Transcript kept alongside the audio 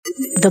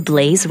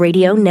TheBlaze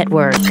Radio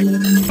Network.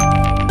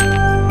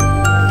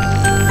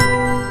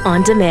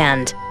 On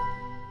demand.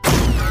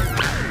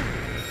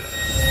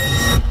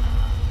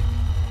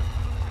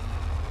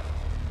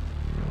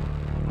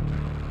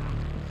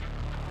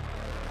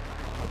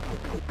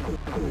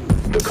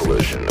 The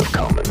collision of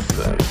common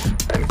sense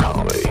and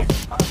comedy.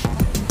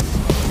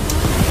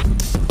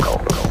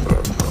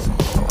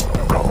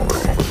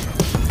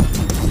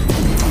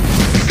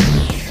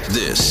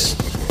 This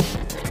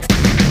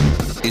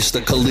is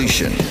the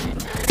collision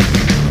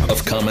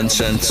of common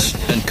sense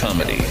and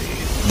comedy.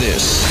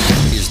 This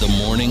is the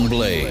Morning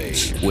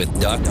Blaze with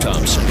Doc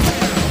Thompson.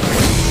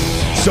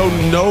 So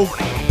no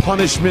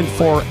punishment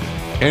for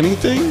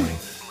anything?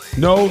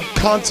 No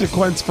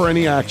consequence for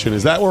any action.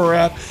 Is that where we're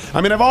at?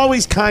 I mean, I've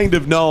always kind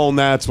of known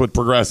that's what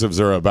progressives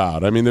are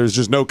about. I mean, there's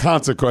just no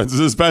consequences,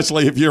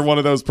 especially if you're one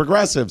of those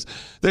progressives.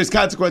 There's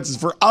consequences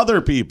for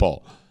other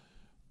people.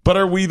 But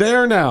are we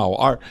there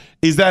now?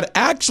 Is that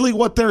actually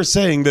what they're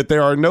saying, that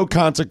there are no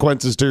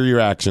consequences to your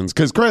actions?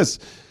 Because, Kris,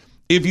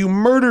 if you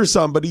murder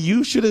somebody,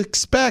 you should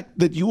expect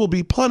that you will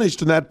be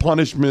punished, and that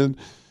punishment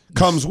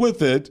comes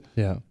with it.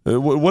 Yeah.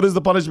 What is the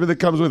punishment that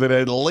comes with it?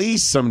 At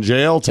least some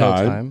jail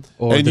time.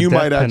 Or and you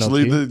might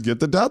penalty. actually get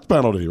the death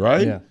penalty,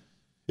 right? Yeah.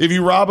 If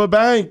you rob a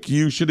bank,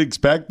 you should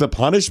expect the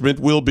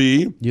punishment will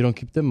be... You don't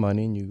keep the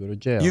money and you go to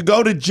jail. You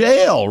go to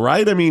jail,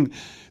 right? I mean,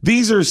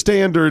 these are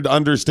standard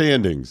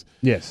understandings.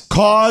 Yes.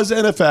 Cause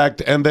and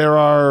effect, and there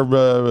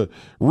are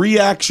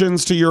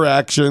reactions to your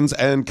actions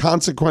and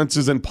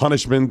consequences and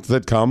punishment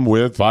that come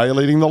with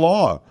violating the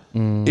law.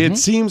 Mm-hmm. It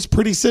seems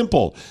pretty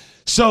simple.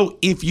 So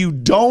if you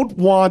don't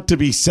want to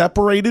be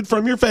separated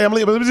from your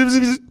family,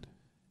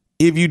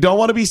 if you don't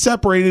want to be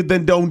separated,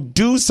 then don't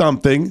do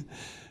something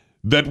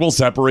that will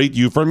separate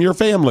you from your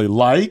family,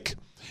 like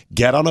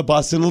get on a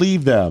bus and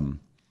leave them,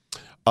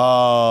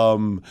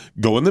 go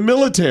in the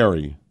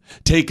military,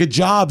 take a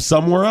job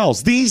somewhere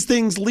else. These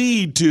things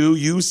lead to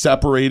you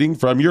separating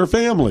from your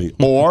family.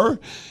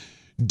 Or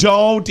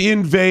don't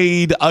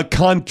invade a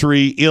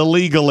country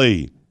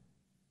illegally.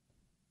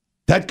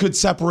 That could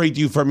separate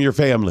you from your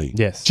family.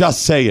 Yes.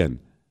 Just saying.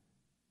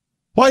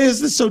 Why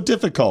is this so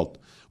difficult?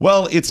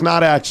 Well, it's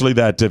not actually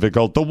that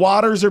difficult. The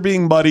waters are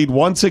being muddied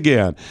once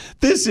again.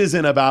 This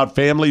isn't about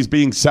families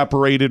being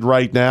separated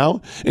right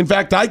now. In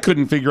fact, I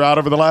couldn't figure out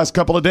over the last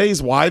couple of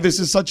days why this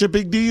is such a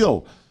big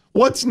deal.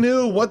 What's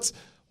new? What's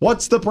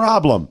the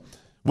problem?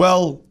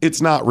 Well,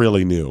 it's not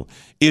really new.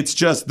 It's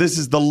just this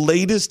is the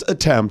latest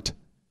attempt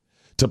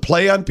to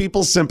play on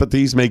people's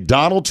sympathies, make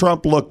Donald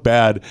Trump look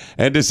bad,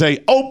 and to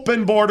say,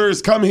 open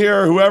borders, come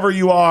here, whoever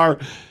you are,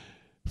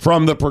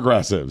 from the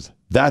progressives.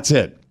 That's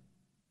it.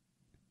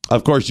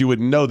 Of course, you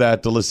wouldn't know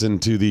that to listen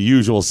to the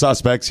usual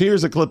suspects.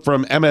 Here's a clip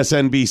from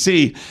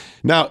MSNBC.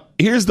 Now,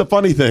 here's the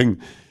funny thing.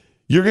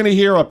 You're going to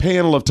hear a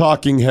panel of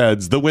talking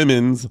heads, the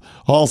women's,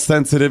 all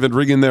sensitive and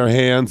wringing their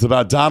hands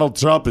about Donald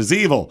Trump is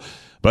evil.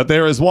 But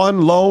there is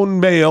one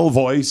lone male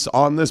voice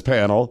on this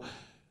panel,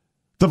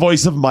 the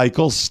voice of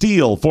Michael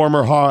Steele,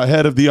 former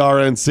head of the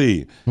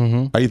RNC.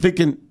 Mm-hmm. Are you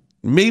thinking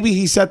maybe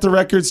he set the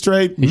record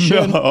straight?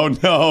 No.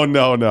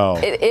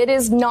 It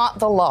is not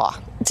the law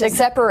to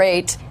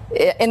separate,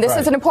 and this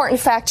is an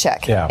important fact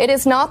check. Yeah. It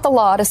is not the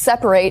law to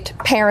separate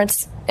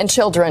parents and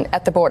children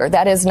at the border.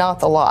 That is not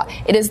the law.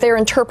 It is their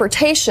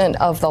interpretation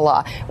of the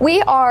law.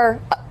 We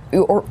are,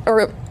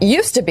 or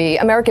used to be,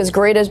 America's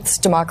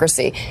greatest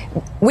democracy.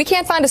 We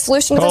can't find a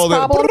solution to this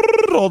problem.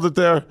 Hold it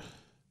there.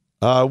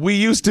 We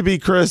used to be,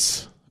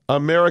 Kris,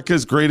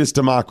 America's greatest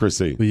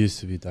democracy. We used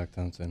to be, Doc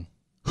Thompson.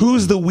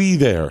 Who's the we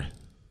there?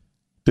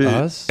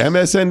 Us?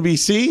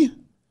 MSNBC?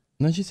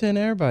 No, she's saying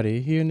everybody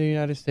here in the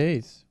United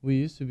States. We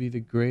used to be the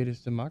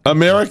greatest democracy.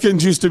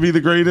 Americans used to be the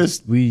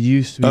greatest? We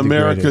used to be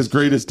America's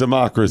greatest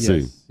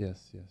democracy.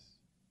 Yes.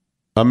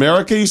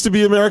 America used to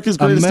be America's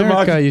greatest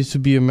democracy? America used to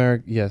be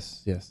America.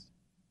 Yes.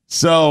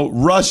 So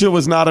Russia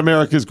was not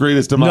America's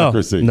greatest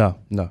democracy? No.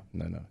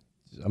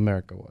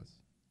 America was.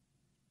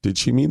 Did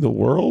she mean the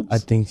world? I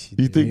think she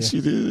did. You think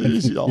she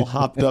did? She all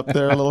hopped up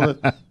there a little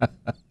bit?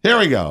 Here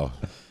we go.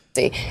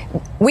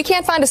 We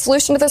can't find a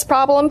solution to this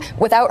problem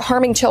without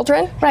harming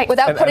children, right?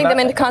 Without putting them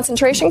into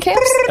concentration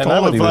camps. And I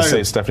would even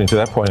say, Stephanie, to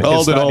that point.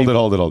 Hold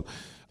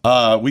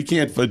it. We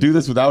can't do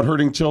this without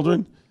hurting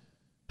children?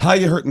 How are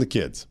you hurting the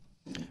kids?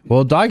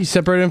 Well, Doc, you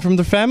separate them from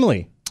their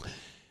family.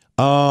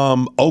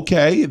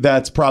 Okay,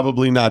 that's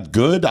probably not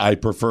good. I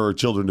prefer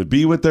children to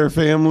be with their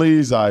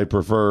families. I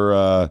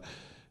prefer,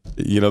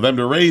 them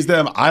to raise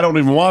them. I don't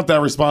even want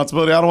that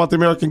responsibility. I don't want the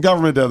American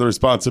government to have the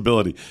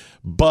responsibility.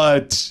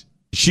 But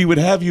she would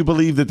have you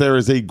believe that there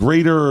is a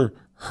greater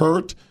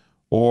hurt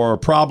or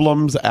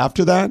problems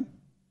after that.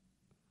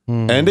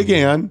 And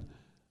again,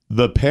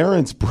 the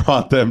parents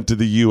brought them to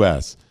the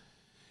U.S.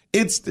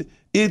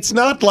 It's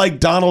not like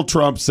Donald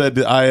Trump said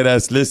to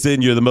INS,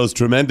 listen, you're the most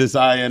tremendous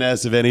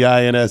INS of any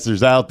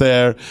INSers out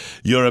there.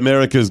 You're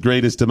America's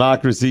greatest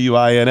democracy, you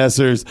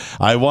INSers.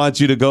 I want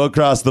you to go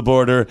across the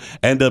border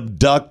and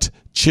abduct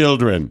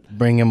children.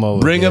 Bring them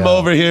over. Bring them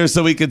over here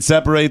so we can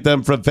separate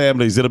them from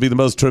families. It'll be the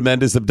most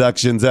tremendous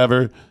abductions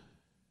ever.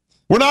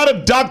 We're not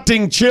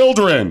abducting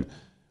children.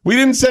 We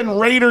didn't send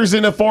raiders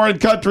into foreign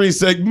countries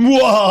saying,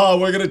 whoa,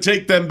 we're going to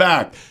take them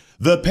back.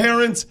 The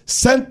parents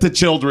sent the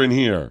children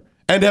here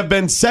and have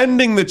been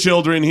sending the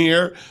children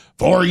here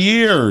for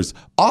years,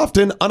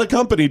 often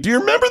unaccompanied. Do you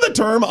remember the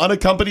term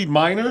unaccompanied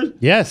minor?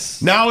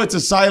 Yes. Now it's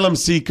asylum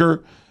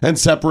seeker and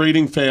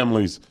separating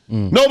families.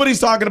 Nobody's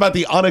talking about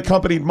the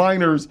unaccompanied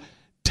minors,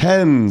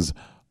 tens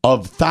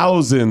of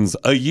thousands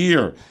a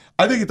year.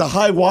 I think at the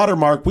high water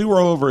mark, we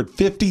were over at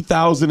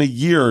 50,000 a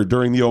year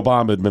during the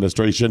Obama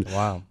administration.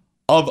 Wow.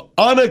 Of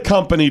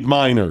unaccompanied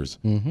minors.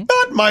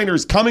 Not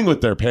minors coming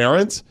with their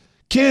parents.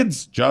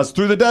 Kids just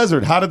through the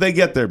desert. How did they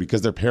get there?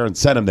 Because their parents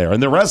sent them there.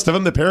 And the rest of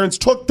them, the parents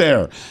took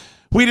there.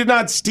 We did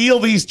not steal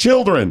these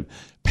children.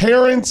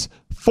 Parents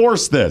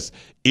force this.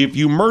 If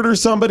you murder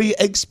somebody,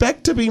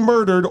 expect to be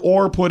murdered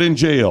or put in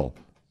jail.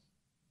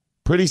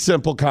 Pretty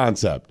simple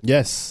concept.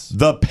 Yes.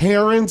 The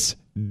parents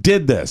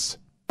did this.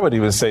 I would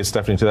even say,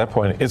 Stephanie, to that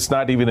point, it's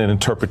not even an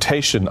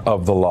interpretation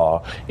of the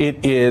law.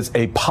 It is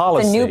a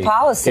policy. A new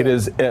policy. It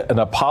is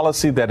a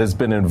policy that has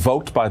been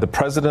invoked by the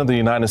President of the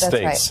United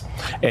States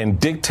and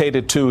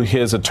dictated to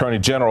his Attorney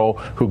General,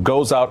 who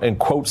goes out and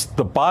quotes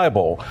the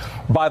Bible.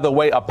 By the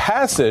way, a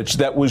passage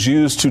that was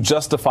used to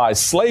justify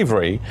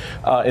slavery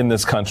in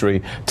this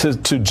country,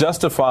 to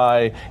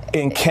justify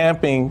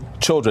encamping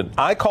children.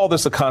 I call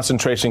this a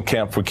concentration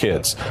camp for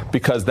kids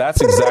because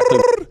that's exactly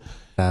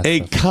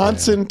a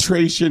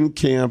concentration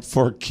camp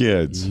for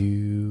kids.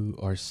 You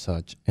are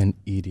such an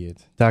idiot.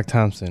 Doc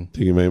Thompson. I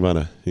think you may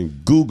want to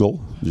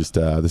Google. Just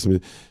this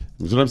is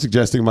what I'm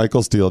suggesting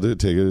Michael Steele did.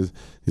 Take his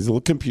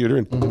little computer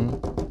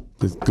and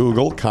just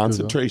Google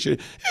concentration.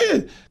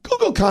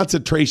 Google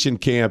concentration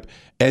camp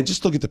and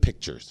just look at the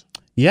pictures.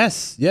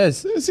 Yes.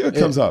 See what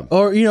comes up.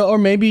 Or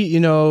maybe,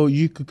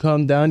 you could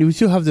come down. We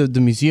still have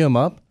the museum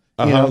up.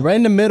 Right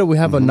in the middle, we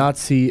have a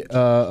Nazi,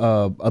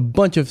 a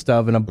bunch of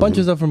stuff, and a bunch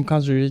of stuff from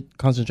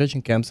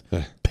concentration camps.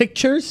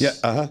 Pictures.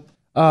 Yeah.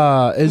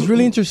 It's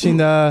really interesting.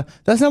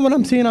 That's not what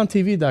I'm seeing on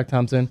TV, Doc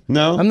Thompson.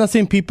 No, I'm not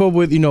seeing people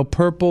with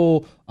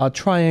purple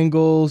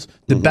triangles,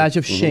 the badge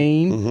of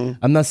shame.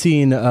 I'm not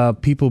seeing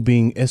people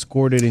being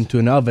escorted into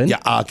an oven.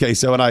 Yeah. Okay.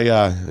 So when I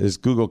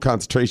just Google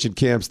concentration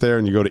camps there,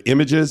 and you go to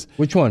images.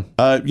 Which one?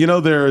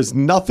 There is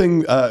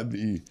nothing.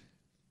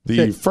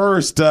 The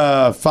first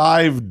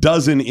 5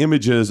 dozen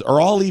images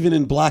are all even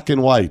in black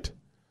and white.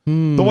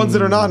 The ones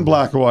that are not in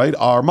black and white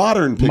are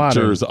modern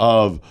pictures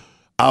of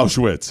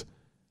Auschwitz.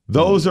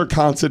 Those are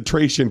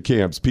concentration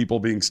camps, people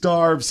being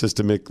starved,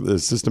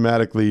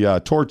 systematically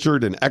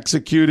tortured and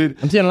executed.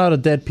 I'm seeing a lot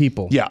of dead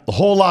people. Yeah,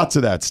 whole lots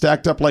of that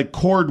stacked up like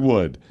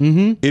cordwood.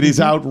 It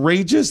is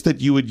outrageous that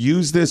you would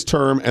use this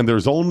term, and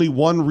there's only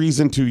one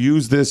reason to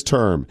use this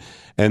term,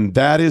 and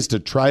that is to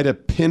try to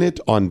pin it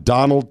on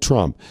Donald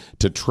Trump,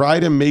 to try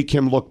to make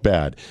him look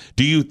bad.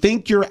 Do you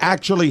think you're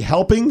actually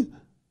helping?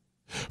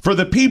 For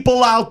the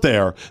people out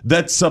there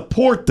that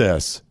support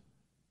this,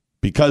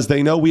 because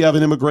they know we have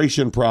an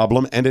immigration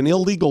problem and an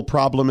illegal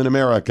problem in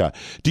America.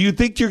 Do you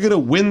think you're going to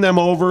win them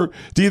over?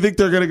 Do you think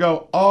they're going to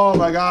go, oh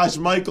my gosh,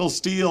 Michael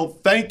Steele,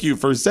 thank you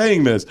for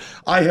saying this.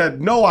 I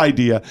had no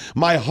idea.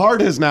 My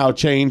heart has now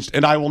changed,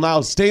 and I will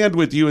now stand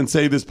with you and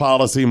say this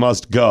policy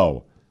must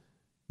go.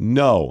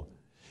 No.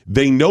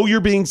 They know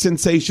you're being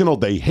sensational.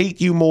 They hate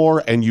you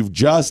more, and you've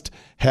just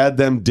had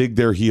them dig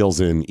their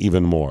heels in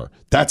even more.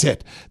 That's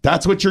it.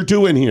 That's what you're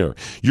doing here.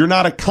 You're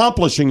not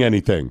accomplishing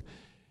anything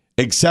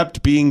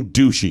except being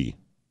douchey. A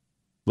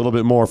little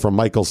bit more from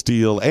Michael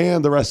Steele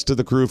and the rest of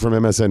the crew from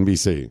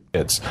MSNBC.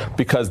 It's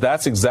because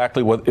that's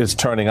exactly what it's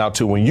turning out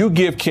to. When you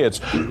give kids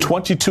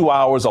 22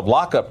 hours of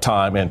lockup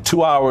time and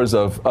 2 hours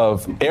of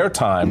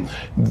airtime,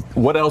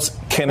 what else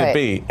can it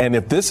be? And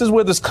if this is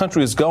where this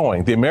country is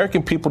going, the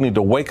American people need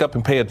to wake up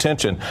and pay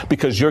attention,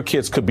 because your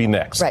kids could be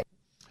next. Right.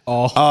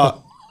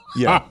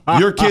 Yeah,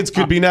 your kids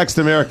could be next,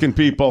 American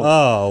people.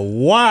 Oh,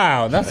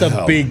 wow. That's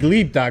a big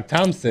leap, Doc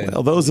Thompson.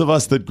 Well, those of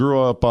us that grew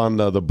up on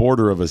the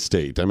border of a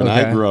state. I mean,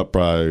 I grew up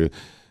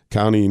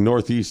county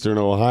northeastern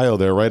Ohio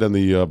there, right on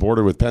the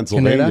border with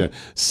Pennsylvania. Canada?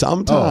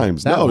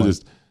 Sometimes,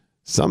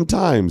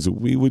 sometimes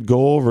we would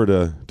go over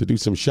to do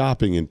some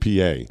shopping in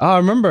PA. I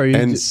remember.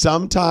 And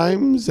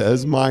sometimes,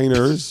 as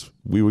minors,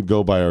 we would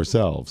go by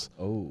ourselves.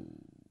 Oh.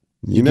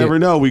 You never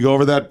know. We go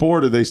over that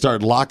border, they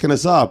start locking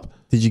us up.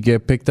 Did you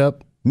get picked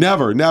up?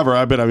 Never.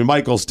 I mean,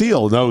 Michael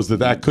Steele knows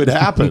that could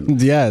happen.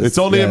 Yes. It's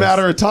only a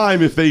matter of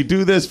time if they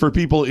do this for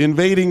people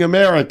invading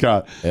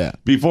America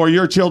before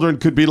your children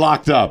could be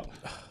locked up,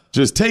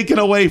 just taken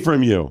away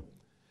from you.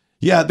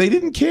 Yeah, they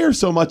didn't care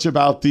so much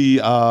about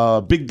the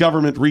big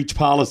government reach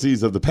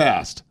policies of the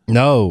past.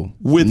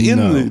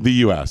 Within the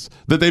U.S.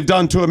 that they've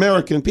done to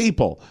American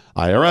people.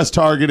 IRS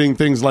targeting,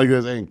 things like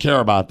this. They didn't care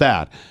about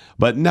that.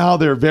 But now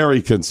they're very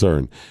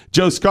concerned.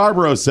 Joe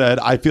Scarborough said,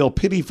 I feel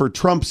pity for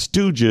Trump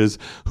stooges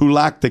who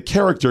lack the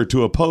character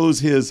to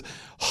oppose his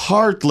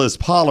heartless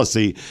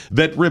policy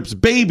that rips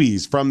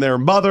babies from their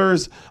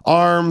mothers'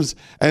 arms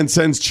and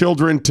sends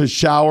children to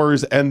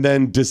showers and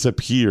then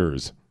disappear.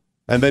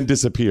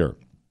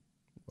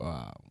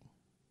 Wow.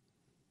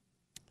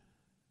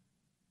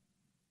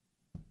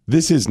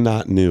 This is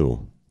not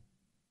new.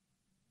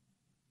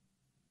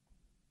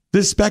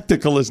 This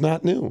spectacle is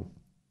not new.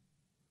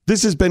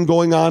 This has been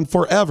going on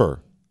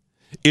forever.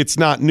 It's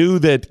not new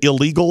that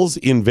illegals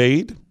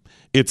invade.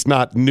 It's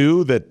not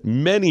new that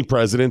many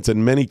presidents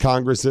and many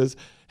Congresses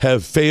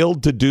have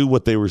failed to do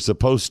what they were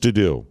supposed to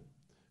do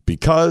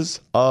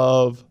because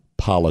of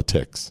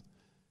politics.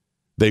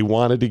 They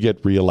wanted to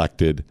get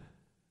reelected,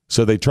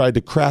 so they tried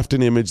to craft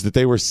an image that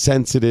they were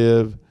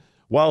sensitive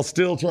while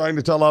still trying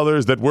to tell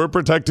others that we're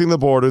protecting the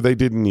border. They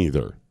didn't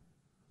either.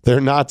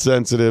 They're not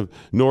sensitive,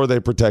 nor are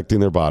they protecting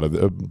their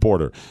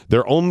border.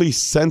 They're only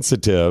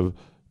sensitive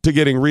to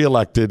getting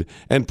reelected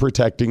and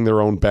protecting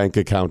their own bank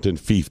account and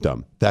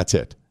fiefdom. That's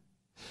it.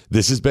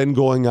 This has been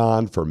going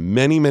on for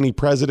many, many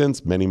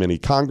presidents, many, many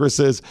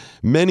Congresses,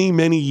 many,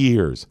 many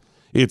years.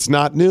 It's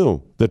not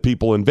new that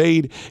people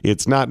invade.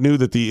 It's not new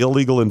that the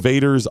illegal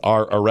invaders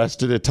are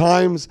arrested at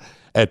times.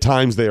 At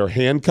times they are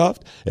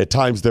handcuffed. At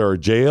times they are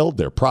jailed.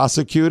 They're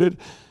prosecuted.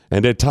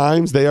 And at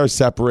times they are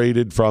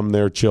separated from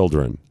their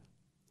children.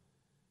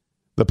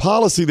 The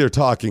policy they're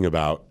talking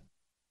about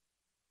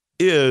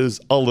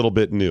is a little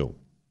bit new.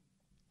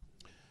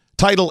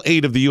 Title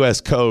 8 of the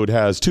U.S. Code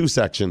has two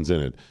sections in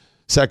it,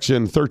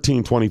 Section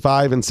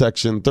 1325 and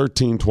Section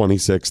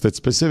 1326, that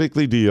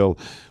specifically deal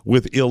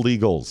with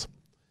illegals.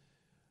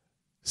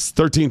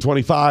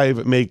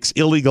 1325 makes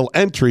illegal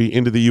entry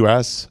into the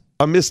U.S.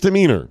 a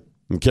misdemeanor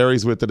and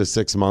carries with it a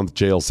 6-month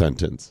jail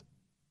sentence.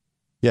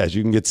 Yes,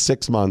 you can get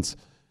 6 months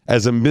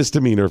as a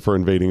misdemeanor for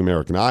invading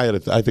America. Now,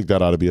 I think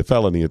that ought to be a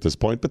felony at this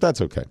point, but that's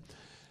okay.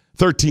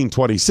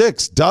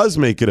 1326 does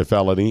make it a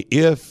felony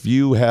if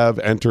you have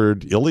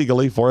entered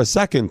illegally for a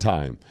second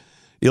time.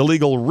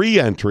 Illegal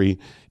re-entry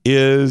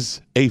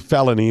is a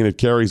felony, and it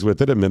carries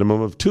with it a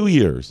minimum of 2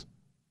 years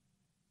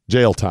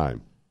jail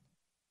time.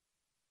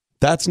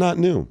 That's not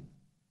new.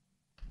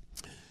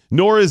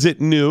 Nor is it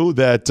new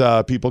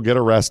that people get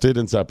arrested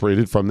and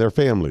separated from their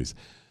families.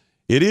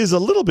 It is a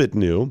little bit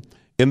new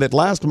in that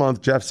last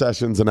month, Jeff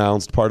Sessions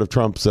announced part of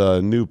Trump's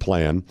new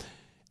plan,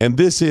 and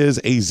this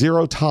is a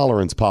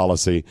zero-tolerance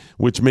policy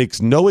which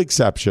makes no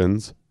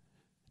exceptions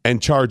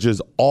and charges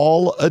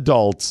all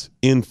adults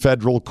in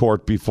federal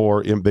court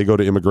before they go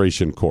to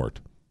immigration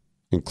court,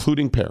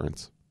 including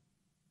parents.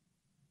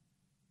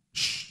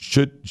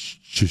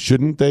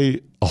 Shouldn't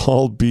they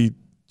all be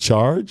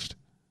charged?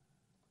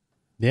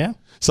 Yeah.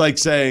 It's like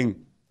saying,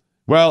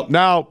 well,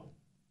 now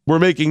we're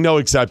making no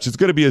exceptions. It's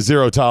going to be a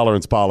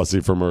zero-tolerance policy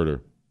for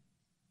murder.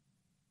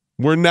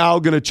 We're now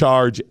going to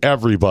charge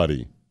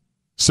everybody.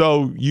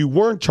 So you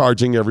weren't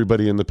charging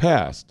everybody in the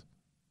past.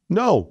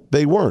 No,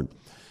 they weren't.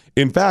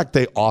 In fact,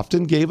 they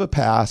often gave a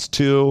pass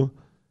to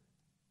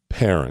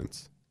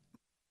parents.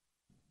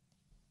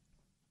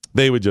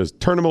 They would just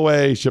turn them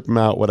away, ship them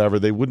out, whatever.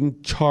 They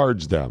wouldn't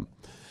charge them.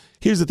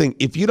 Here's the thing.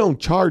 If you don't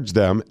charge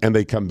them and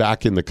they come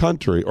back in the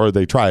country or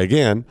they try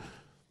again,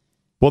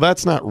 well,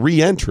 that's not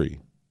re-entry.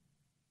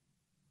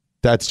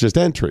 That's just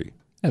entry.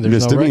 And there's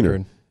misdemeanor. No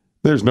record.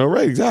 There's no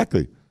record,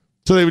 exactly.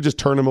 So they would just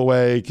turn them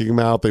away, kick them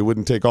out. They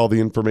wouldn't take all the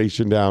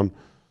information down.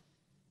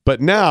 But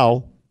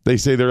now they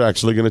say they're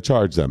actually going to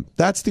charge them.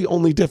 That's the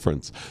only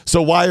difference.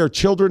 So why are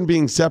children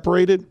being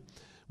separated?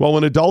 Well,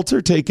 when adults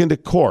are taken to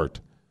court,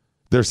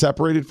 they're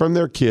separated from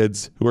their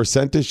kids who are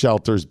sent to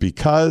shelters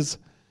because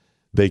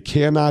they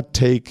cannot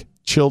take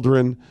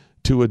children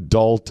to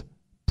adult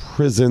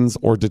prisons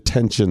or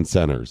detention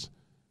centers.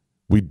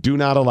 We do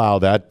not allow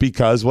that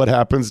because what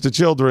happens to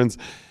children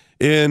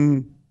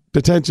in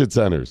detention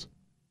centers?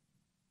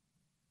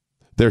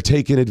 They're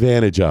taken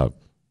advantage of.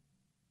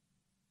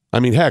 I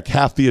mean, heck,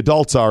 half the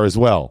adults are as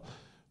well.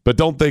 But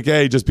don't think,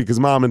 hey, just because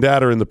mom and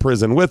dad are in the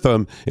prison with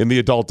them in the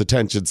adult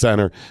detention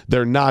center,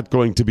 they're not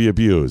going to be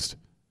abused.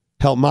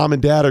 Hell, mom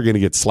and dad are going to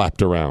get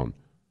slapped around.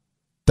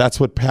 That's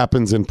what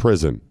happens in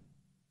prison.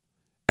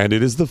 And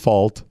it is the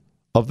fault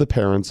of the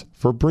parents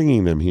for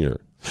bringing them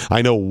here.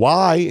 I know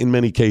why in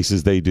many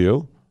cases they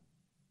do,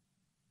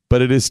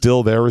 but it is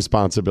still their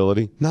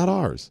responsibility, not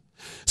ours.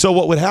 So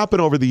what would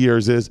happen over the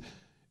years is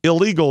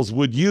illegals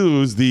would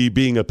use the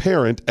being a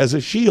parent as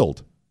a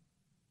shield.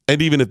 And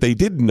even if they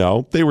didn't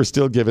know, they were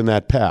still given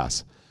that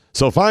pass.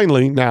 So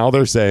finally, now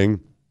they're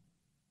saying,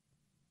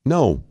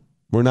 no,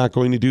 we're not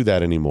going to do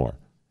that anymore.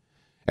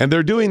 And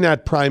they're doing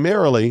that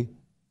primarily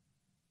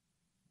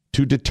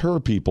to deter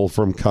people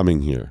from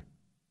coming here.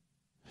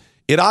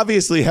 It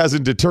obviously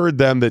hasn't deterred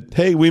them that,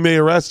 hey, we may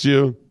arrest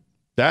you.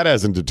 That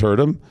hasn't deterred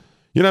them.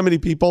 You know how many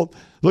people?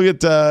 Look at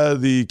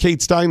the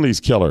Kate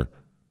Steinle's killer.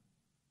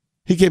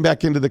 He came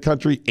back into the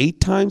country 8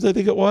 times, I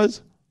think it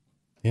was.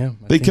 Yeah.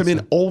 They come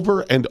in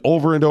over and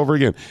over and over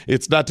again.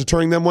 It's not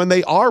deterring them when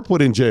they are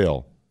put in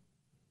jail.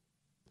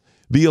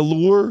 The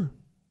allure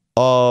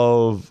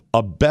of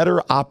a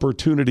better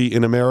opportunity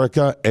in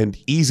America and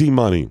easy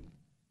money,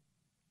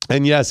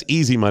 and yes,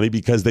 easy money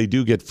because they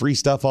do get free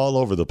stuff all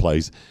over the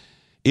place,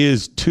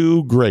 is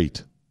too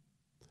great.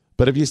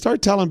 But if you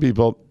start telling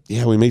people,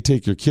 yeah, we may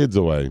take your kids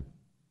away,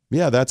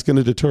 yeah, that's going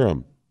to deter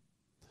them.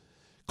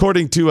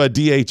 According to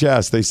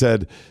DHS, they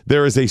said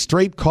there is a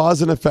straight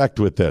cause and effect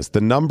with this. The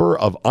number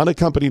of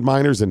unaccompanied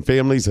minors and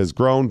families has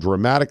grown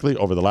dramatically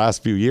over the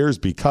last few years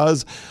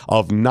because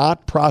of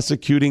not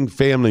prosecuting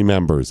family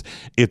members.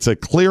 It's a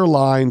clear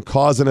line,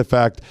 cause and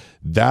effect.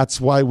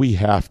 That's why we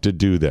have to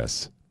do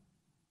this.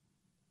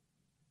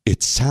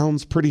 It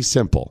sounds pretty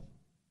simple.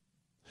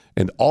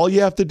 And all you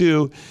have to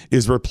do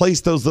is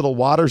replace those little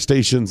water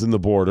stations in the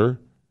border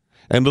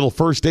and little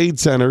first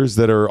aid centers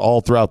that are all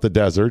throughout the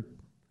desert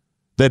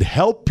that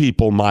help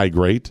people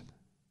migrate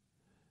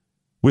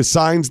with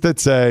signs that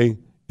say,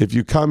 if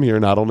you come here,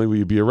 not only will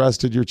you be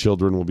arrested, your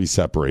children will be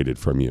separated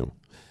from you.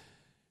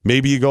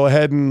 Maybe you go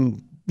ahead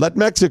and let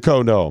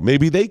Mexico know.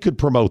 Maybe they could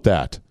promote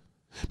that.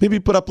 Maybe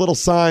put up little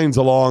signs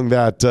along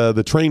that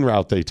the train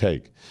route they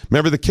take.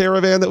 Remember the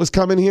caravan that was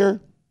coming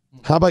here?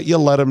 How about you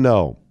let them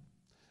know?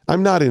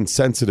 I'm not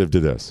insensitive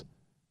to this.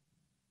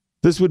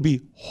 This would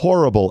be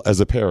horrible as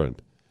a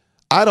parent.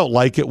 I don't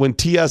like it when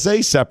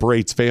TSA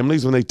separates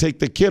families when they take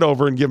the kid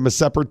over and give them a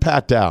separate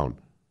pat down.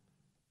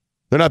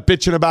 They're not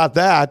bitching about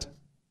that.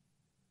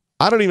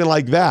 I don't even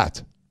like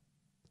that.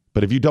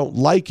 But if you don't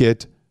like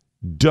it,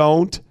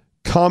 don't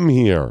come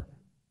here.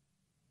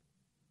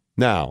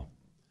 Now,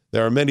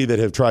 there are many that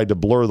have tried to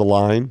blur the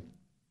line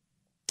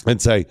and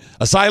say,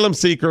 asylum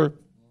seeker.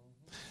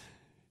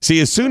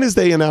 See, as soon as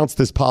they announced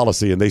this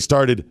policy and they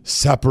started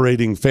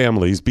separating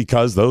families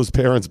because those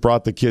parents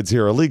brought the kids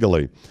here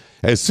illegally,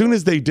 as soon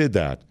as they did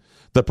that,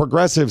 the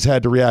progressives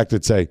had to react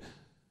and say,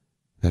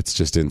 that's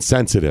just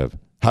insensitive.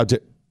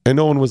 And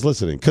no one was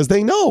listening because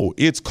they know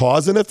it's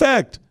cause and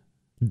effect.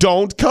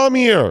 Don't come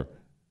here.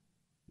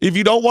 If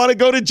you don't want to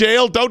go to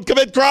jail, don't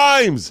commit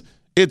crimes.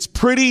 It's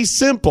pretty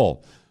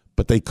simple.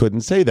 But they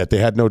couldn't say that. They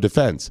had no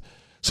defense.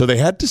 So they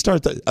had to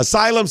start the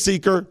asylum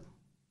seeker.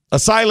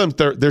 Asylum,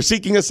 they're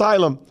seeking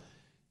asylum.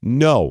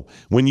 No.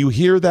 When you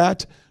hear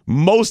that,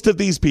 most of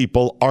these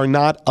people are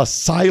not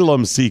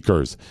asylum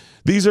seekers.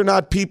 These are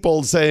not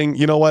people saying,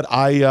 you know what,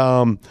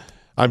 I'm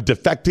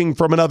defecting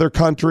from another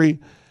country.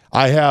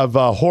 I have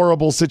a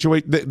horrible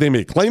situation. They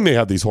may claim they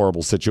have these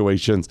horrible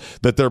situations,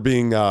 that they're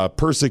being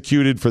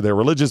persecuted for their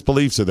religious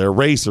beliefs or their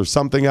race or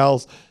something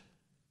else.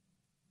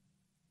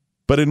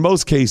 But in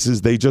most cases,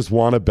 they just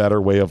want a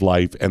better way of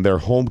life, and their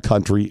home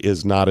country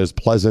is not as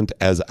pleasant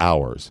as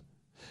ours.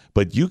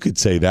 But you could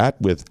say that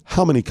with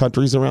how many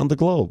countries around the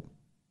globe?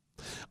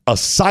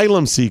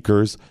 Asylum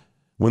seekers,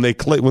 when they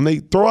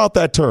throw out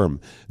that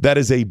term, that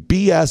is a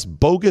BS,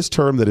 bogus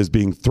term that is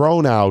being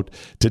thrown out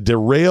to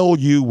derail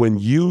you when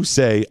you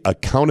say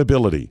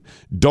accountability.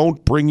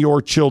 Don't bring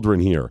your children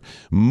here.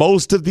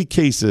 Most of the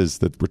cases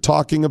that we're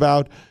talking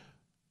about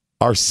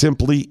are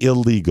simply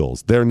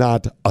illegals. They're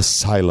not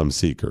asylum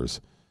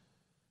seekers.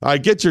 All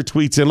right, get your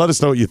tweets in. Let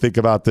us know what you think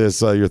about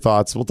this, your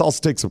thoughts. We'll also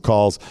take some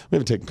calls. We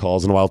haven't taken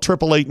calls in a while.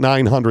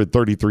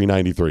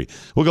 888-900-3393.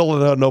 We'll go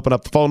ahead and open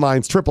up the phone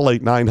lines.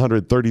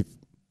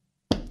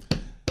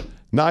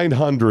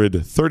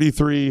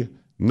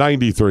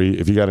 888-900-3393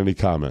 if you got any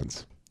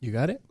comments. You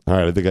got it? All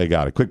right, I think I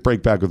got it. Quick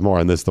break, back with more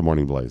on this, The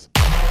Morning Blaze.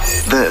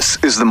 This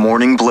is The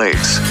Morning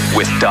Blaze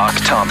with Doc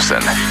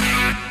Thompson.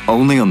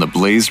 Only on the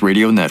Blaze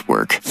Radio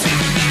Network.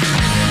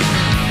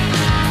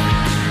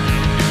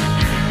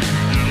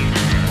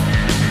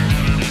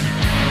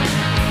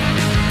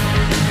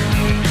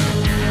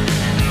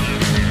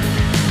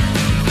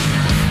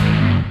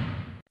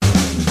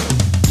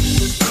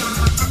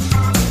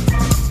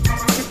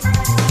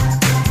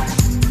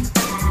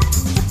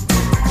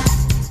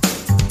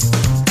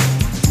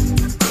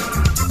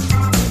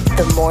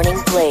 The Morning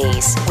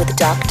Blaze with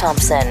Doc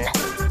Thompson.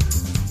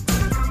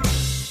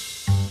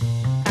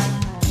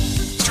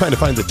 Trying to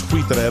find the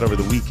tweet that I had over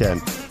the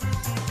weekend.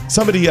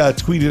 Somebody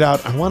tweeted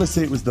out, I want to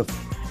say it was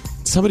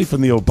somebody from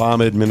the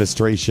Obama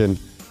administration.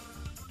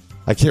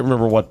 I can't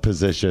remember what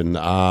position.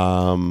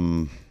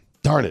 Darn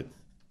it.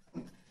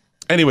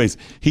 Anyways,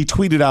 he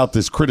tweeted out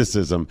this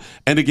criticism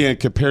and again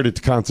compared it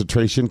to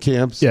concentration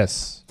camps.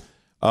 Yes.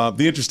 The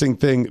interesting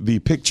thing, the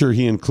picture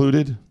he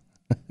included,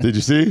 did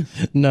you see?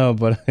 No,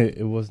 but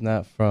it was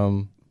not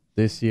from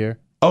this year.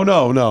 Oh,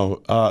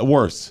 no.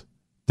 Worse.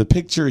 The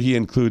picture he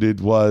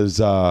included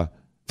was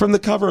from the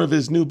cover of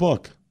his new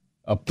book.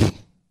 It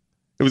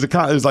was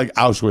like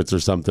Auschwitz or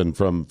something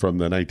from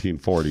the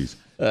 1940s.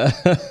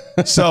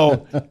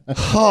 So,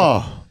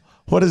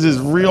 what is his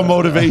real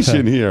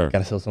motivation here?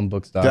 Gotta sell some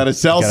books, Doc. Gotta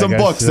sell some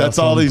books. That's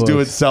all he's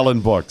doing, selling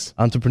books.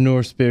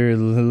 Entrepreneur spirit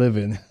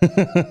living.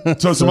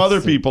 So some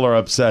other people are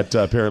upset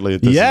apparently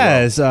at this.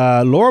 Yes,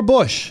 Laura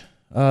Bush,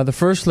 the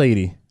first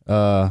lady.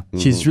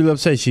 She's really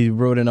upset. She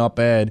wrote an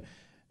op-ed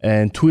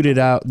and tweeted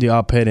out the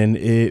op-ed, and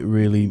it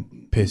really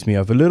pissed me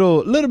off. A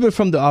little bit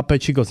from the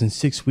op-ed, she goes, in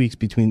 6 weeks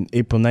between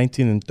April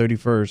 19th and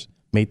 31st,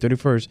 May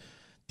 31st,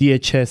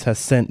 DHS has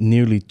sent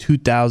nearly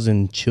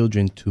 2,000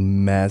 children to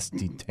mass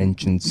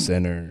detention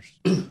centers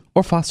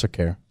or foster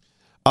care.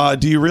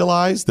 Do you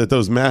realize that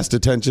those mass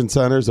detention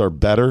centers are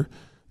better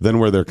than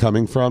where they're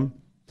coming from?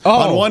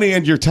 On one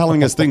hand, you're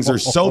telling us things are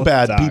so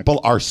bad, Doc. people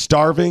are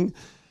starving,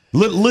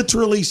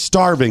 literally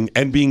starving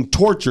and being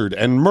tortured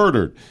and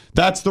murdered.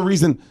 That's the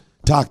reason.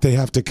 Doc, they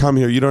have to come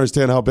here. You don't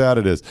understand how bad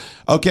it is.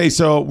 Okay,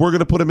 so we're going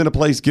to put them in a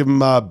place, give them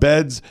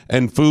beds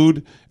and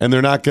food, and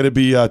they're not going to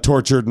be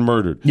tortured and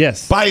murdered.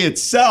 Yes. By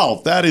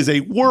itself, that is a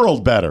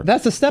world better.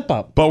 That's a step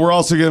up. But we're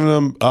also giving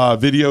them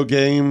video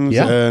games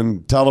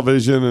and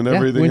television and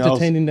everything else. We're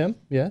entertaining them,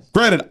 yes.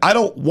 Granted, I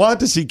don't want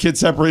to see kids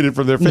separated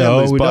from their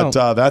families, but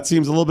that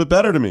seems a little bit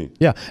better to me.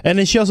 Yeah, and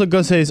then she also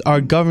goes says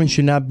our government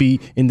should not be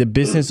in the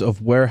business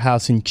of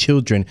warehousing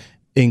children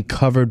in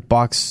covered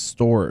box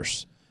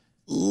stores.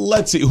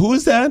 Let's see. Who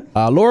is that?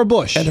 Laura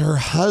Bush. And her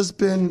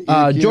husband?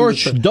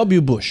 George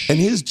W. Bush. And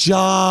his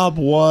job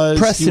was?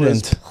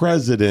 President.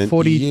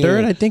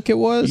 43rd, I think it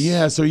was.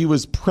 Yeah, so he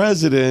was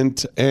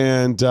president,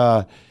 and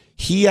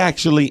he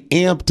actually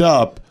amped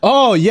up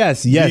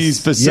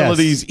these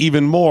facilities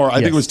even more. I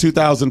think it was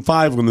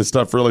 2005 when this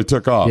stuff really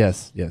took off.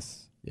 Yes.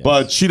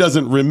 But she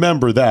doesn't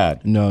remember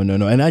that. No.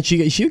 And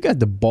actually, she got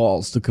the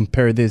balls to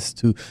compare this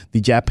to the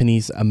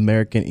Japanese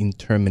American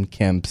internment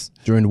camps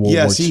during World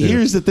War II. See,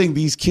 here's the thing.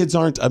 These kids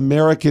aren't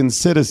American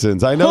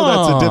citizens. I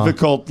know that's a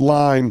difficult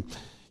line.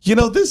 You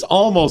know, this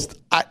almost...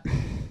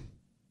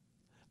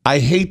 I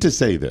hate to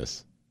say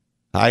this.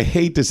 I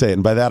hate to say it.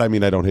 And by that, I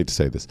mean I don't hate to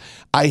say this.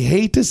 I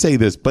hate to say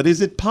this, but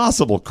is it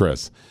possible,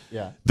 Kris,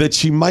 that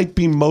she might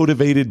be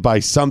motivated by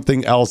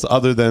something else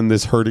other than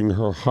this hurting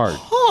her heart?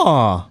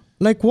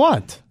 Like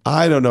what?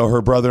 I don't know.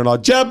 Her brother-in-law,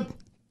 Jeb,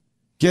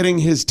 getting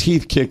his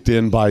teeth kicked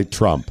in by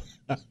Trump.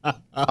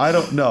 I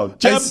don't know.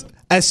 Jeb.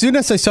 As soon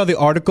as I saw the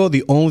article,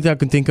 the only thing I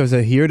could think of is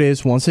that here it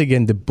is, once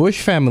again, the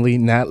Bush family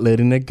not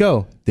letting it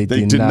go. They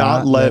did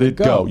not let it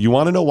go. You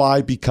want to know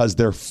why? Because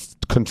they're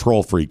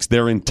control freaks.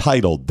 They're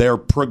entitled. They're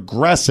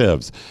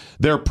progressives.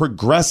 They're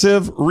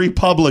progressive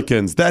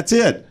Republicans. That's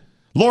it.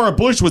 Laura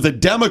Bush was a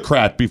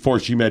Democrat before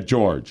she met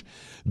George.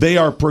 They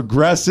are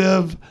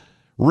progressive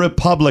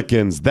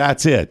Republicans.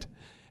 That's it.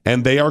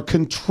 And they are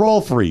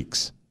control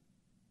freaks.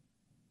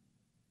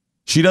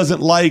 She doesn't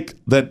like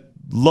that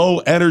low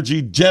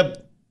energy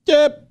Jeb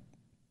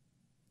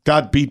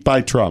got beat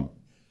by Trump.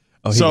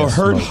 So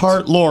Hurt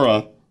Heart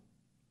Laura,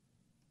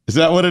 is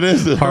that what it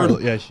is?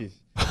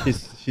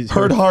 She's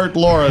Hurt Heart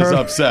Laura is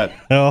upset.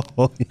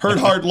 Hurt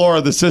Heart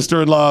Laura, the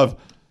sister-in-law of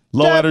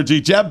low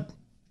energy Jeb.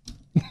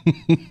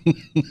 All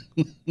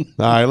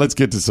right, let's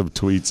get to some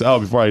tweets.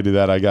 Before I do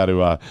that, I got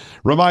to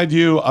remind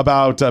you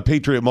about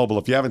Patriot Mobile.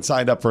 If you haven't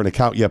signed up for an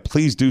account yet,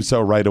 please do so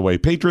right away.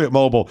 Patriot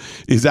Mobile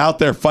is out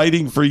there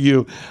fighting for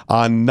you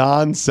on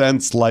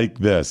nonsense like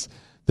this.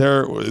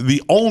 They're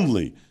the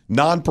only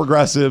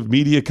non-progressive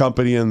media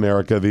company in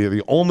America,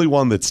 the only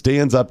one that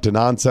stands up to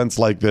nonsense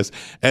like this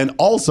and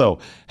also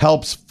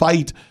helps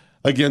fight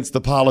against the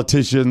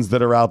politicians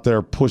that are out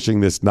there pushing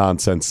this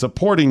nonsense,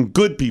 supporting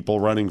good people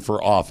running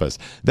for office.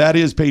 That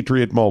is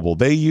Patriot Mobile.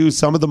 They use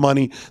some of the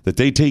money that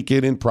they take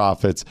in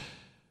profits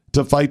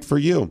to fight for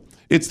you.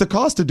 It's the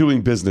cost of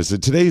doing business.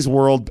 In today's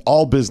world,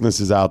 all business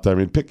is out there. I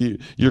mean, pick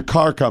your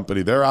car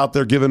company. They're out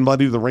there giving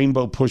money to the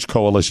Rainbow Push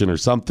Coalition or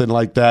something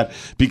like that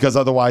because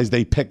otherwise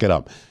they pick it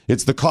up.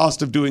 It's the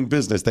cost of doing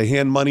business. They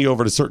hand money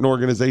over to certain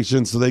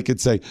organizations so they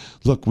could say,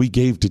 look, we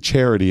gave to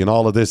charity and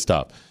all of this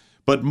stuff.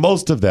 But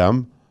most of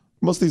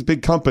these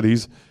big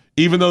companies,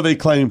 even though they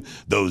claim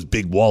those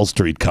big Wall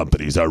Street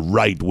companies are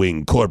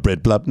right-wing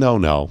corporate blah,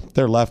 no,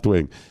 they're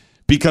left-wing.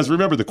 Because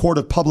remember, the court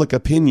of public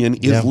opinion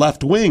is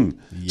left-wing.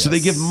 Yes. So they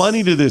give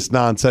money to this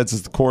nonsense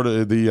as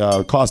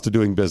the cost of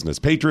doing business.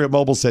 Patriot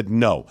Mobile said,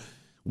 no,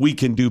 we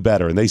can do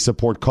better. And they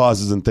support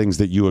causes and things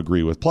that you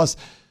agree with. Plus,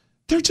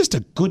 they're just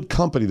a good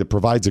company that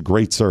provides a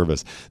great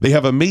service. They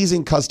have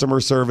amazing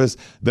customer service.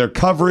 Their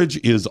coverage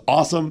is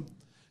awesome.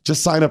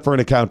 Just sign up for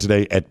an account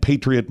today at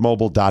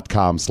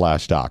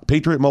patriotmobile.com/doc.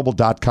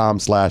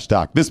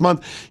 patriotmobile.com/doc. This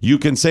month, you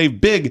can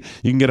save big.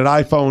 You can get an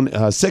iPhone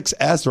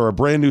 6S or a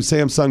brand new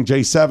Samsung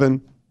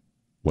J7,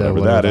 whatever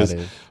that is,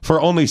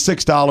 for only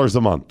 $6 a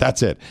month.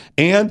 That's it.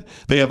 And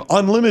they have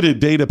unlimited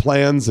data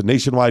plans and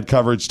nationwide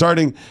coverage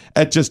starting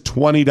at just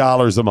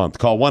 $20 a month.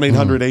 Call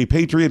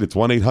 1-800-A-PATRIOT. It's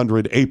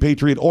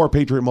 1-800-A-PATRIOT or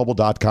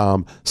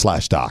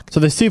patriotmobile.com/doc. So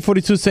the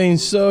C42 saying,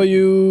 so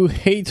you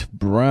hate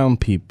brown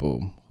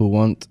people who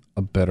want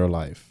a better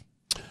life.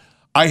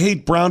 I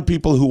hate brown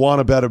people who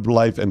want a better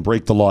life and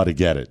break the law to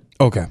get it.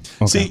 Okay.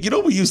 See, you know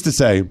what we used to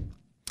say?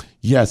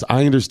 Yes,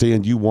 I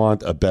understand you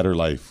want a better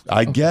life.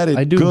 I get it.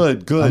 I do.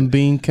 Good. I'm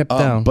being kept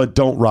down. But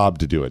don't rob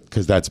to do it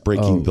because that's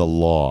breaking the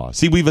law.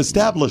 See, we've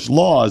established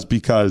laws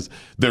because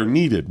they're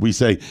needed. We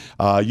say,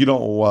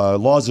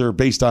 laws are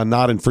based on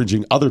not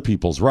infringing other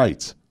people's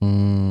rights. See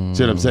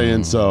what I'm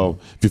saying? So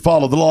if you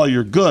follow the law,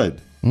 you're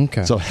good.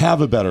 Okay. So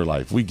have a better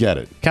life. We get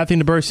it. Kathy in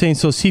the Berg saying,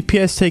 so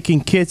CPS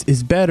taking kids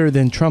is better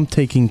than Trump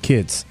taking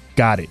kids.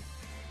 Got it.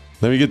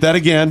 Let me get that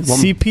again.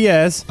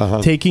 CPS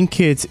taking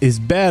kids is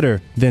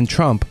better than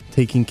Trump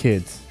taking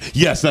kids.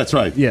 Yes, that's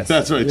right. Yes.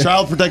 That's right.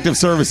 Child Protective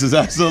Services,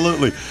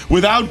 absolutely.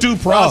 Without due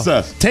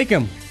process. Take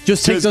them.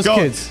 Just take those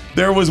kids.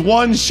 There was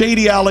one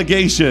shady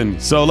allegation,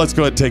 so let's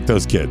go ahead and take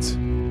those kids.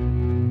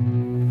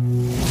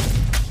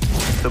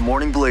 The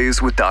Morning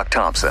Blaze with Doc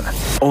Thompson,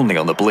 only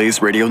on the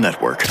Blaze Radio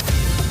Network.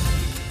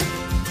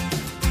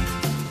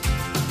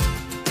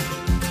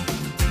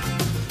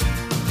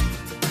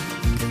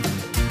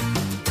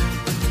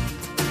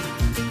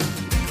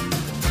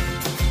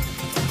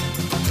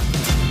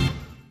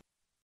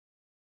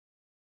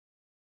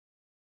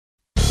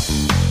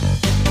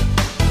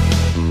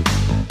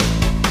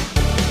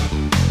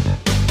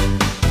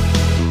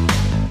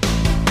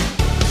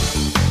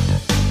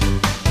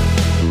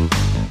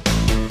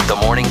 The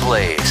Morning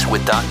Blaze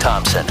with Doc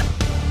Thompson. All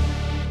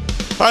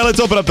right, let's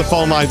open up the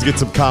phone lines, get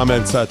some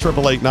comments.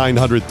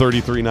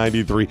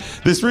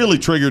 888-900-3393. This really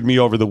triggered me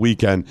over the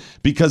weekend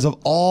because of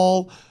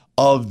all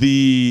of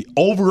the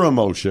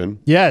over-emotion,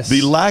 yes,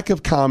 the lack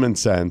of common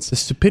sense, the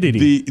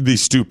stupidity, the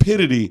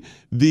stupidity,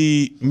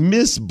 the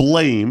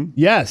misblame.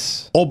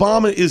 Yes.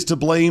 Obama is to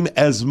blame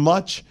as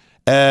much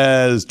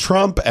as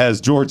Trump,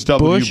 as George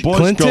W. Bush,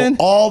 Clinton,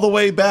 go all the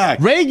way back.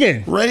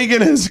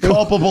 Reagan is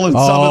culpable in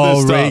some of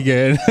this stuff.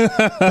 Reagan. In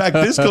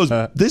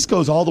fact, this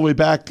goes all the way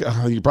back.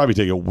 You probably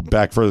take it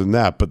back further than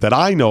that, but that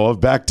I know of,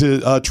 back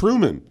to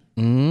Truman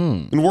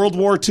in World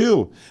War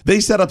II. They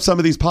set up some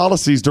of these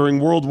policies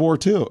during World War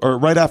II, or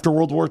right after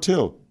World War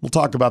II. We'll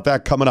talk about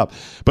that coming up.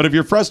 But if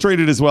you're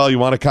frustrated as well, you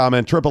want to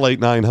comment,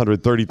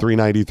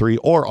 888-900-3393,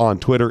 or on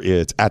Twitter,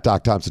 it's at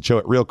Doc Thompson Show,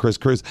 at Real Cruz.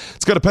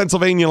 Let's go to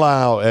Pennsylvania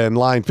now, and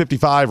line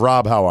 55.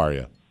 Rob, how are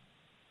you?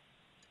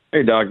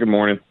 Hey, Doc. Good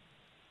morning.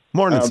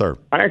 Morning, sir.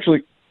 I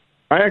actually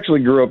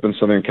grew up in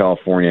Southern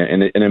California,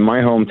 and in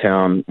my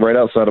hometown, right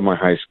outside of my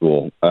high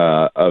school,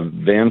 a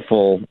van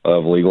full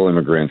of illegal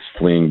immigrants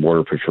fleeing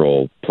Border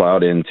Patrol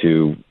plowed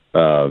into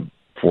 4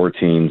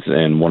 teens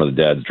and one of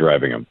the dads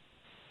driving them,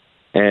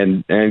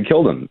 and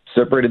killed them,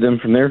 separated them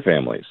from their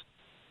families.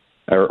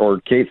 Or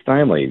Kate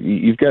Steinle.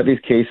 You've got these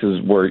cases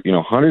where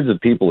hundreds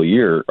of people a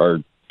year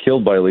are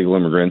killed by illegal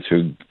immigrants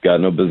who got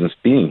no business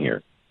being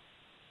here,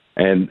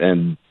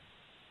 and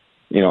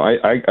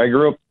I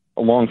grew up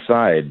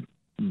alongside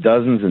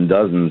dozens and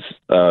dozens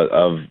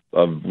of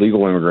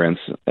legal immigrants,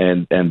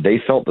 and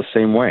they felt the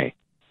same way.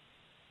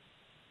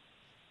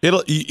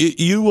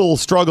 You will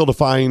struggle to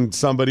find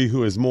somebody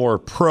who is more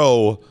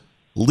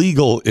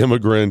pro-legal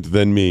immigrant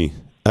than me.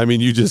 I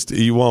mean,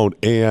 you won't.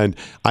 And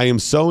I am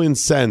so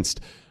incensed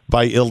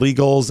by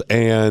illegals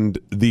and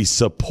the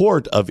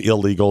support of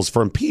illegals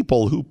from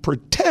people who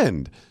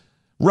pretend,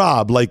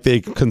 Rob, like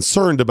they're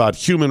concerned about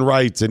human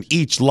rights and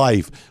each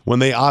life when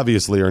they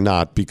obviously are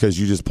not, because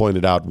you just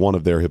pointed out one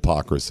of their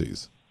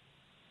hypocrisies.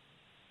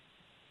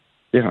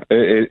 Yeah,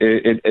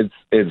 it's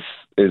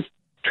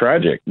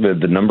tragic.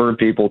 The number of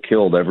people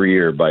killed every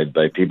year by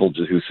people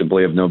who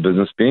simply have no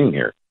business being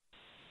here,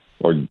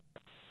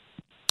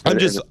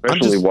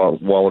 especially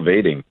while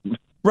evading.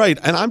 Right,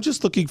 and I'm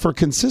just looking for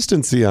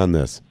consistency on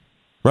this.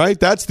 Right?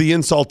 That's the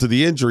insult to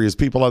the injury, is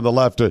people on the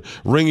left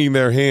wringing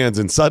their hands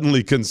and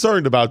suddenly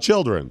concerned about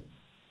children.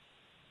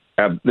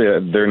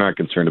 They're not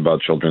concerned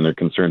about children. They're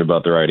concerned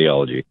about their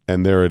ideology.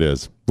 And there it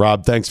is.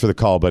 Rob, thanks for the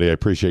call, buddy. I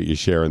appreciate you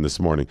sharing this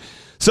morning.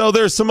 So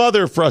there's some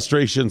other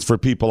frustrations for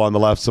people on the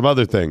left, some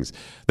other things.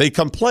 They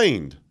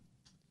complained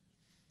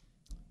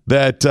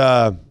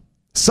that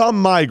some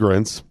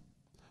migrants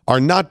are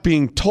not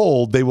being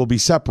told they will be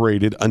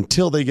separated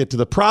until they get to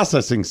the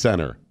processing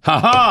center.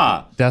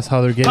 Ha-ha! That's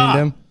how they're getting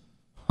them?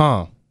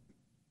 Huh.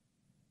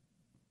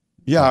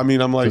 Yeah, I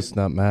mean, I'm like, does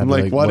not matter. I'm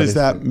like, what does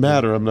that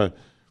matter? I'm not.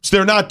 So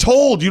they're not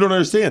told. You don't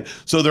understand.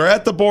 So they're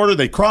at the border.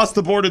 They cross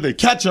the border. They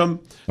catch them.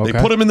 Okay. They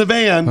put them in the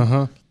van,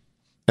 and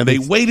they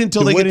wait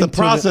until they get to the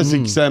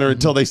processing center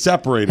until they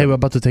separate them. Hey, we're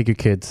about to take your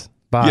kids.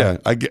 Bye.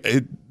 Yeah.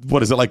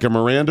 What is it, like a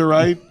Miranda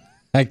right?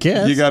 I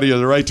guess. You got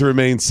the right to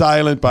remain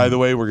silent. By the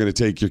way, we're going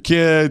to take your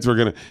kids.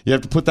 You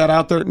have to put that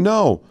out there.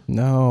 No.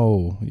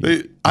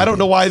 I don't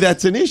know why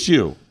that's an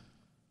issue.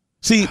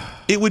 See,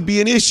 it would be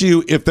an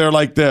issue if they're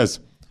like this.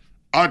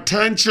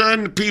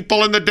 Attention,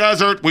 people in the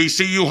desert. We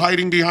see you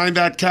hiding behind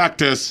that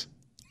cactus.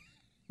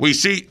 We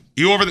see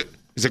you over there.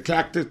 Is it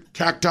cactus?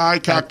 Cacti?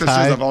 Cactuses?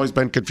 I've always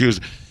been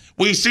confused.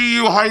 We see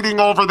you hiding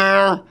over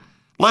there.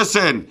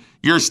 Listen,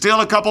 you're still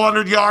a couple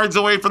 100 yards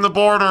away from the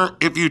border.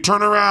 If you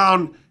turn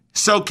around,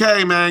 it's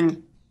okay,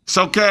 man. It's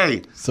okay.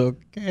 It's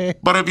okay.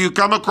 But if you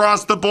come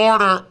across the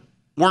border,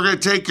 we're going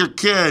to take your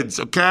kids,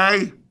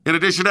 okay? In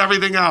addition to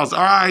everything else.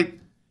 All right.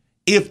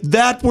 If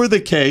that were the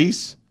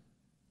case,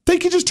 they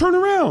could just turn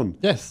around.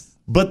 Yes.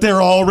 But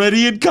they're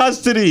already in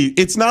custody.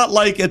 It's not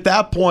like at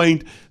that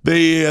point,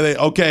 they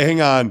okay, hang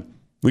on.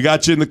 We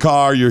got you in the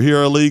car. You're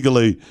here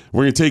illegally.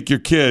 We're going to take your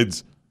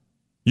kids.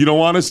 You don't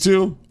want us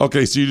to?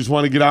 Okay, so you just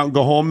want to get out and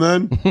go home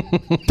then?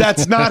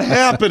 That's not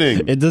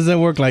happening. It doesn't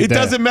work like that. It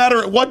doesn't matter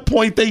at what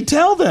point they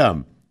tell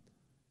them.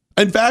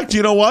 In fact,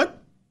 you know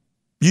what?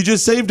 You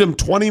just saved them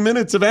 20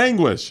 minutes of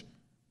anguish.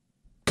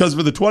 Because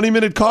for the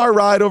 20-minute car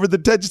ride over the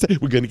detention,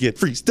 we're going to get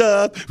free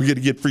stuff. We're going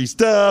to get free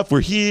stuff.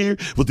 We're here.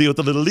 We'll deal with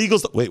the little legal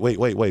stuff. Wait.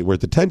 We're at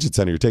the detention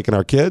center. You're taking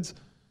our kids?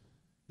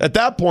 At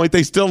that point,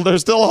 there's still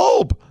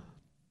hope.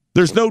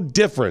 There's no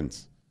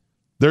difference.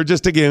 They're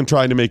just, again,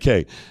 trying to make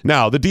hay.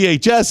 Now, the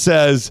DHS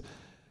says,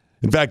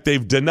 in fact,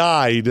 they've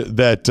denied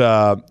that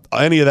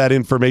any of that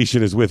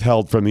information is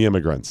withheld from the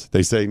immigrants.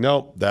 They say,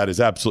 no, that is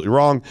absolutely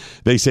wrong.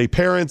 They say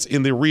parents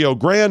in the Rio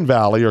Grande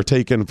Valley are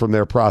taken from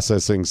their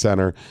processing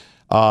center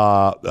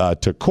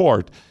to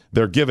court.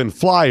 They're given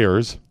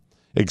flyers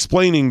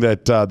explaining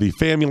that the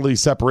family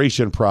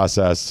separation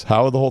process,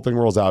 how the whole thing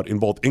rolls out in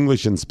both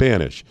English and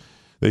Spanish.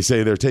 They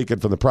say they're taken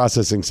from the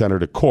processing center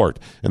to court,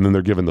 and then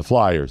they're given the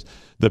flyers.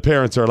 The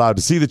parents are allowed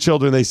to see the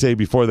children, they say,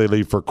 before they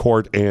leave for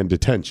court and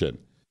detention.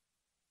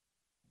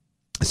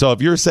 So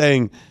if you're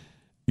saying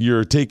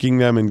you're taking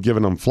them and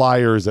giving them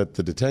flyers at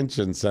the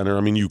detention center.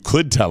 I mean, you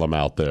could tell them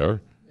out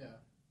there.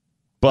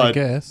 But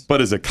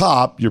as a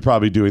cop, you're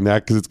probably doing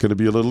that because it's going to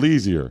be a little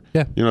easier.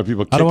 Yeah.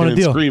 People kicking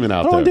and screaming out there.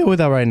 I don't want to deal with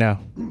that right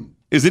now.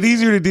 Is it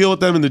easier to deal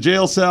with them in the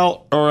jail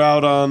cell or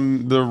out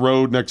on the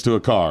road next to a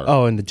car?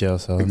 Oh, in the jail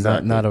cell.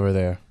 Exactly. Not over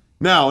there.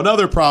 Now,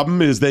 another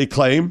problem is they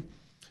claim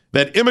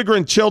that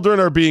immigrant children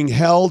are being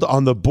held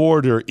on the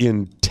border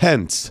in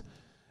tents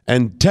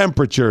and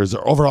temperatures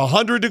are over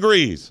 100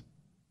 degrees.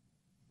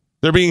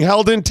 They're being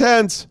held in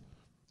tents.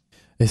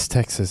 It's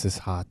Texas. It's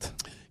hot.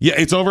 Yeah,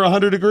 it's over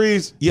 100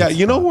 degrees. Yeah,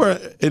 you know where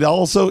it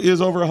also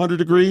is over 100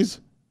 degrees?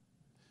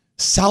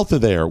 South of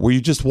there, where you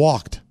just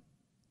walked.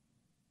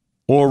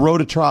 Or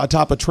rode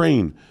atop a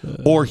train.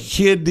 Or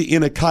hid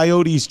in a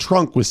coyote's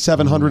trunk with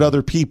 700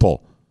 other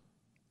people.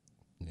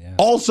 Yeah.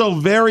 Also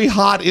very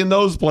hot in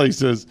those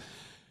places.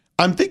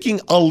 I'm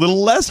thinking a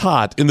little less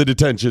hot in the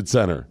detention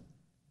center.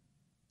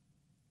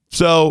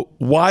 So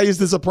why is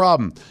this a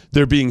problem?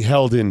 They're being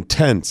held in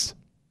tents.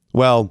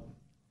 Well,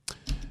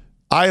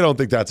 I don't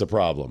think that's a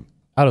problem.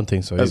 I don't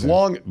think so either. As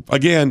long,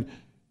 again,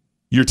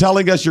 you're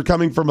telling us you're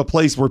coming from a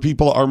place where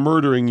people are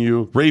murdering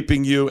you,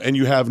 raping you, and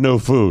you have no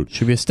food.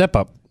 Should be a step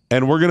up.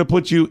 And we're going to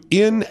put you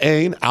in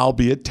an,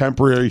 albeit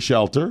temporary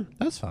shelter.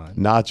 That's fine.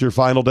 Not your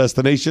final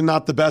destination,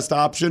 not the best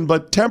option,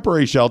 but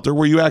temporary shelter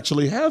where you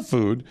actually have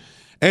food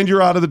and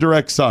you're out of the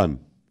direct sun.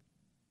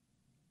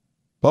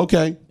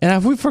 Okay. And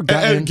have we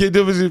forgotten?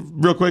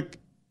 Real quick,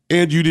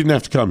 and you didn't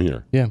have to come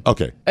here. Yeah.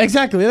 Okay.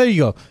 Exactly. There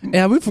you go. And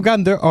have we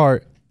forgotten there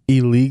are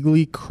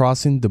illegally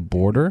crossing the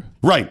border?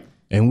 Right.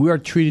 And we are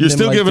treating You're them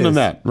still like giving this. them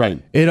that, right?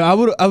 I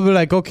would be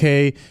like,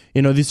 okay,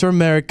 these are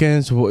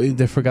Americans.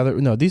 They forgot that.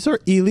 No, these are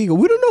illegal.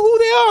 We don't know who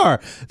they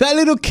are. That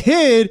little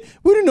kid,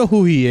 we don't know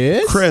who he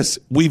is. Chris,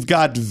 we've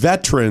got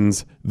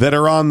veterans that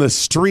are on the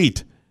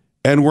street,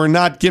 and we're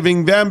not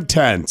giving them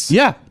tents.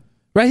 Yeah,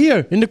 right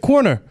here in the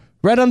corner,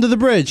 right under the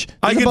bridge. There's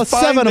I can about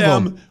find 7 of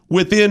them them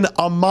within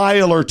a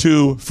mile or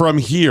two from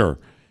here.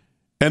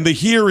 And the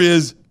here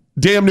is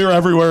damn near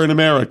everywhere in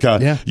America.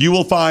 Yeah. You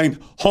will find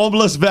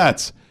homeless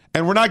vets,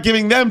 and we're not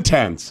giving them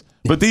tents.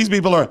 But these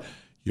people are,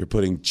 you're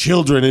putting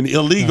children and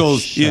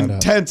illegals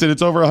in tents, and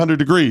it's over 100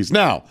 degrees.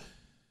 Now,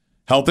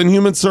 Health and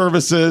Human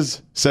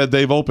Services said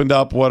they've opened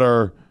up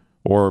or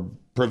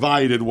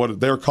provided what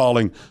they're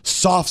calling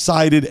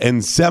soft-sided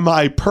and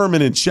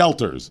semi-permanent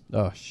shelters.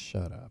 Oh,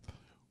 shut up.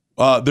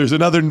 There's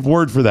another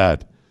word for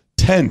that.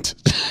 Tent.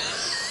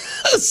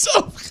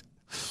 So,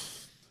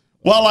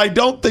 while I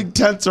don't think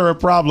tents are a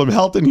problem,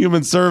 Health and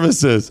Human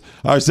Services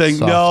are saying,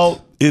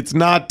 no, it's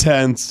not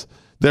tents.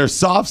 They're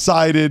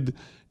soft-sided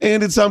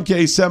and, in some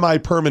case,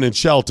 semi-permanent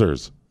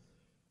shelters.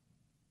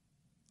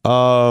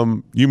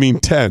 You mean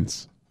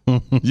tents.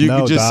 You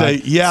could just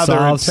say, yeah, they're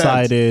in tents.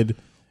 Soft-sided.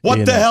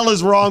 What the hell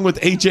is wrong with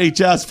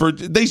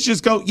HHS? They should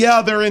just go,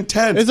 yeah, they're in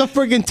tents. It's a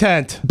friggin'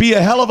 tent. Be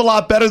a hell of a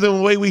lot better than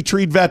the way we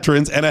treat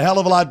veterans and a hell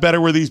of a lot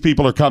better where these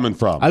people are coming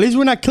from. At least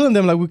we're not killing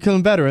them like we're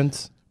killing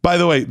veterans. By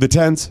the way, the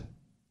tents,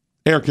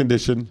 air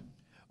conditioned.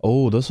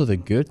 Oh, those are the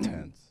good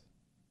tents.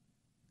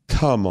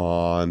 Come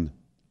on.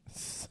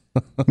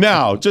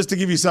 Now, just to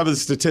give you some of the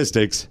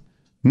statistics,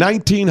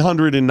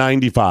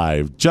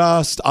 1,995,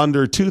 just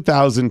under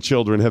 2,000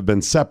 children have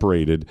been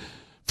separated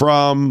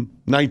from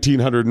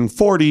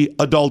 1,940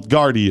 adult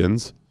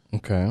guardians.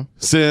 Okay.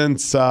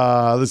 Since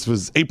this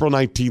was April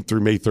 19th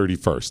through May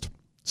 31st.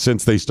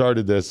 Since they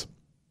started this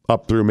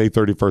up through May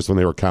 31st when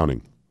they were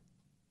counting.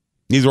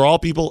 These are all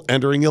people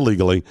entering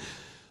illegally.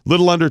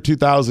 Little under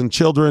 2,000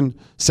 children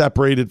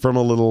separated from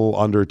a little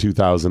under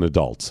 2,000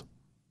 adults.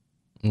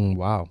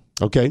 Wow.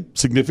 Okay.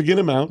 Significant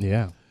amount.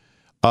 Yeah.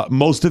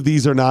 Most of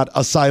these are not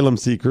asylum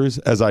seekers,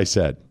 as I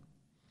said.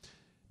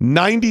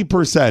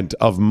 90%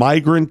 of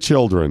migrant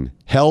children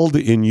held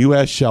in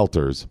U.S.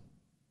 shelters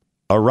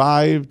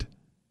arrived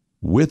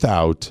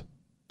without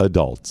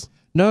adults.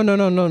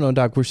 No,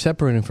 Doc. We're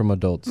separating from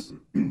adults.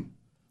 We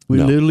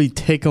literally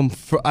take them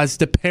as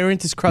the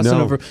parent is crossing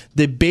over.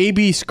 The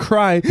baby's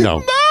crying. No.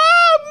 Mama!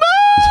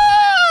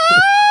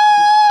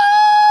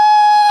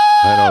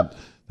 I don't.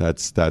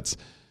 That's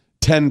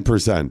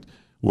 10%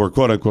 were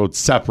quote unquote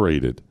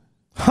separated.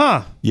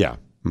 Huh? Yeah.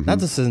 Mm-hmm. That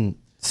doesn't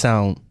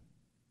sound.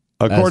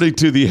 According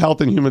to the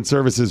Health and Human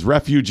Services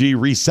Refugee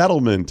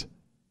Resettlement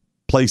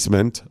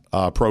Placement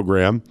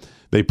Program,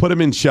 they put them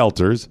in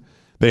shelters.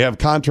 They have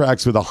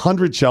contracts with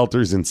 100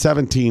 shelters in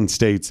 17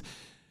 states.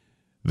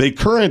 They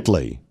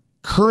currently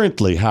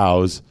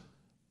house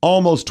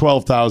almost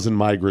 12,000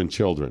 migrant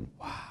children.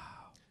 Wow.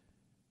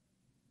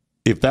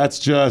 If that's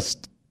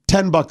just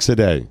 $10 a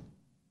day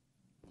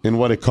in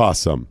what it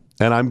costs them,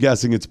 and I'm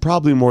guessing it's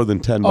probably more than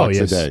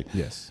 $10 a day.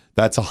 Yes.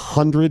 That's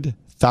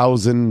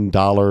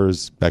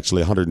 $100,000,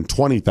 actually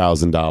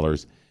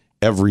 $120,000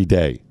 every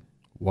day.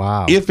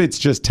 Wow. If it's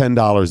just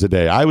 $10 a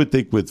day, I would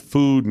think with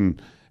food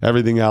and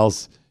everything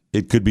else,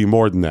 it could be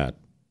more than that.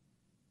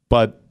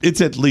 But it's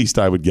at least,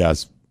 I would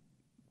guess,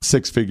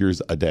 6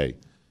 figures a day.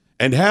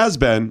 And has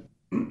been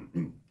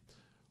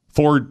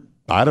for,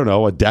 I don't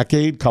know, a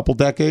decade, couple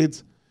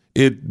decades.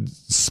 It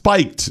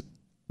spiked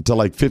to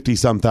like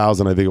 50-some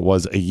thousand, I think it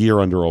was, a year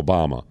under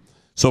Obama.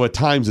 So at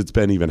times it's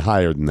been even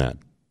higher than that.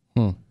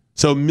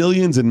 So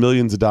millions and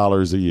millions of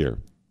dollars a year.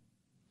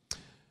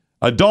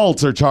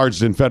 Adults are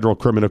charged in federal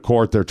criminal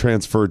court. They're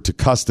transferred to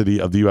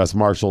custody of the U.S.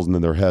 Marshals, and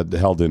then they're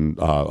held in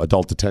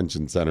adult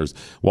detention centers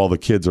while the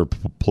kids are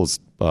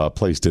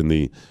placed in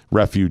the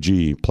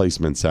refugee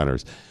placement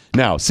centers.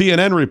 Now,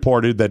 CNN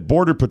reported that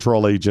Border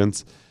Patrol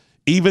agents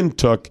even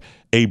took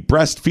a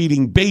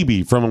breastfeeding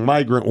baby from a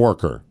migrant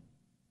worker.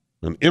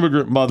 An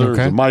immigrant mother is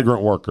a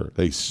migrant worker.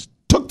 They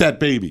took that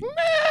baby.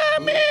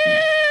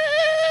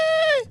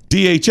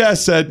 DHS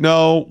said,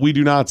 no, we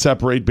do not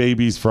separate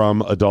babies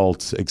from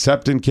adults,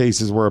 except in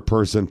cases where a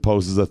person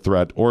poses a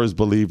threat or is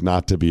believed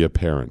not to be a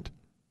parent.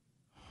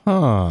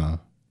 Wait,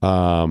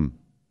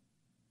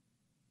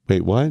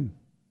 what?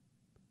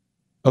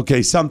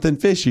 Okay, something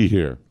fishy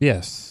here.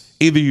 Yes.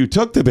 Either you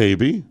took the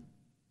baby,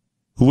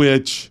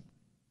 which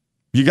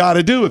you got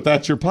to do if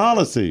that's your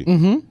policy.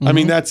 I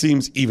mean, that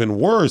seems even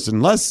worse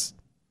and less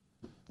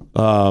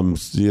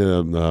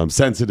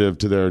sensitive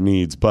to their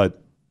needs.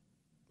 But,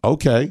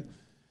 okay.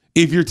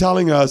 If you're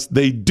telling us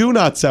they do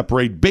not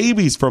separate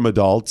babies from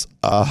adults,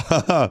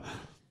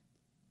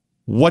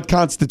 what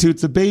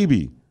constitutes a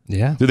baby?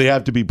 Yeah. Do they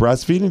have to be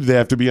breastfeeding? Do they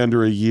have to be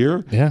under a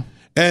year? Yeah.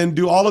 And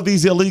do all of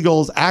these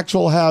illegals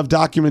have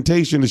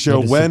documentation to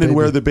show when and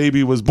where the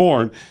baby was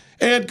born?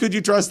 And could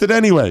you trust it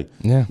anyway?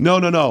 Yeah. No.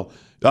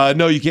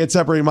 No, you can't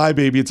separate my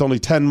baby. It's only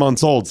 10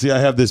 months old. See, I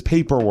have this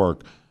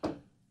paperwork.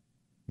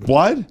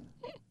 What?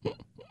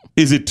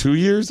 Is it 2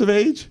 years of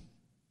age?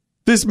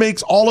 This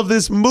makes all of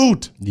this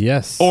moot.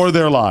 Yes. Or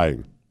they're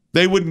lying.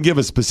 They wouldn't give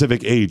a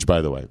specific age,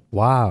 by the way.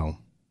 Wow.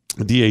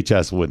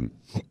 DHS wouldn't.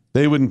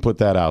 They wouldn't put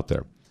that out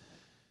there.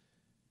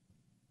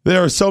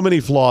 There are so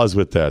many flaws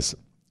with this.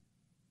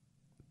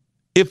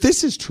 If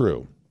this is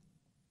true,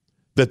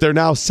 that they're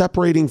now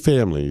separating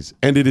families,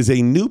 and it is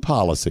a new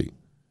policy,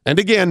 and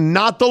again,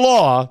 not the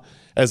law,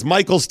 as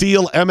Michael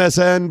Steele,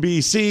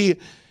 MSNBC,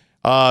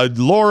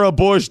 Laura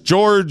Bush,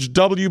 George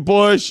W.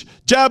 Bush,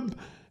 Jeb,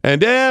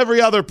 and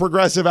every other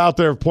progressive out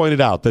there have pointed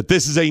out that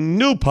this is a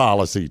new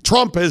policy.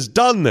 Trump has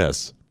done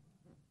this.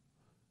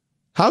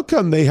 How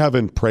come they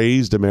haven't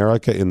praised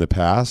America in the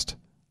past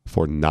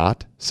for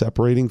not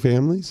separating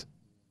families?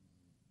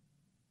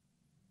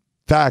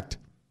 In fact,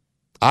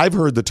 I've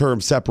heard the term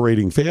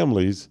separating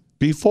families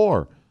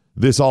before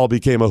this all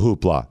became a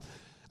hoopla.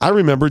 I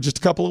remember just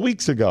a couple of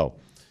weeks ago,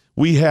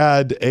 we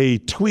had a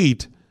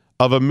tweet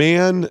of a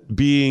man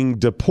being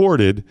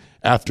deported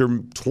after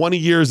 20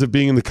 years of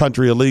being in the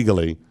country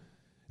illegally.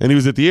 And he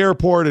was at the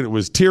airport, and it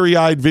was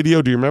teary-eyed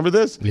video. Do you remember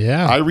this?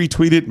 Yeah. I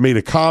retweeted, made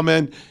a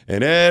comment,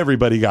 and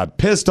everybody got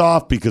pissed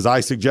off because I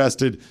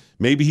suggested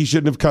maybe he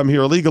shouldn't have come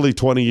here illegally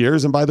 20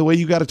 years. And by the way,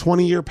 you got a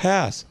 20-year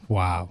pass.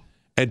 Wow.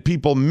 And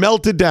people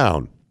melted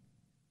down.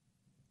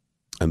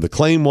 And the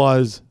claim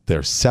was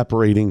they're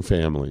separating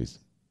families.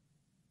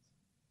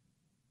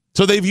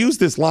 So they've used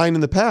this line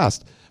in the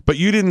past, but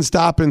you didn't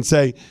stop and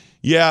say,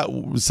 yeah,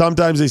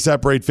 sometimes they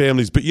separate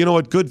families, but you know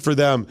what? Good for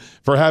them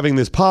for having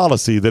this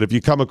policy that if you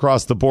come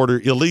across the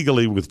border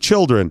illegally with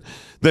children,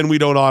 then we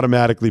don't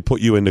automatically put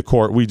you into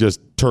court. We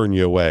just turn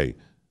you away.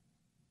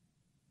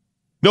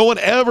 No one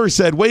ever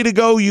said, way to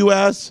go,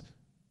 U.S.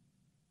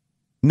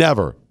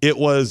 Never. It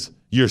was,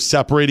 you're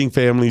separating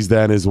families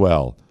then as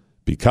well,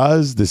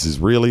 because this is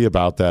really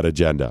about that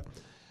agenda.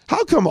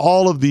 How come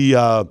all of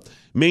the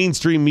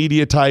mainstream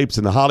media types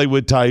and the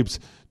Hollywood types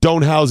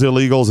don't house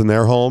illegals in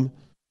their home?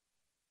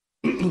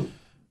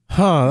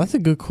 That's a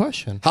good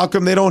question. How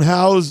come they don't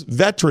house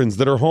veterans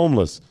that are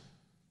homeless?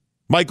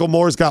 Michael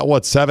Moore's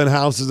got, 7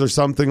 houses or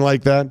something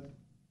like that?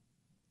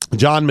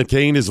 John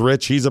McCain is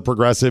rich. He's a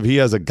progressive. He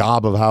has a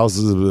gob of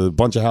houses, a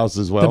bunch of houses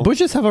as well. The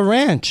Bushes have a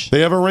ranch.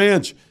 They have a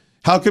ranch.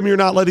 How come you're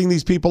not letting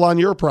these people on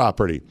your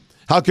property?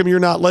 How come you're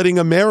not letting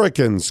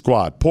Americans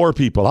squat, poor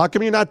people? How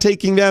come you're not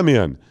taking them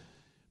in?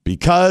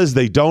 Because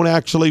they don't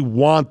actually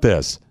want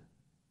this.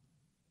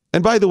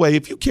 And by the way,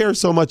 if you care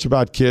so much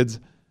about kids,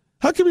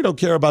 how come you don't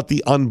care about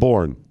the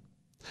unborn?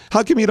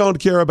 How come you don't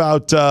care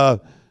about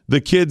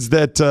the kids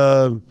that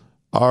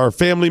are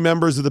family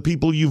members of the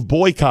people you've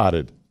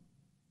boycotted?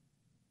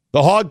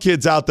 The hog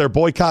kids out there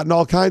boycotting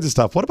all kinds of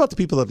stuff. What about the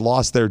people that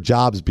lost their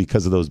jobs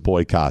because of those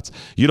boycotts?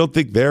 You don't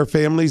think their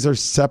families are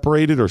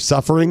separated or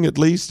suffering at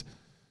least?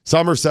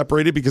 Some are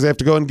separated because they have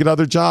to go and get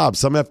other jobs.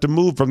 Some have to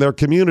move from their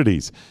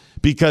communities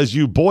because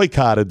you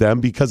boycotted them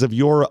because of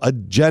your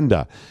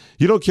agenda.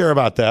 You don't care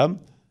about them.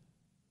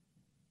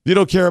 You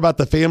don't care about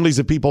the families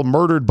of people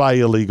murdered by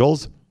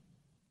illegals.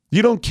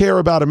 You don't care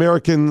about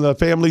American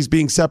families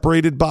being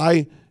separated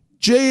by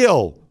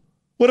jail.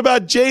 What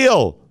about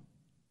jail?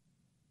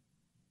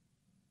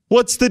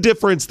 What's the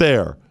difference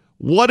there?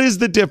 What is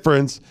the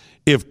difference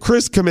if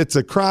Kris commits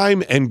a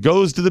crime and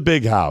goes to the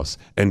big house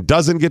and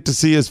doesn't get to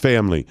see his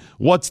family?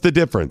 What's the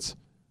difference?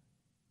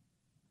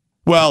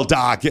 Well,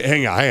 Doc,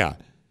 hang on.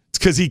 It's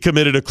because he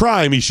committed a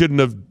crime he shouldn't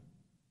have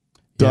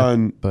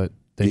done. Yeah, but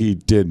he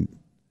didn't.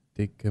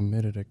 They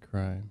committed a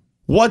crime.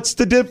 What's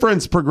the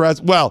difference,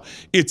 Well,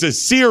 it's a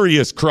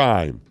serious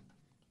crime.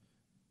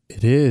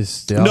 It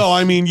is. No,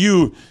 I mean,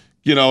 you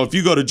know, if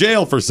you go to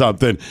jail for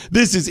something,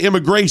 this is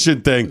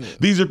immigration thing.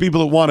 These are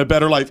people that want a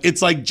better life.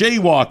 It's like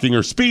jaywalking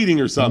or speeding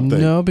or something.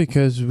 No,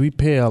 because we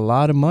pay a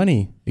lot of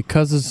money.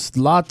 Because it's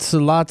lots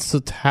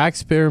of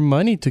taxpayer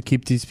money to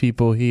keep these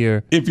people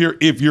here.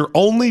 If your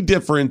only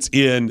difference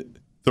in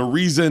the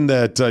reason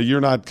that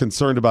you're not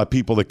concerned about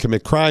people that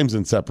commit crimes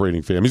in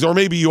separating families, or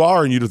maybe you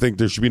are and you think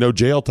there should be no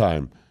jail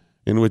time,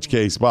 in which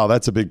case, wow,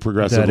 that's a big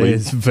progressive leap. That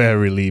is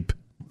very leap.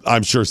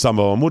 I'm sure some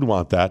of them would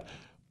want that.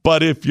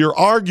 But if your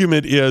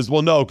argument is,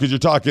 well, no, because you're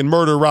talking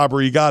murder,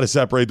 robbery, you got to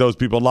separate those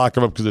people and lock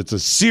them up because it's a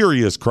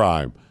serious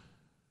crime.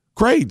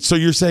 Great. So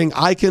you're saying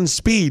I can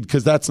speed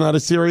because that's not a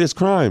serious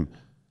crime.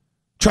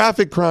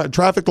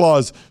 Traffic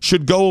laws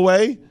should go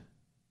away.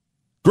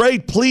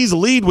 Great. Please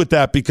lead with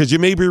that because you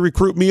maybe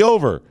recruit me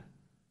over.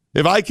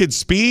 If I could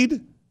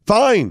speed,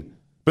 fine.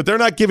 But they're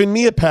not giving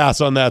me a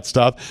pass on that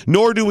stuff,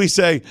 nor do we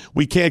say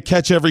we can't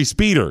catch every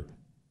speeder.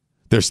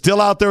 They're still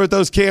out there with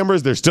those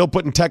cameras. They're still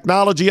putting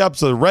technology up,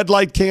 so the red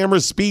light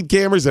cameras, speed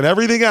cameras, and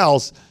everything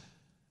else.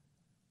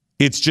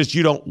 It's just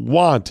you don't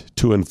want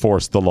to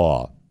enforce the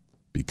law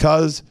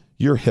because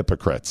you're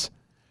hypocrites.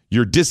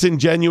 You're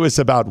disingenuous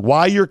about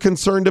why you're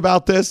concerned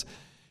about this.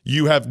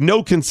 You have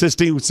no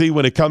consistency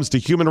when it comes to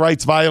human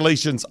rights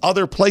violations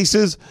other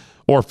places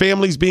or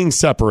families being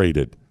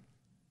separated.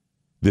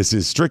 This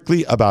is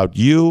strictly about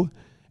you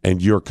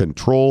and your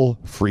control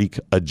freak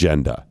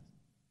agenda.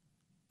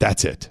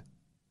 That's it.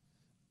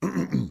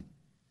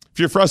 If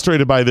you're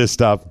frustrated by this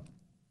stuff,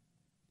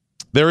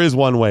 there is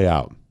one way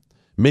out.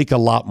 Make a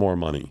lot more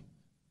money.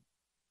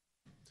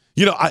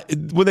 You know,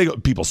 when they go,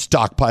 people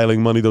stockpiling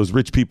money, those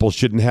rich people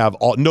shouldn't have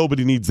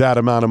nobody needs that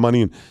amount of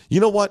money. And you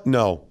know what?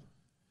 No.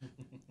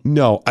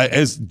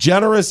 As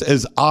generous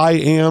as I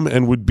am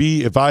and would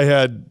be if I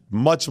had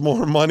much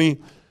more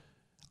money,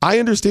 I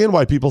understand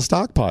why people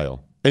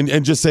stockpile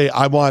and just say,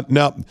 I want,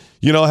 no,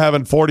 you know,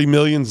 having 40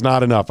 million is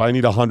not enough. I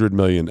need 100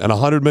 million. And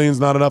 100 million is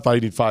not enough. I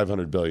need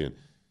 500 billion.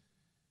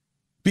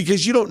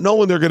 Because you don't know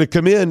when they're going to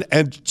come in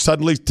and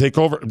suddenly take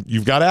over.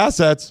 You've got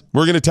assets.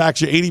 We're going to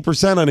tax you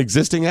 80% on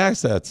existing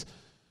assets.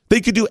 They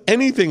could do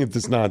anything with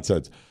this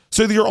nonsense.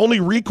 So your only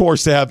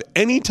recourse to have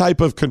any type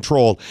of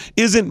control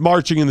isn't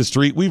marching in the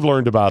street. We've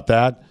learned about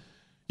that.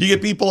 You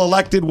get people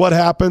elected, what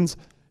happens?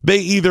 They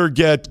either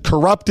get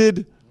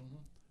corrupted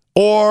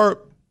or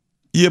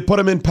you put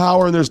them in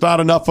power and there's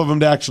not enough of them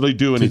to actually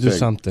do anything. To do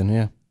something,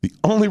 yeah. The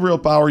only real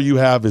power you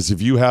have is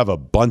if you have a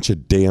bunch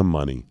of damn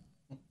money.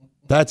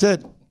 That's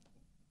it.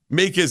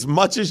 Make as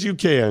much as you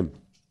can.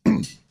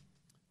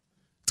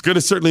 It's going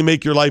to certainly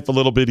make your life a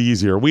little bit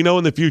easier. We know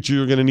in the future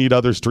you're going to need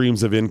other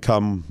streams of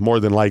income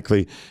more than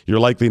likely. You're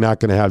likely not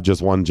going to have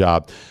just one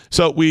job.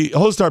 So we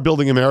host our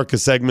Building America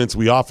segments.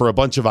 We offer a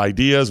bunch of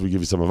ideas. We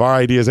give you some of our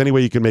ideas. Any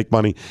way you can make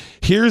money.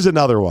 Here's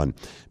another one.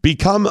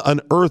 Become an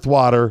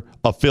Earthwater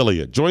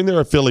affiliate. Join their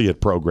affiliate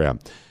program.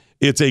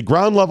 It's a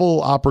ground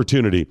level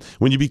opportunity.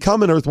 When you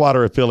become an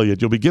Earthwater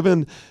affiliate, you'll be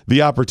given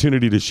the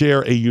opportunity to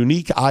share a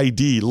unique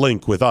ID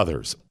link with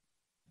others.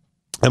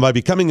 And by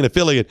becoming an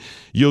affiliate,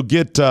 you'll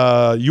get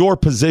your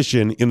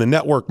position in the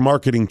network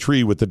marketing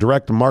tree with the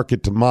direct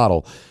market to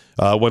model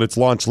when it's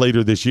launched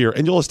later this year.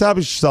 And you'll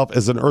establish yourself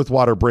as an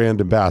Earthwater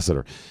brand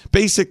ambassador.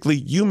 Basically,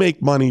 you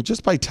make money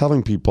just by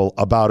telling people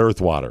about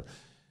Earthwater.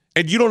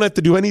 And you don't have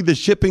to do any of the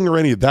shipping or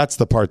any of that's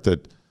the part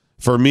that,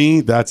 for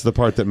me, that's the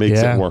part that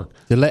makes it work.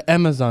 They let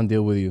Amazon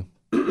deal with you.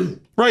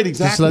 Right,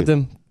 exactly. Just let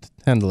them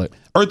handle it.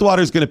 Earthwater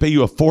is going to pay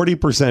you a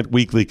 40%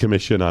 weekly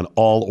commission on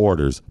all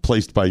orders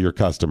placed by your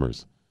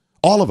customers.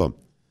 All of them.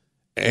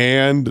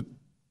 And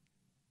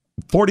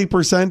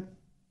 40%,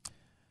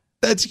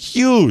 that's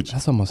huge.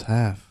 That's almost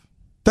half.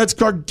 That's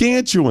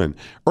gargantuan.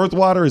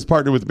 Earthwater is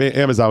partnered with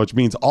Amazon, which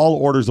means all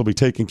orders will be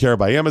taken care of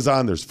by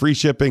Amazon. There's free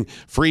shipping,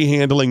 free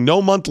handling,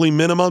 no monthly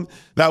minimum.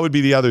 That would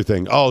be the other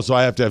thing. Oh, so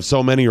I have to have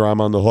so many or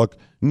I'm on the hook.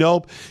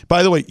 Nope.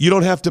 By the way, you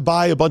don't have to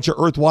buy a bunch of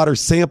Earthwater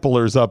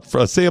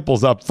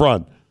samples up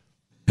front.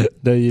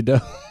 No, you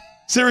don't.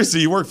 Seriously,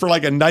 you work for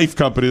like a knife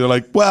company. They're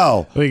like,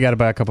 well, we got to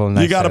buy a couple of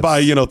knives. You got to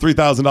buy,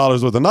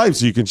 $3,000 worth of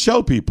knives so you can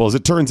show people. As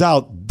it turns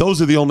out, those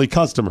are the only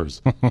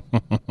customers.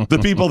 The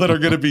people that are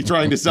going to be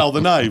trying to sell the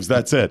knives.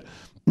 That's it.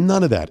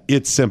 None of that.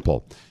 It's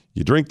simple.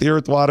 You drink the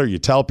Earthwater. You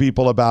tell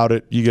people about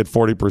it. You get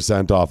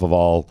 40% off of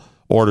all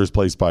orders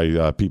placed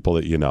by people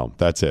that you know.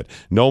 That's it.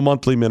 No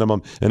monthly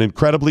minimum. An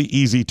incredibly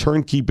easy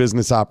turnkey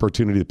business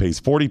opportunity that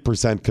pays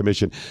 40%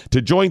 commission.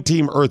 To join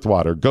Team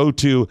Earthwater, go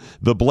to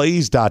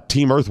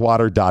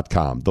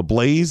theblaze.teamearthwater.com.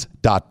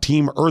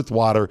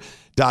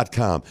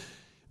 theblaze.teamearthwater.com.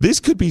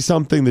 This could be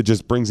something that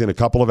just brings in a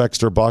couple of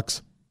extra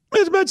bucks.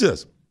 Imagine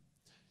this.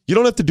 You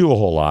don't have to do a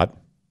whole lot,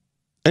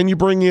 and you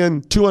bring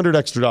in $200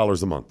 extra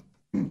a month.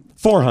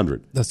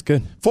 $400. That's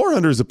good.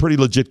 $400 is a pretty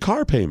legit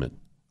car payment.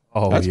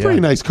 Oh, that's a pretty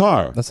nice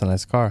car. That's a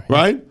nice car.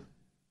 Right?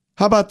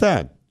 How about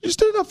that? Just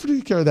do enough to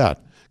take care of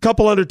that.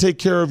 Couple hundred, take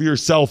care of your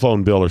cell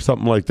phone bill or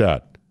something like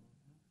that.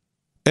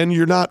 And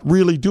you're not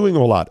really doing a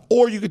whole lot.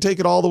 Or you could take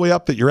it all the way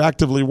up that you're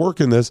actively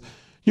working this.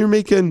 You're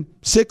making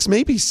 6,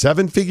 maybe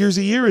 7 figures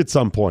a year at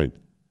some point.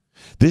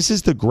 This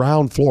is the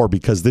ground floor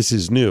because this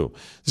is new.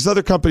 There's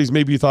other companies,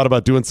 maybe you thought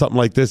about doing something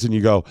like this and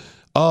you go,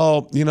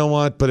 oh, you know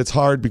what? But it's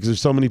hard because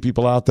there's so many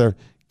people out there.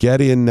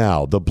 Get in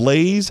now.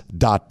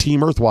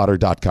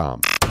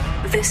 TheBlaze.teamearthwater.com.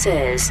 This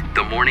is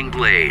The Morning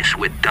Blaze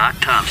with Doc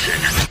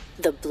Thompson.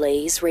 the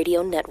Blaze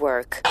Radio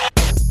Network.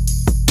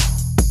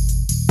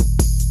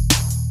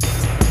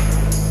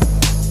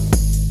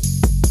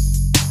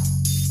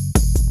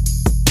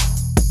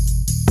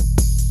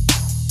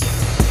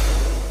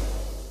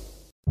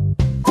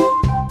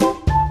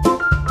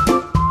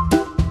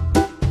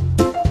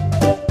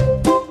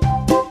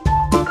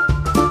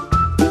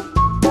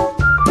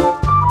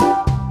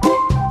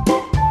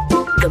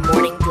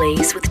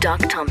 With Doc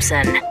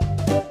Thompson. All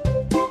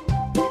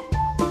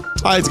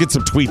right, let's get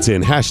some tweets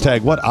in.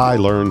 Hashtag what I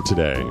learned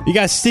today. You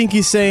got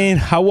Stinky saying,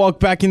 I walk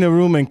back in the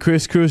room and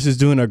Cruz is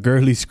doing a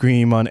girly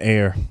scream on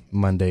air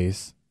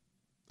Mondays.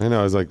 I know.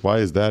 I was like, why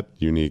is that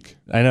unique?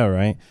 I know,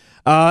 right?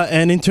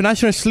 And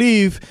International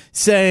Sleeve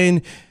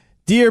saying,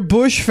 Dear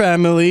Bush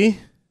family.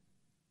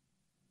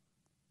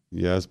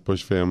 Yes,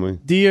 Bush family.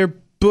 Dear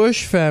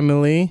Bush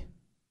family.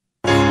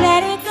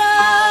 Let it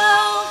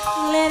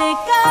go, let it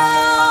go.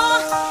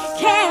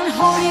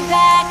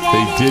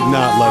 They did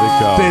not let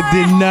it go. They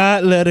did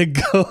not let it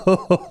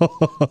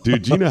go.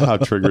 Dude, do you know how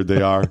triggered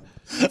they are?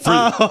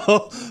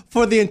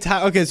 For the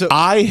entire... Okay, so...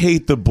 I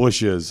hate the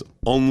Bushes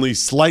only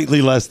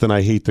slightly less than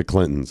I hate the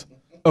Clintons.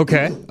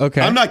 Okay.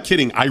 I'm not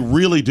kidding. I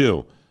really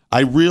do.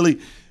 I really...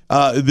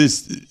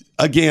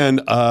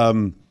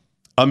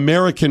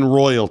 American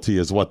royalty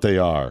is what they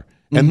are.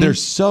 And they're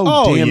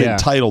so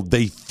entitled.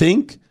 They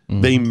think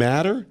they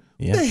matter.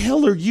 Yeah. What the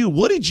hell are you?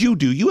 What did you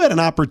do? You had an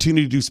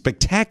opportunity to do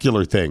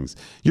spectacular things.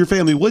 Your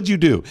family, what'd you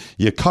do?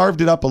 You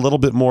carved it up a little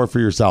bit more for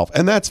yourself.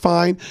 And that's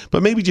fine,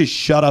 but maybe just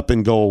shut up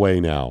and go away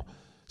now.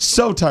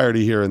 So tired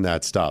of hearing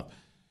that stuff.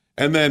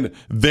 And then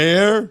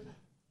they're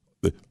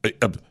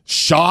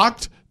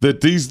shocked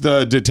that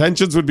the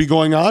detentions would be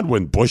going on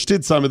when Bush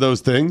did some of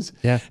those things.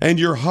 Yeah. And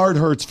your heart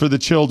hurts for the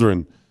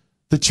children.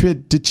 The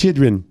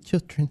children.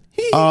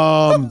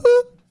 How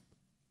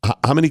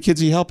many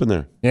kids are you helping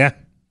there? Yeah.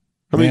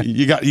 I mean,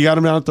 you got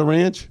them down at the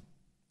ranch?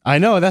 I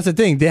know, that's the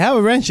thing. They have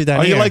a ranch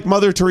down here. Are you like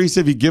Mother Teresa?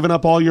 Have you given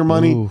up all your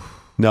money? Ooh.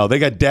 No, they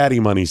got daddy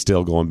money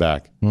still going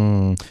back.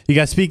 You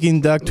got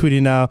Speaking Doug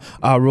tweeting now,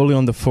 rolling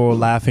on the floor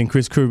laughing.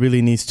 Cruz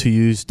really needs to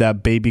use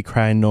that baby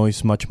crying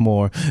noise much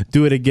more.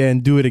 Do it again.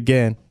 Do it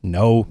again.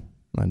 No,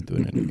 not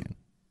doing it again.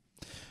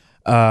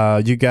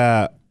 You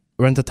got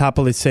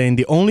Rentatopolis saying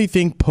the only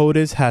thing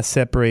POTUS has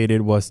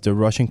separated was the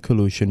Russian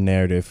collusion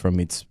narrative from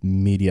its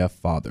media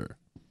father.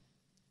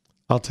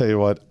 I'll tell you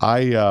what,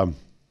 I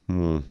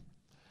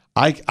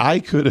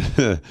could,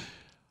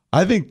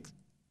 I think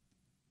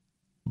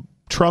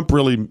Trump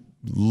really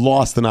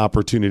lost an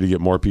opportunity to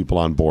get more people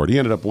on board. He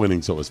ended up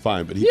winning, so it was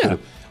fine. But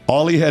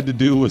all he had to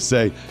do was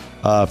say,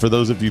 for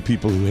those of you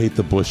people who hate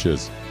the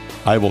Bushes,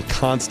 I will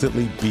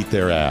constantly beat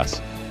their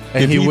ass.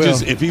 And if he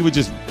would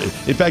just,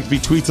 in fact, if he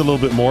tweets a little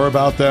bit more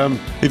about them,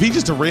 if he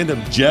just a random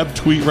Jeb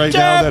tweet right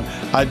now,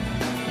 then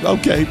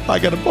okay, I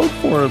got to vote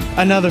for him.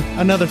 Another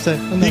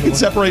He can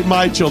separate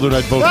my children,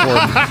 I'd vote for him.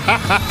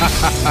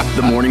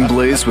 The Morning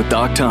Blaze with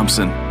Doc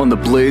Thompson on the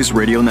Blaze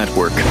Radio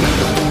Network.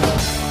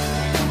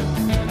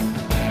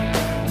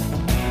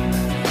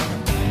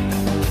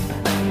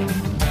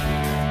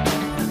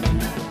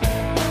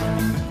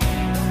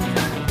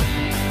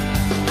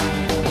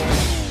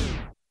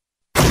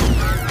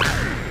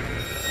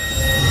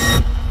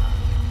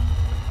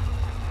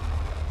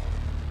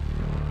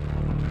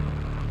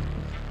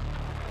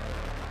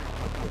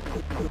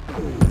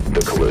 The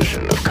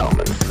collision of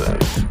common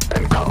sense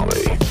and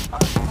comedy.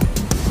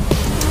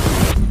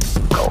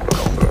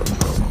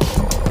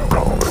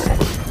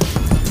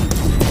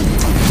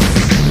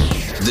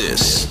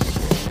 This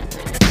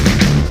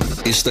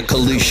is the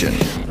collision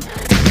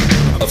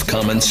of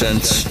common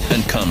sense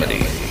and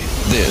comedy.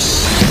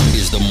 This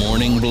is the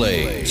Morning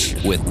Blaze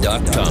with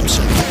Doc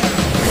Thompson.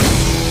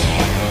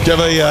 Did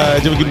you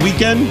have a good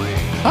weekend?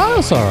 Oh,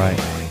 it's all right.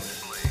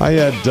 I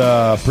had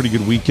a pretty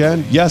good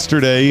weekend.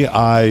 Yesterday,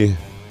 I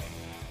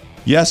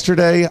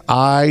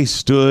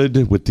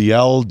stood with the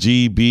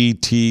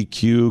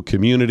LGBTQ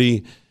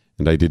community,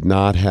 and I did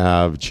not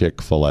have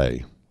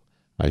Chick-fil-A.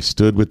 I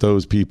stood with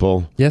those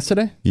people.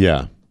 Yesterday?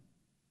 Yeah.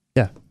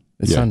 Yeah.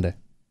 It's Sunday.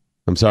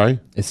 I'm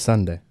sorry? It's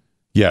Sunday.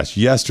 Yes.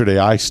 Yesterday,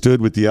 I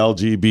stood with the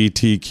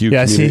LGBTQ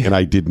community, and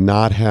I did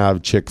not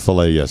have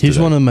Chick-fil-A yesterday. Here's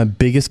one of my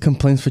biggest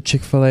complaints for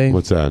Chick-fil-A.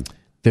 What's that?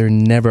 They're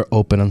never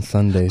open on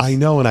Sundays. I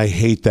know, and I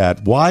hate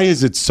that. Why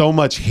is it so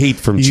much hate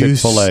from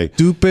Chick-fil-A?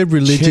 Stupid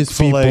religious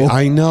Chick-fil-A, people.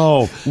 I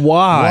know.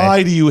 Why?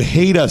 Why do you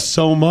hate us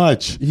so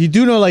much? You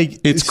do know, like...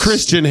 It's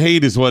Christian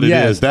hate is what it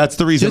is. That's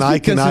the reason I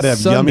cannot have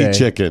yummy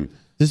chicken.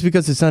 Just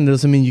because it's Sunday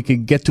doesn't mean you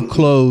can get to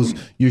close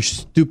your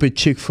stupid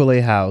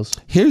Chick-fil-A house.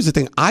 Here's the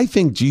thing. I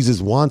think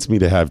Jesus wants me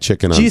to have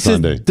chicken on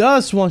Sunday. Jesus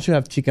does want you to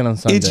have chicken on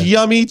Sunday. It's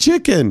yummy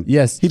chicken.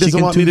 Yes. He doesn't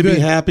want me to be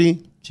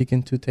happy.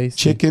 Chicken too tasty.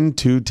 Chicken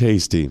too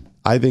tasty.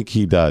 I think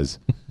he does.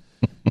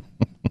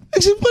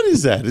 Actually, what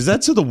is that? Is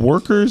that to the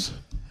workers?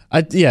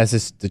 Yes,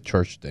 it's the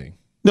church thing.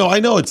 No, I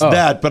know it's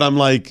that, but I'm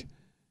like,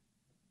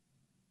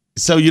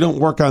 so you don't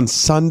work on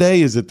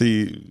Sunday? Is it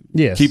the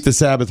keep the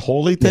Sabbath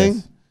holy thing?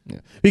 Yes. Yeah.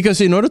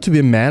 Because in order to be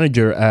a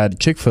manager at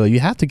Chick-fil-A,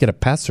 you have to get a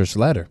pastor's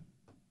letter.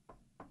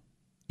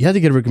 You have to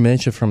get a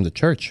recommendation from the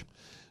church.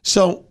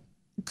 So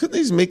couldn't they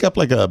just make up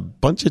like a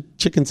bunch of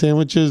chicken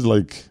sandwiches?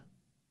 Like,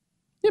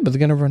 yeah, but they're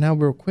going to run out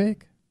real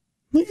quick.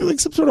 Like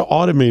some sort of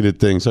automated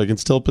thing so I can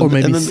still put or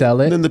maybe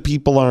sell it. And then the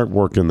people aren't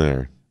working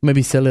there.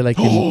 Maybe sell it like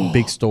in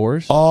big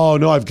stores. Oh,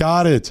 no, I've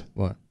got it.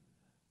 What?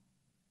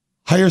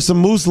 Hire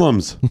some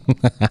Muslims.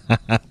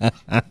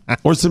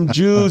 Or some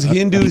Jews,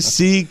 Hindus,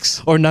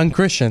 Sikhs. Or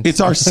non-Christians.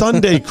 It's our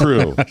Sunday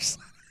crew. That's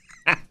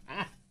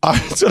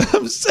what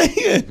I'm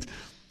saying.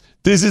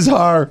 This is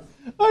our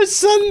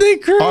Sunday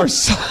crew. Our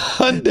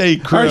Sunday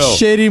crew.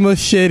 Our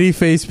most shady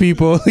face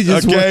people.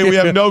 Okay, we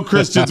have no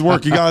Christians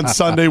working on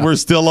Sunday. We're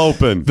still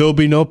open. There'll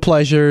be no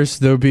pleasures.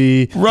 There'll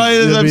be... Right,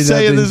 as I'm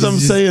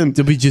saying,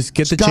 There'll be just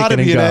get the chicken and go. There's got to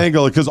be an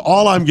angle, because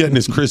all I'm getting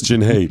is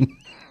Christian hate.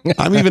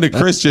 I'm even a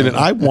Christian, and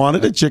I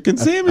wanted a chicken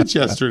sandwich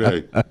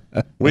yesterday.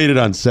 Waited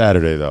on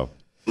Saturday, though.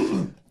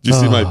 Did you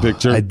see my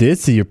picture? I did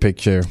see your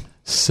picture.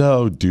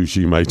 So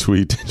douchey, my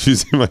tweet. Did you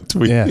see my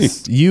tweet?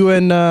 Yes. You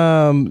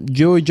and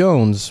Joey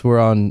Jones were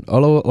on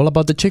all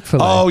about the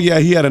Chick-fil-A. Oh, yeah.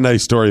 He had a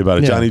nice story about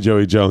it. Yeah. Johnny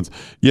Joey Jones.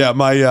 Yeah,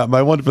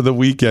 my one for the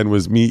weekend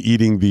was me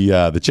eating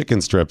the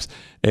chicken strips.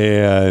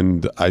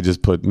 And I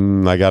just put,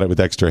 I got it with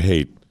extra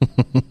hate.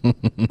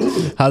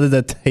 How did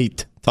that hate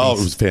taste? Oh, it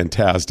was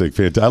fantastic.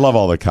 I love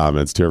all the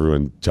comments to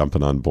everyone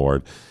jumping on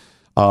board.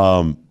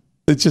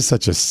 It's just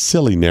such a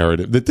silly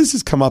narrative that this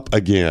has come up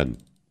again.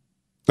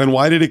 And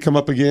why did it come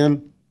up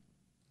again?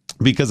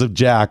 Because of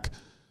Jack,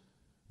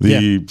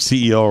 the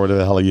CEO or whatever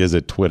the hell he is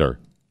at Twitter.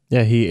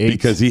 Yeah, he ate.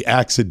 Because he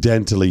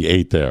accidentally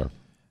ate there.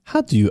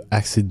 How do you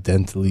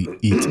accidentally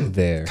eat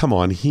there? Come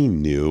on, he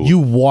knew. You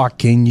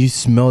walk in, you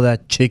smell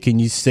that chicken,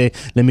 you say,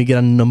 let me get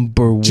a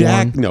number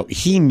Jack, one. No,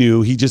 he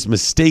knew. He just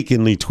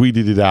mistakenly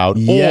tweeted it out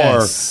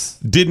yes.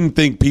 or didn't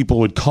think people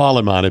would call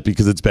him on it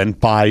because it's been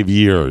 5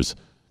 years.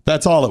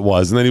 That's all it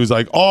was. And then he was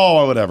like,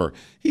 oh, whatever.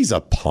 He's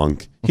a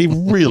punk. He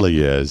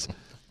really is.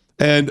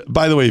 And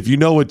by the way, if you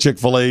know what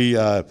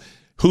Chick-fil-A,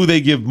 who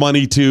they give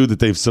money to, that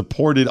they've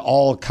supported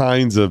all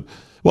kinds of,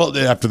 well,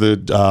 after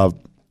the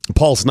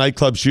Pulse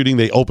nightclub shooting,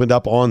 they opened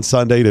up on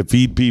Sunday to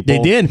feed people.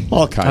 They did.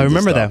 All kinds I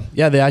remember of stuff. that.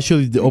 Yeah, they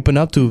actually opened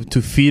up to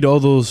feed all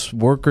those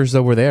workers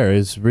that were there.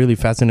 It's a really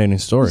fascinating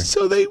story.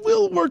 So they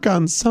will work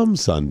on some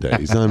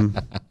Sundays.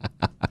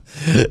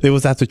 It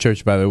was after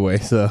church, by the way.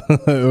 So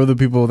all the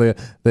people there.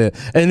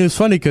 And it was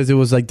funny because it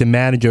was like the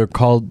manager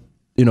called,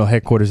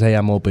 headquarters, hey,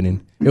 I'm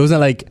opening. It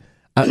wasn't like,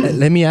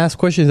 let me ask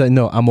questions. Like,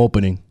 no, I'm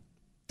opening.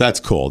 That's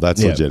cool.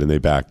 That's legit, and they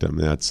backed him.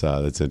 That's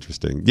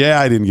interesting.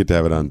 Yeah, I didn't get to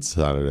have it on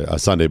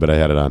Sunday, but I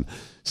had it on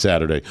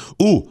Saturday.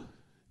 Ooh,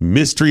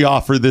 mystery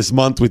offer this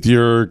month with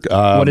your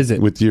what is it?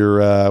 With your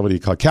what do you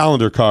call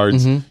calendar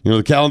cards? Mm-hmm.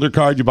 The calendar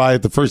card you buy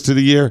at the first of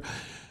the year.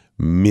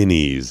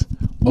 Minis.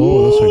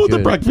 Oh, the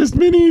breakfast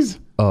minis.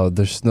 Oh,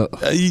 there's no.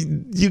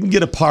 You can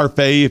get a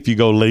parfait if you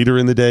go later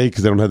in the day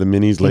because they don't have the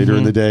minis later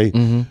in the day.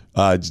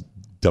 Mm-hmm.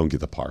 Don't get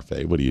the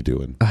parfait. What are you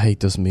doing? I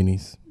hate those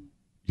minis.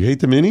 You hate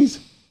the minis?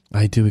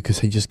 I do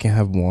because I just can't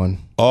have one.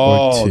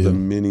 Oh, or two, the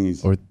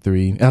minis. Or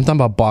three. And I'm talking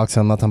about boxes.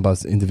 I'm not talking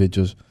about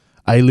individuals.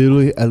 I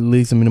literally, at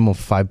least a minimum of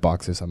 5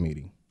 boxes I'm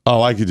eating.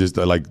 Oh, I could just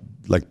like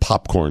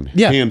popcorn.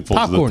 Yeah, handfuls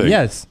popcorn, of the thing.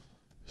 yes.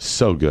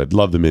 So good.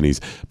 Love the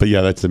minis. But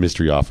yeah, that's the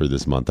mystery offer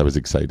this month. I was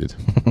excited.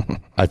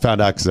 I found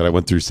out because I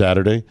went through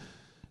Saturday.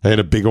 I had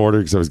a big order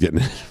because I was getting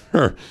it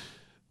for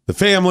the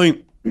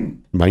family.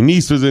 My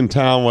niece was in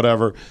town,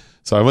 whatever.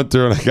 So I went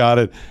through and I got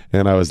it.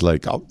 And I was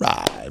like, all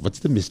right, what's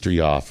the mystery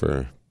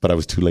offer? But I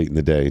was too late in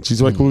the day. And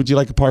she's like, well, would you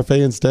like a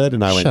parfait instead?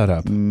 And I went, shut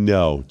up.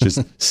 No, just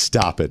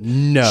stop it.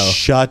 No.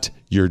 Shut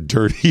your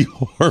dirty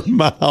whore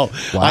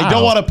mouth. Wow. I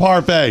don't want a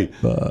parfait.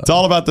 It's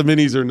all about the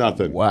minis or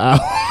nothing. Wow.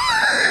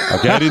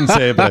 Okay, I didn't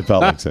say it, but I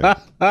felt like saying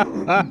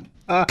it.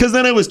 Because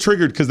then I was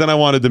triggered because then I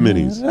wanted the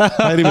minis. I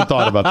hadn't even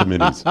thought about the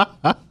minis.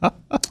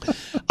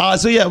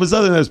 So yeah, other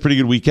than that, it was a pretty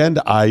good weekend.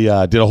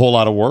 I did a whole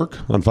lot of work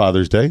on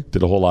Father's Day.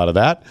 Did a whole lot of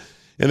that.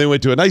 And then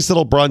went to a nice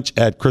little brunch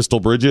at Crystal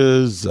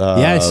Bridges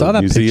I saw that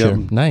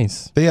museum. picture.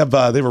 Nice. They have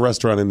a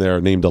restaurant in there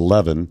named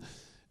 11,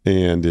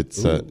 and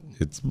it's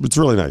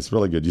really nice,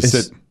 really good. You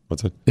sit.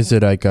 What's it? Is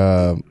it like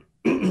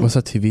what's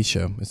that TV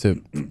show? Is it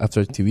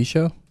after a TV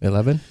show?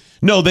 11?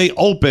 No, they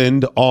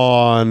opened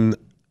on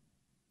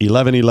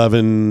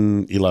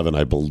 11/11/11,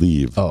 I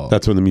believe. Oh.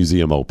 That's when the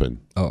museum opened.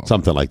 Oh.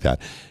 Something like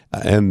that.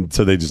 And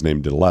so they just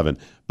named it 11.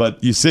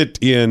 But you sit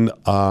in,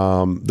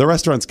 the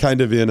restaurant's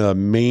kind of in a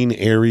main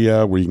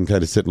area where you can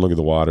kind of sit and look at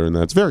the water, and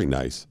that's very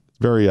nice.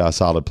 Very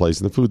solid place,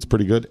 and the food's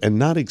pretty good and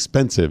not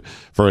expensive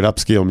for an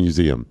upscale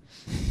museum.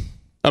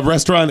 A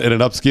restaurant at an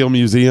upscale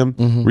museum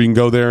where you can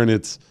go there and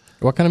it's...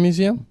 What kind of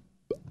museum?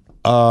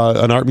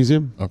 An art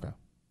museum. Okay.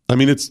 I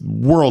mean, it's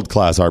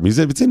world-class art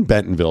museum. It's in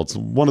Bentonville. It's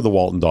one of the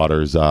Walton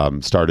daughters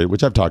started,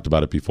 which I've talked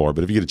about it before,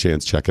 but if you get a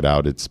chance, check it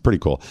out. It's pretty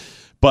cool.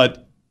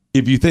 But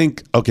if you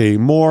think, okay,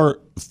 more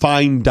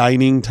fine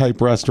dining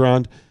type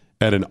restaurant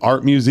at an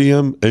art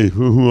museum, art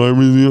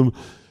museum,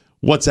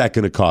 what's that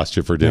going to cost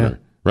you for dinner,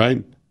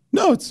 right?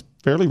 No, it's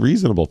fairly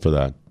reasonable for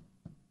that.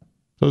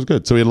 So it was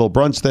good. So we had a little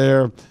brunch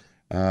there.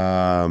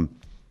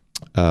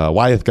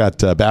 Wyeth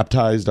got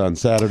baptized on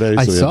Saturday.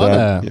 I so saw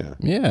that.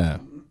 Yeah.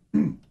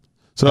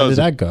 So How did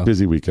that go?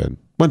 Busy weekend.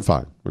 Went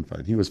fine.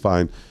 He was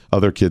fine.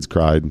 Other kids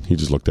cried. He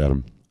just looked at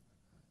him.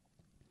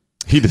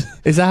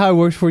 Is that how it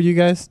works for you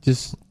guys?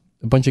 Just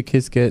a bunch of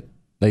kids get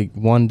like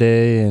one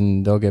day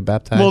and they'll get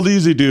baptized? Well, they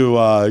usually do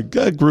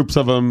groups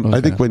of them. Okay.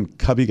 I think when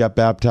Cubby got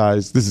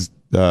baptized, this is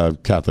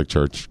Catholic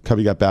Church.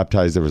 Cubby got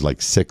baptized, there was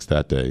like 6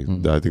 that day.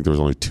 I think there was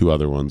only 2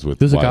 other ones with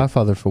There's a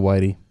godfather for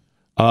Whitey.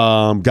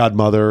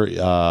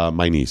 Godmother,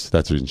 my niece.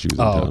 That's the reason she was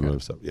in town. Okay.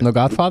 So, yeah. No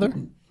godfather?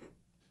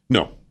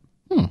 No.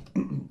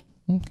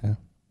 Okay.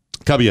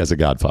 Cubby has a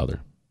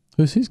godfather.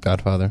 Who's his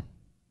godfather?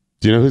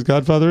 Do you know who his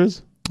godfather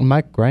is?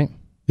 Mike, right?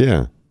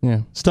 Yeah.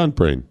 Yeah. Stunt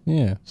brain.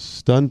 Yeah.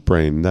 Stunt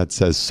brain. That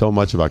says so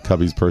much about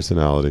Cubby's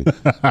personality.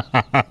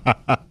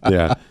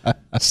 Yeah.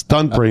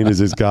 Stunt brain is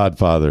his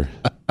godfather.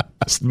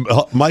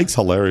 Mike's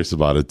hilarious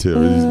about it, too.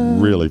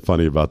 He's really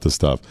funny about this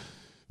stuff.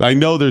 I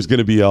know there's going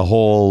to be a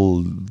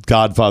whole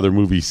Godfather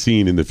movie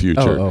scene in the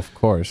future. Oh, of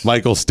course.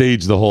 Michael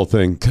staged the whole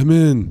thing. Come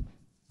in.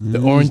 The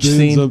orange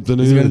scene. He's going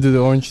to do the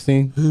orange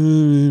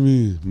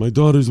scene. My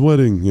daughter's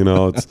wedding. You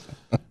know,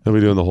 I'll be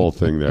doing the whole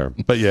thing there.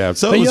 But yeah,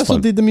 so but it was you also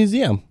fun. did the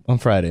museum on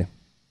Friday.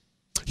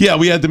 Yeah,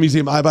 we had the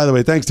museum. By the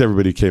way, thanks to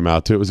everybody who came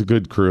out to it. It was a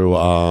good crew.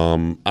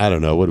 I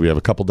don't know. What do we have?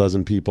 A couple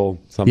dozen people?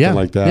 Something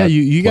like that? Yeah,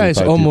 you guys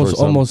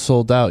almost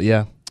sold out.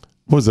 Yeah.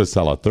 What was that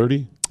sellout?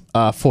 30?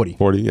 40.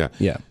 40, yeah.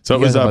 Yeah. So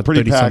it was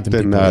pretty packed,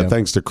 and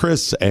thanks to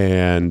Kris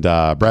and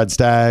Brad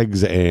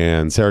Staggs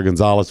and Sarah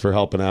Gonzalez for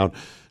helping out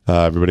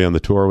everybody on the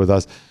tour with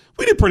us.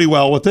 We did pretty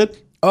well with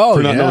it. Oh,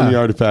 for not knowing the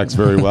artifacts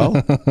very well.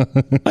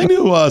 I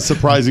knew a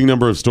surprising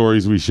number of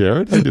stories we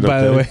shared. I did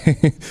By the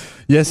way,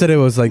 yesterday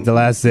was like the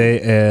last day,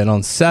 and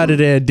on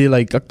Saturday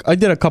I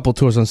did a couple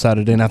tours on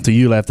Saturday, and after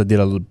you left, I did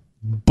a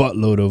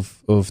buttload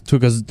of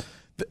tours.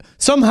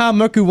 Somehow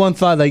Mercury One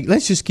thought, like,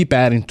 let's just keep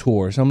adding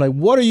tours. I'm like,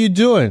 what are you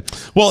doing?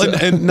 Well,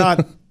 and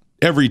not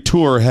every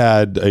tour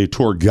had a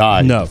tour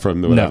guide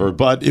from whatever,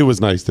 but it was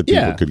nice that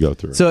people could go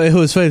through. So it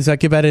was funny. So I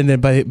kept adding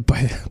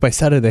it. By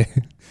Saturday,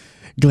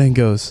 Glenn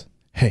goes,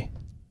 hey,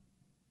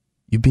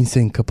 you've been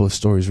saying a couple of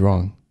stories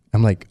wrong.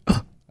 I'm like,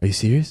 oh, are you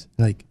serious?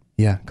 Like,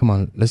 yeah, come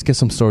on, let's get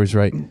some stories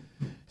right.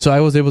 So I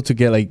was able to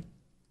get like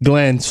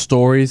Glenn's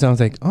stories. I was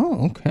like,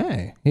 oh,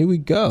 okay, here we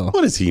go.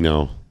 What does he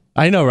know?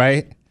 I know,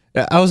 right?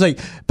 I was like,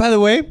 by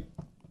the way,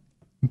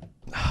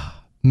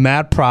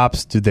 mad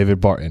props to David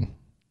Barton.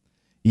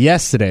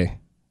 Yesterday,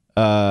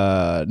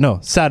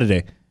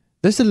 Saturday,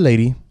 there's a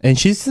lady, and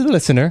she's a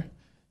listener.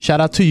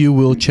 Shout out to you,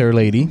 wheelchair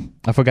lady.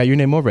 I forgot your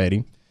name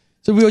already.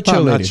 So wheelchair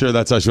lady. I'm not sure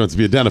that's how she wants to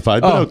be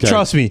identified, but okay.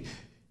 Trust me.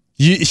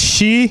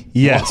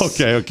 Yes.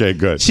 Okay,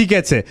 good. She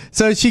gets it.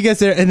 So she gets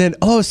there, and then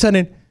all of a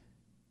sudden,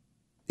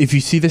 if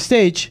you see the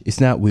stage, it's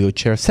not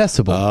wheelchair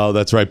accessible. Oh,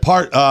 that's right.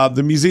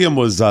 The museum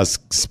was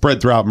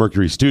spread throughout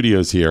Mercury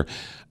Studios here.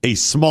 A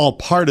small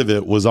part of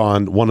it was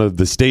on one of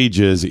the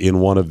stages in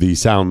one of the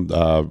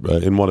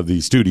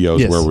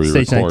studios where we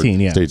record. Stage 19,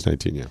 yeah. Stage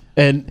 19, yeah.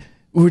 And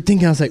we were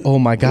thinking, I was like, oh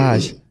my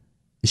gosh,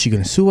 is she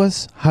going to sue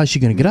us? How is she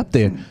going to get up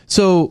there?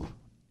 So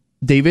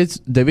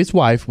David's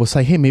wife was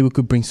like, hey, maybe we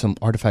could bring some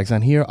artifacts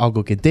on here. I'll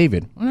go get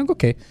David. I'm like,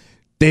 okay.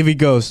 David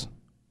goes,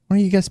 why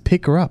don't you guys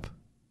pick her up?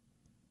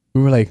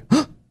 We were like,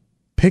 huh?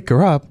 Pick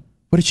her up?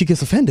 What if she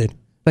gets offended?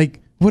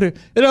 Like,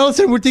 and all of a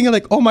sudden we're thinking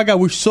like, oh my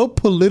God, we're so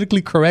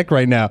politically correct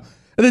right now.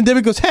 And then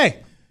David goes,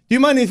 hey, do you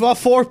mind if all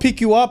 4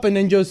 pick you up and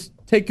then just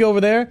take you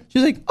over there?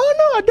 She's like, oh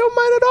no, I don't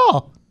mind at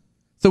all.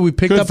 So we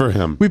picked up for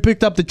him. We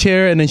picked up the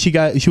chair, and then she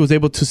was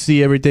able to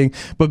see everything.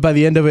 But by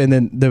the end of it, and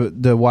then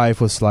the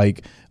wife was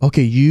like,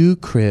 okay, you,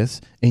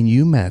 Kris, and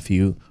you,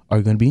 Matthew,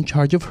 are going to be in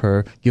charge of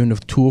her, giving a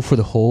tour for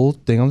the whole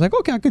thing. I was like,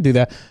 okay, I could do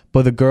that.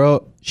 But the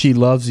girl, she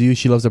loves you.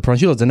 She loves the program.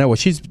 She loves the network.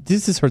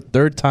 This is her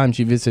 3rd time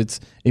she visits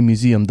a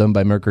museum done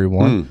by Mercury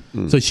One.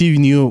 So she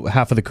knew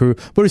half of the crew.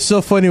 But it's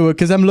so funny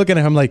because I'm looking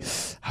at her. I'm like,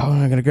 how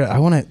am I going to get? I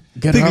want to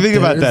get her up Think there.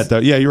 about that, though.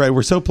 Yeah, you're right.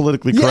 We're so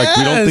politically correct. Yes!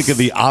 We don't think of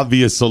the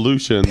obvious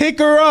solution. Pick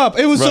her up.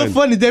 It was so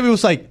funny. David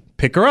was like,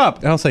 pick her up.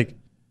 And I was like,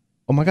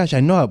 oh my gosh, I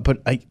know it,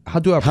 but how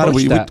do I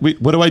approach that?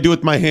 What do I do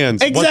with my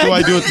hands? Exactly. What do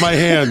I do with my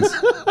hands?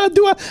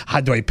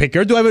 How do I pick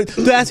her? Do I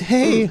ask,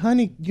 hey,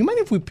 honey, do you mind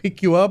if we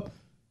pick you up?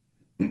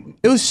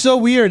 It was so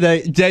weird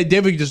that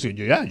David just said,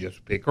 yeah,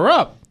 just pick her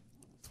up.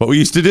 That's what we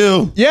used to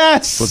do.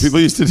 Yes. What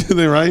people used to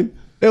do, right?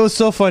 It was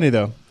so funny,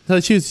 though. So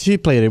she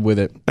played it with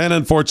it. And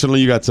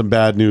unfortunately, you got some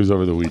bad news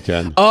over the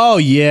weekend. Oh,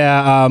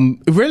 yeah.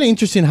 Really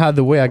interesting how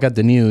the way I got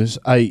the news.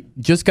 I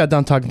just got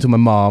done talking to my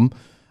mom.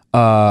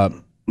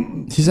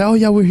 She said, oh,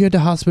 yeah, we're here at the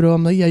hospital.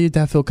 I'm like, yeah, your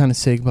dad felt kind of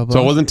sick, blah, blah.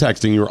 So it wasn't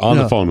texting. You were on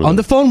the phone with her. On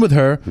the phone with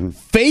her,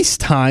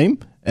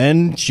 FaceTime,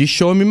 and she's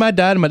showing me my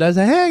dad. And my dad's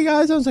like, hey,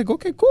 guys. I was like,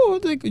 okay, cool.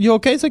 Like, you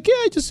okay? It's like,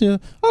 yeah, just,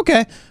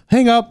 okay.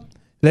 Hang up.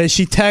 Then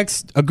she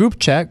texts a group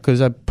chat,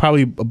 because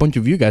probably a bunch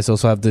of you guys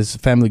also have this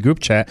family group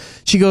chat.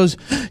 She goes,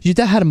 your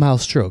dad had a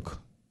mild stroke.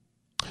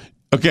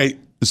 Okay,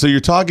 so you're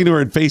talking to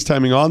her and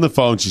FaceTiming on the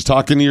phone. She's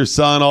talking to your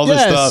son, all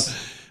this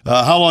stuff.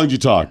 How long did you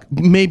talk?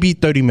 Maybe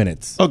 30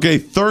 minutes. Okay,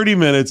 30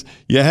 minutes.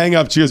 You hang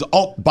up. She goes,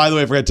 oh, by the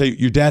way, I forgot to tell you,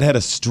 your dad had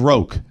a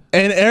stroke.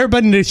 And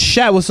everybody in the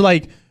chat was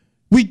like,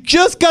 we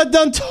just got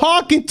done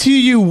talking to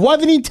you. Why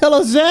didn't you tell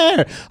us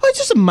there? Oh, it's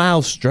just a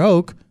mild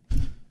stroke.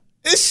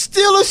 It's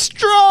still a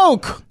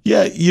stroke.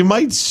 Yeah, you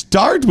might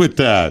start with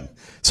that.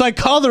 So I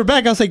called her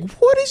back. I was like,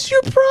 what is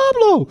your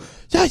problem?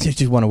 I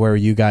just want to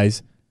worry you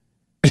guys.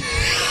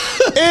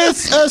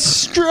 It's a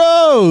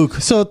stroke.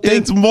 So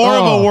it's more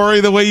of a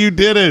worry the way you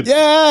did it.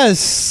 Yes.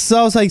 So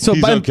I was like,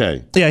 he's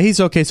okay. Yeah, he's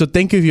okay. So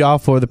thank you all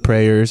for the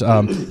prayers.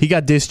 He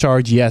got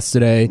discharged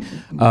yesterday.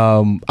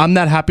 I'm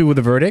not happy with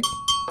the verdict.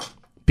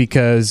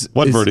 Because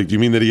what verdict? You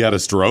mean that he had a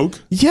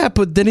stroke? Yeah,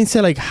 but they didn't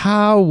say like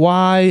how,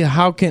 why,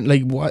 how can,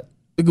 like what?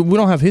 We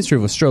don't have history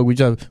of a stroke. We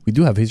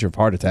do have history of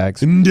heart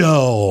attacks.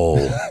 No.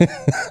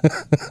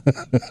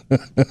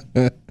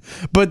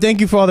 But thank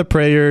you for all the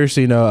prayers.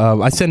 You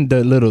know, I sent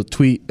the little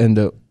tweet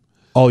and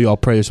all y'all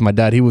prayers to my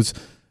dad. He was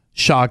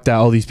shocked that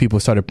all these people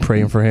started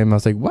praying for him. I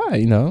was like, why?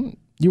 You know,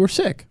 you were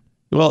sick.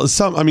 Well,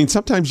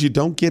 sometimes you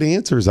don't get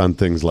answers on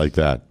things like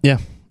that. Yeah.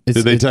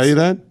 Did they tell you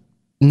that?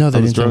 No,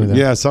 they didn't tell me that.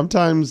 Yeah,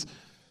 sometimes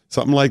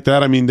something like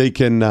that. I mean, they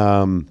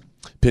can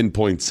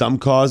pinpoint some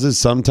causes.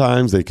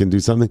 Sometimes they can do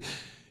something.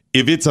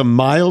 If it's a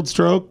mild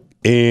stroke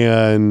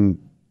and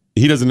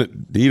he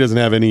doesn't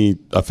have any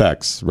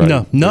effects, right?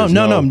 No.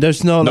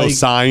 There's no like,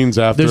 signs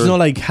after. There's no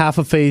like half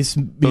a face,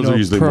 Those are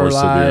usually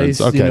paralyzed,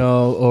 more severe. Okay. You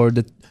know, or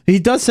he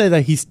does say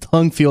that his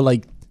tongue feel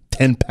like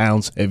 10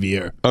 pounds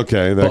heavier.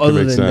 Okay, that could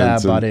make sense. Other than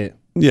that, about it.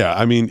 Yeah,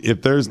 I mean,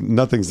 if there's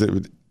nothing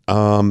that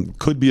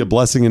could be a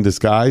blessing in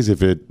disguise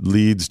if it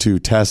leads to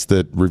tests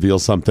that reveal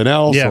something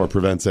else or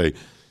prevents a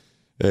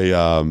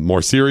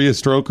more serious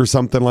stroke or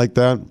something like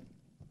that.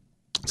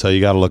 So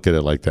you got to look at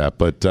it like that.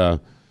 But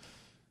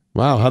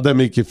wow, how'd that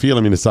make you feel?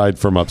 I mean, aside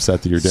from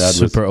upset that your dad was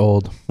super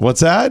old.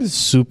 What's that?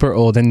 Super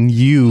old, and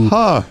you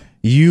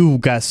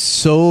got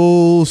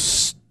so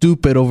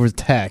stupid over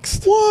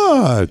text.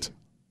 What?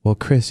 Well,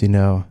 Kris, you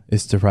know,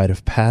 it's the rite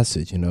of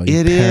passage. You know,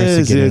 your it parents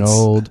is. are getting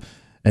old,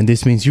 and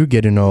this means you're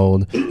getting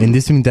old, and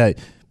this means that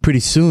pretty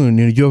soon,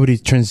 you know, you already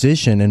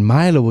transition, and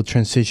Milo will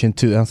transition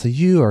too. And I was like,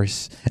 you are.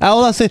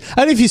 All I said, I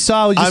don't know if you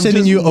saw. I was just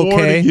sending you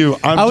okay.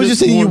 I was just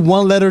sending you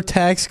one letter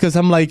text because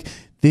I'm like,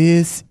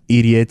 this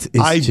idiot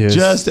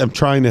is I'm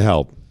trying to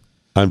help.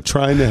 I'm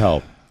trying to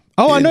help.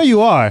 Oh, I know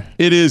you are.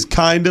 It is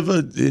kind of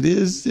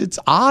it's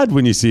odd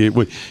when you see it.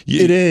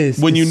 It is.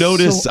 When you It's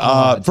notice,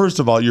 so first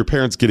of all, your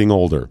parents getting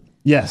older.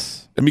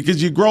 Yes. And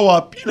because you grow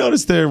up, you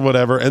notice they're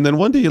whatever. And then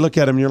one day you look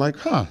at them and you're like,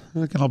 they're a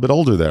little bit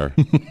older there.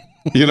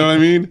 You know what I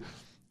mean?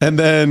 And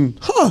then,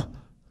 a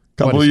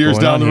couple of years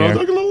down the road,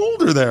 they're a little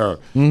older there.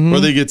 Mm-hmm. Or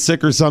they get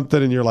sick or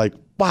something and you're like,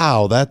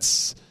 wow,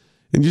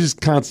 and you just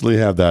constantly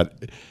have that.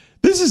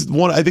 This is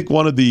I think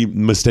one of the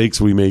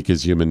mistakes we make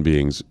as human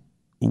beings.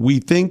 We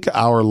think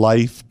our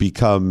life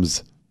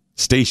becomes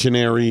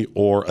stationary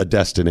or a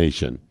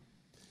destination.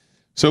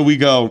 So we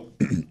go,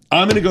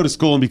 I'm going to go to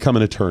school and become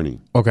an attorney.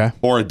 Okay.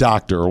 Or a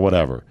doctor or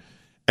whatever.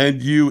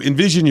 And you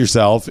envision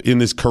yourself in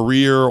this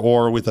career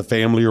or with a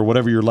family or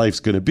whatever your life's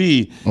going to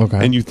be.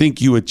 Okay. And you think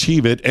you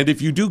achieve it. And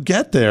if you do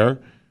get there,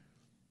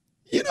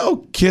 you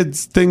know,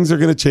 things are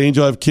going to change.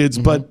 You'll have kids.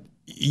 Mm-hmm. But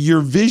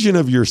your vision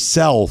of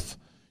yourself,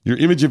 your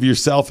image of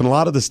yourself, and a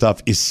lot of the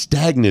stuff is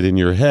stagnant in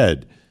your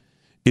head.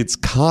 It's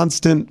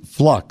constant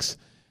flux.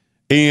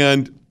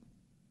 And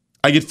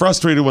I get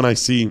frustrated when I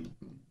see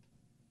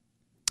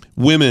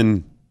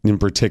women in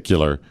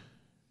particular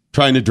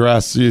trying to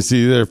dress. You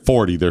see, they're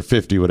 40, they're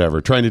 50, whatever,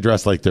 trying to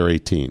dress like they're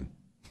 18.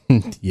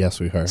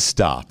 Yes, we heard.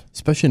 Stop.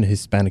 Especially in the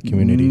Hispanic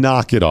community.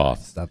 Knock it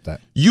off. Stop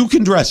that. You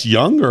can dress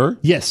younger.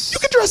 Yes. You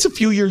can dress a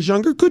few years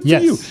younger. Good for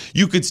you.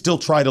 You could still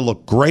try to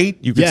look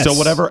great. You could still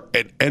whatever.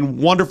 And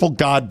wonderful.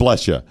 God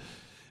bless you.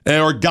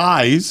 Or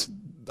guys,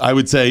 I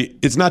would say,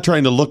 it's not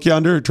trying to look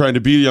younger, trying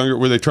to be younger,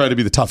 where they try to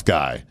be the tough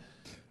guy.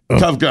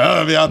 Tough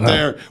guy out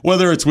there,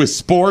 whether it's with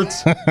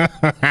sports,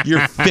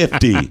 you're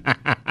 50.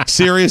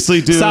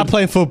 Seriously, dude. Stop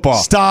playing football.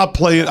 Stop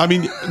playing. I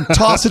mean,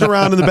 toss it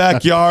around in the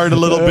backyard a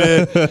little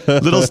bit,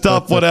 little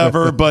stuff,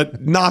 whatever,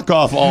 but knock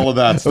off all of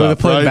that stuff. When they're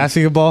playing right?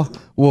 basketball?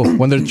 Well,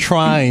 when they're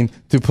trying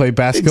to play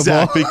basketball.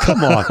 Exactly.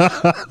 Come on.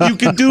 You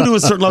can do to a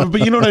certain level,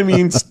 but you know what I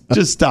mean?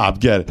 Just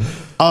stop. Get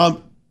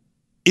it.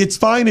 It's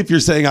fine if you're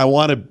saying, I'm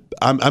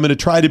going to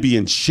try to be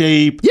in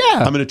shape.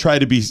 Yeah. I'm going to try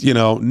to be,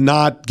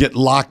 not get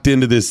locked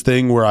into this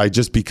thing where I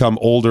just become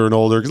older and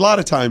older. Because a lot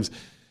of times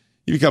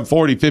you become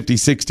 40, 50,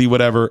 60,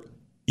 whatever,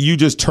 you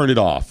just turn it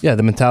off. Yeah,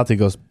 the mentality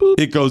goes boop.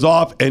 It goes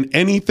off, and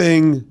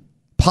anything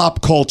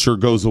pop culture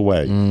goes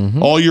away.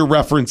 Mm-hmm. All your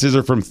references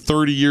are from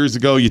 30 years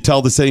ago. You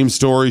tell the same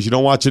stories. You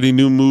don't watch any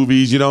new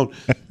movies. You don't.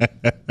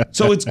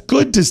 So it's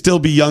good to still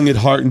be young at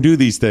heart and do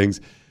these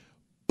things.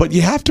 But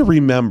you have to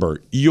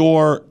remember,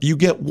 you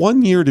get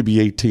 1 year to be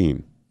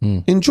 18.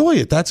 Enjoy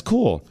it. That's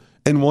cool.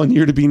 and 1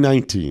 year to be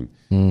 19.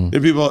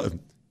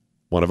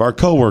 One of our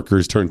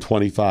coworkers turned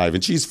 25,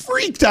 and she's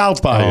freaked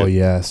out by it. Oh,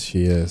 yes,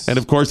 she is. And,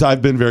 of course,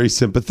 I've been very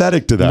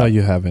sympathetic to that. No,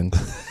 you haven't.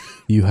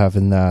 You have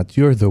not.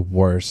 You're the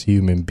worst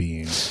human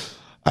being.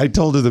 I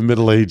told her the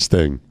middle-age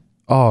thing.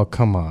 Oh,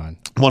 come on.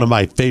 One of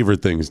my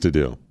favorite things to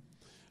do.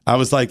 I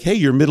was like, hey,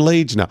 you're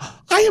middle-aged now.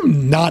 I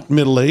am not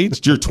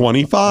middle-aged. You're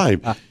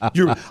 25.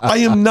 I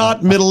am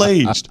not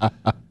middle-aged.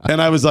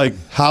 And I was like,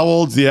 how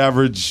old's the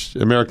average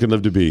American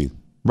live to be?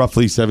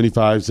 Roughly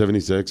 75,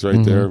 76,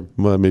 right there.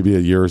 Well, maybe a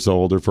year or so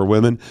older for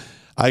women.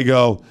 I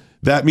go,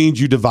 that means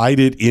you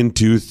divide it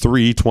into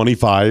 3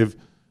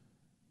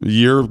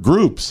 25-year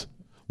groups.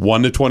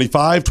 1 to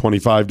 25,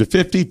 25 to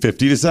 50,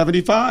 50 to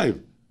 75.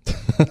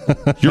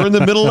 You're in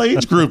the middle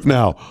age group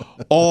now.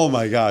 Oh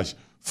my gosh.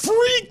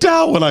 Freaked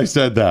out when I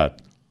said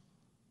that.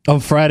 On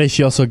Friday,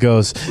 she also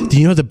goes, do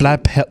you know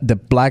the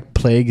Black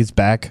Plague is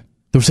back?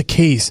 There was a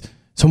case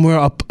somewhere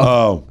up.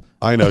 Oh,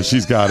 I know.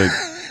 She's got it.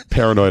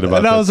 Paranoid about it.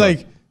 And I was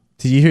like,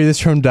 did you hear this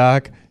from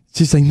Doc?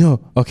 She's like,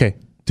 no. Okay.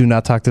 Do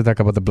not talk to Doc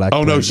about the Black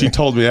Plague. Oh, no. She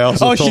told me. I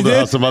also told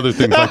her some other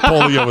things, like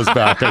polio was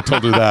back. I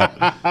told her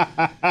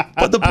that.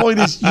 But the point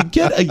is, you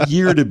get a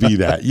year to be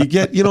that. You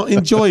get,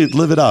 enjoy it,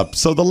 live it up.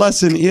 So the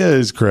lesson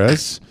is,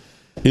 Chris,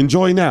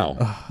 enjoy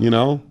now.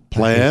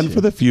 Plan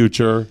for the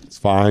future. It's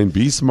fine.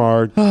 Be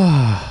smart,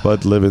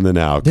 but live in the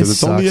now. Because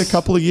it's only a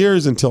couple of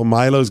years until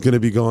Milo's going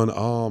to be going,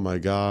 oh my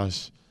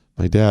gosh,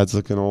 my dad's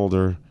looking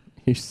older.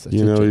 He's such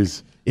You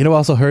know what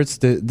also hurts?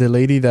 The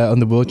lady that on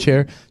the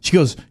wheelchair. She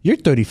goes, you're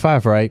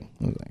 35, right?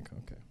 I was like,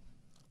 okay.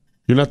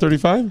 You're not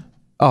 35?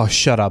 Oh,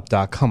 shut up,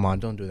 Doc. Come on,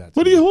 don't do that.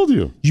 What do you hold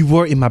you? You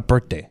were in my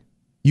birthday.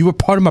 You were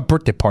part of my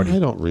birthday party. I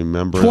don't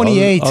remember.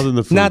 28, other than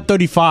the food. not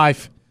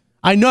 35.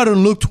 I know I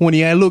don't look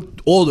 20. I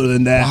look older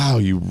than that. Wow,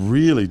 you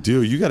really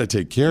do. You got to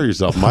take care of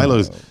yourself.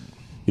 Milo's,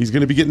 he's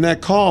going to be getting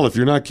that call if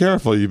you're not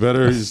careful. You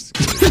better just...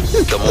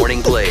 The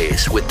Morning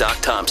Blaze with Doc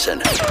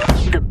Thompson.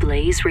 The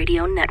Blaze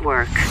Radio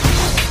Network.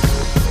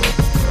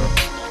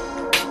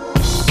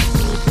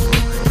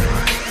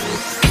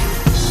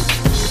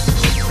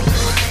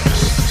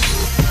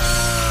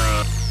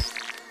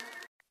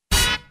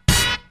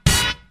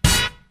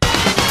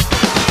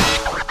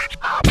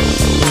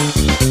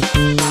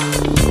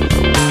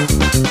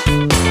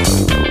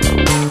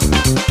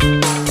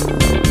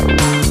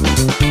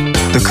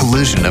 The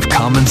collision of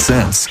common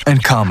sense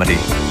and comedy.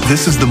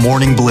 This is The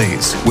Morning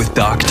Blaze with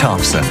Doc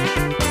Thompson.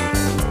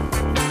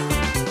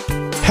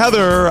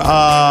 Heather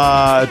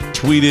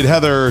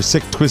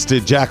Sick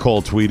Twisted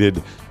Jackhole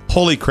tweeted,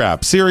 holy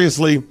crap,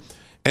 seriously?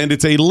 And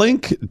it's a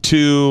link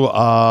to,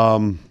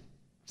 and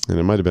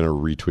it might have been a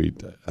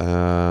retweet.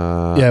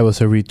 Yeah, it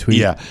was a retweet.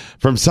 Yeah,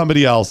 from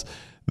somebody else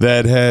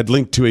that had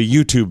linked to a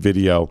YouTube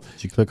video.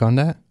 Did you click on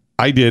that?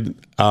 I did.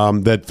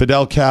 That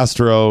Fidel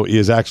Castro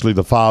is actually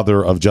the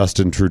father of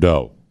Justin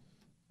Trudeau.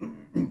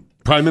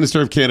 Prime Minister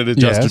of Canada,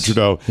 Justin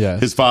Trudeau. Yes.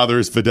 His father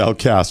is Fidel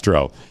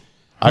Castro.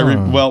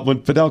 Well,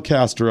 when Fidel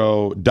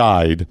Castro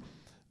died,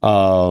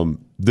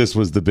 this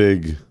was the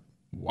big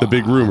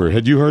rumor.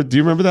 Had you heard? Do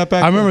you remember that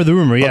back? I remember the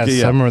rumor. Yes, okay,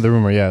 yeah. I remember the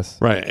rumor. Yes,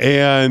 right.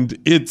 And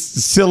it's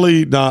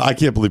silly. No, I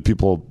can't believe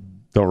people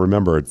don't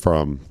remember it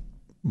from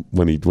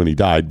when he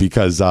died,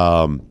 because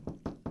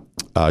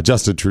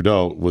Justin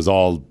Trudeau was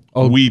all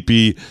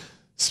weepy,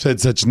 said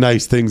such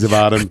nice things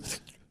about him.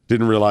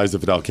 Didn't realize that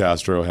Fidel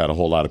Castro had a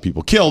whole lot of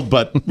people killed,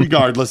 but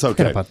regardless,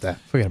 okay.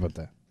 Forget about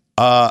that.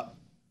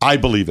 I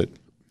believe it.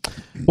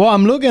 Well,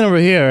 I'm looking over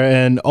here,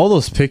 and all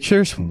those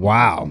pictures,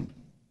 wow.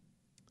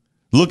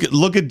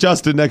 Look at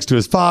Justin next to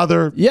his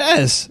father.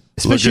 Yes,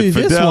 especially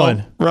this Fidel,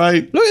 one.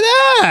 Right? Look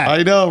at that.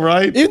 I know,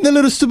 right? Even the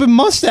little stupid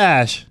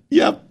mustache.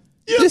 Yep.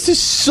 This is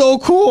so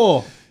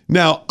cool.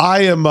 Now,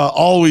 I am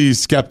always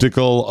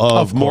skeptical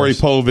of Maury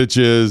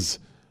Povich's.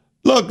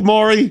 Look,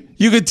 Maury,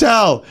 you could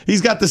tell.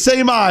 He's got the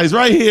same eyes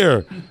right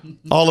here.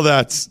 All of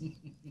that's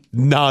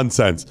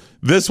nonsense.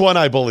 This one,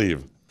 I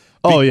believe.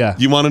 Oh, yeah.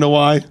 You want to know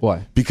why?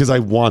 Why? Because I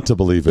want to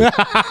believe it.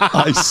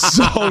 I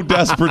so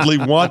desperately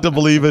want to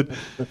believe it.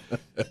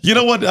 You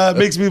know what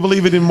makes me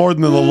believe it in more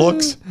than the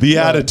looks? The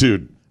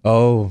attitude.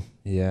 Oh,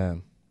 yeah.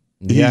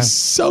 He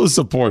so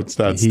supports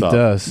that stuff. He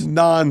does.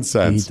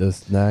 Nonsense. He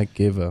does not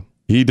give up.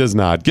 He does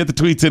not. Get the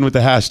tweets in with the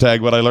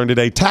hashtag What I Learned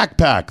Today. TAC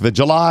Pack. The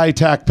July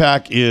TAC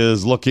Pack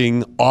is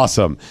looking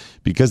awesome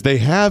because they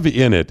have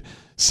in it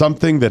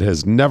something that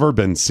has never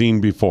been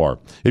seen before.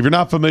 If you're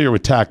not familiar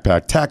with TAC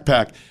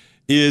Pack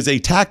is a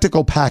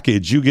tactical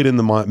package you get in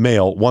the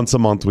mail once a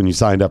month when you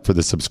signed up for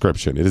the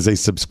subscription. It is a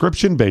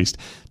subscription-based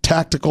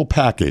tactical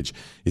package.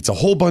 It's a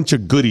whole bunch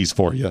of goodies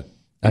for you.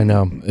 I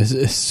know.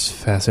 It's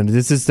fascinating.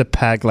 This is the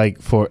pack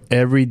for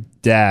every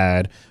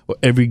dad or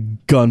every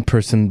gun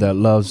person that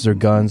loves their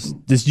guns.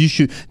 This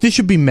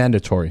should be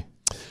mandatory.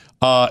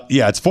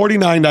 Yeah, it's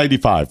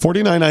 $49.95.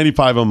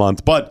 $49.95 a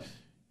month, but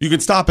you can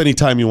stop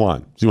anytime you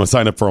want. So you want to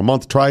sign up for a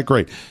month, try it,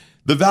 great.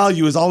 the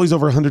value is always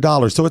over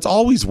 $100. So it's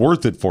always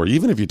worth it for you.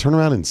 Even if you turn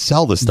around and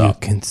sell the stuff.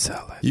 You can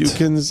sell it. You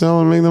can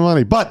sell and make the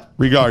money. But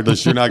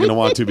regardless, you're not going to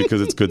want to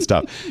because it's good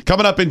stuff.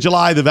 Coming up in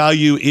July, the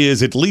value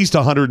is at least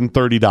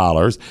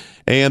 $130.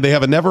 And they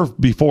have a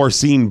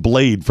never-before-seen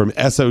blade from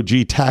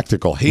SOG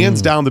Tactical.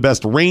 Hands down the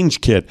best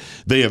range kit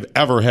they have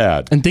ever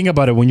had. And think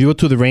about it. When you go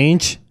to the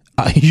range,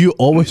 you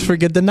always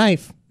forget the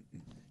knife.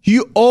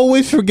 You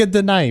always forget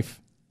the knife.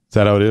 Is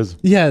that how it is?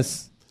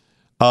 Yes.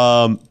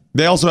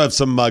 They also have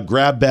some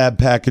grab bag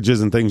packages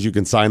and things you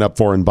can sign up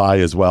for and buy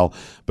as well.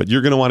 But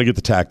you're going to want to get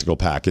the tactical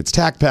pack. It's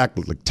TAC Pack,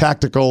 like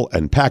tactical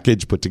and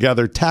package put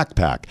together. TAC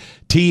Pack,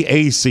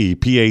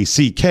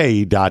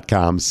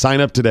 TACPACK.com.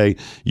 Sign up today.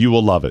 You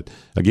will love it.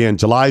 Again,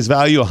 July's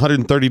value,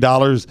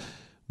 $130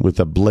 with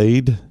a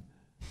blade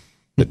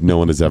that no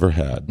one has ever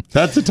had.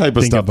 That's the type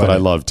of stuff that I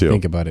love too.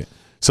 Think about it.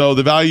 So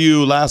the value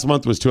last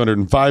month was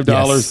 $205.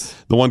 Yes.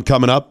 The one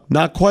coming up,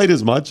 not quite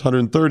as much,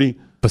 $130.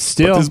 But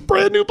still. But this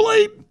brand new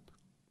blade.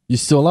 You're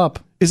still up.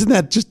 Isn't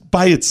that just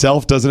by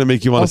itself? Doesn't it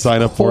make you want to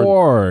sign up for it? Of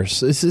course.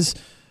 This is.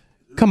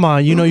 Come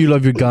on, you know you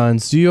love your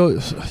guns. Do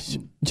you?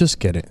 Just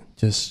get it.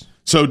 Just.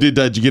 So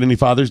did you get any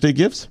Father's Day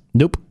gifts?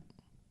 Nope.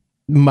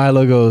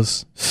 Milo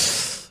goes,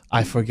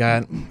 I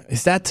forgot.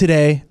 Is that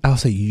today? I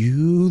was like,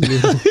 you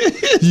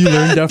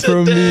learned that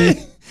from me.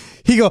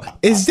 He go,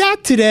 is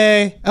that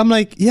today? I'm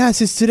like, yes,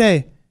 it's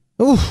today.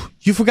 Oh,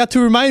 you forgot to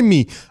remind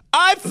me.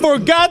 I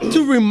forgot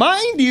to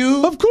remind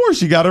you. Of course,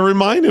 you got to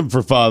remind him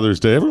for Father's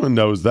Day. Everyone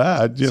knows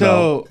that. You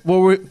know.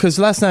 Because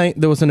last night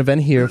there was an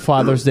event here,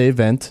 Father's Day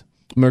event.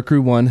 Mercury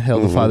One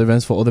held the father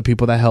events for all the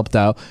people that helped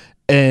out,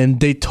 and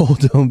they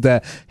told them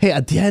that, hey,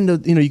 at the end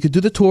of, you could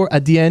do the tour.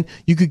 At the end,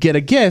 you could get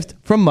a gift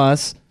from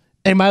us.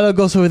 And Milo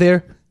goes over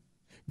there,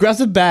 grabs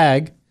a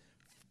bag,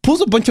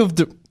 pulls a bunch of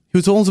he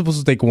was only supposed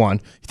to take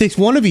one. He takes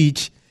one of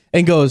each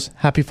and goes,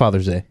 Happy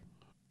Father's Day.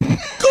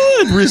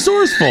 Good,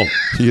 resourceful.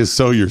 He is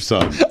so your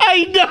son.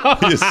 I know.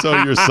 He is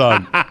so your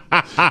son.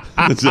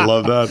 Did you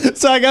love that?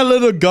 So I got a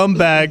little gum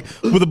bag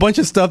with a bunch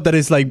of stuff that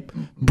is like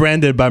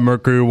branded by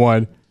Mercury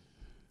One.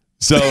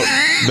 So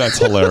that's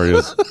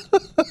hilarious.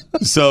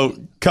 So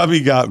Cubby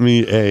got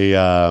me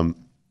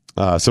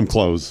some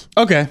clothes.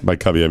 Okay. By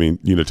Cubby, I mean,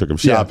 took him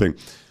shopping.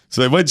 Yeah.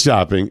 So they went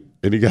shopping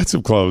and he got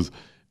some clothes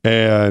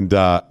and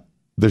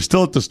they're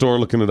still at the store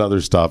looking at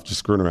other stuff, just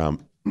screwing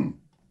around.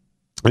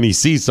 And he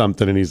sees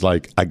something and he's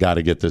like, I got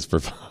to get this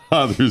for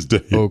Father's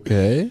Day.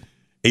 Okay.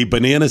 A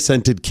banana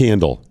scented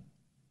candle.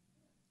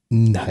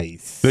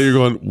 Nice. So you're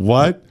going,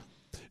 what?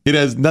 It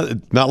has not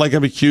like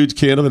I'm a huge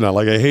candle, not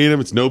like I hate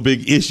them. It's no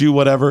big issue,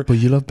 whatever. But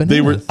you love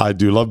bananas. I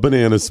do love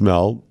banana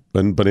smell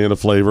and banana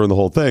flavor and the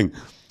whole thing.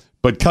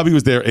 But Cubby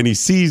was there and he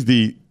sees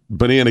the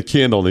banana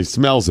candle and he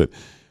smells it.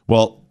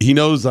 Well, he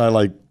knows I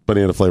like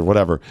banana flavor,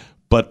 whatever.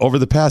 But over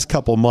the past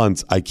couple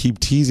months, I keep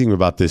teasing him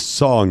about this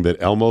song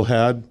that Elmo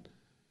had.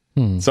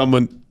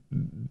 Someone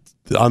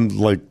on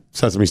like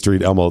Sesame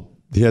Street, Elmo,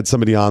 he had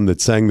somebody on that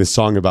sang this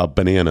song about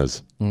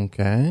bananas.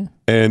 Okay.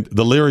 And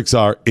the lyrics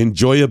are,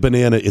 enjoy a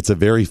banana, it's a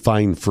very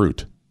fine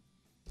fruit.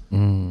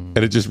 And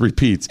it just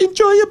repeats,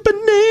 enjoy a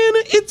banana,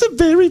 it's a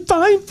very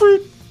fine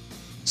fruit.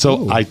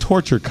 So I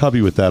torture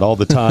Cubby with that all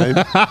the time.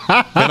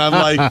 And I'm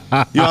like,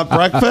 you want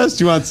breakfast?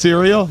 You want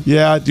cereal?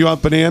 Yeah. Do you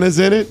want bananas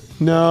in it?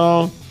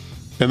 No.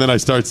 And then I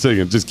start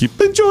singing, just keep,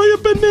 enjoy a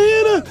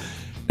banana.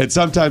 And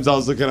sometimes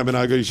I'll look at him and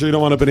I go, you sure you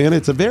don't want a banana?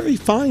 It's a very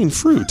fine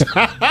fruit.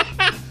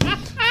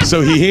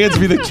 So he hands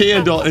me the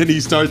candle and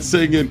he starts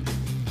singing,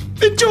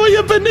 enjoy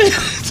a banana.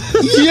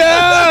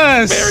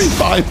 Yes! Very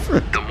fine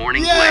fruit. The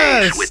Morning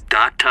Blaze with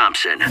Doc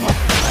Thompson.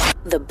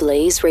 The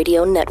Blaze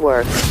Radio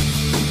Network.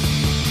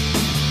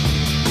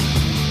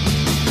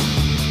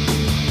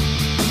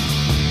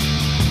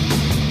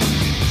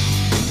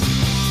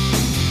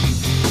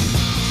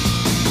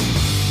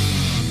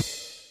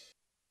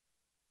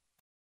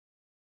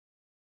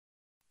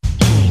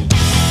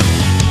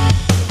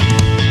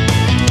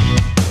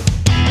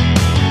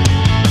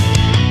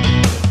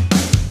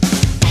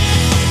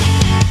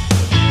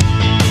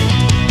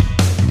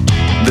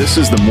 This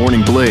is the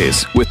Morning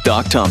Blaze with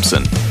Doc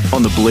Thompson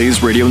on the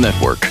Blaze Radio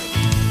Network.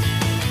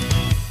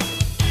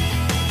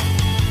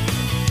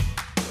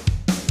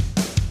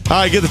 All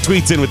right, get the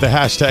tweets in with the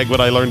hashtag What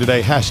I Learned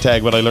Today.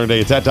 Hashtag What I Learned Today.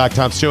 It's at Doc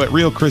Thompson Show, at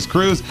Real Chris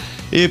Cruz.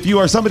 If you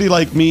are somebody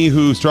like me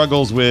who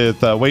struggles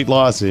with weight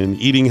loss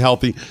and eating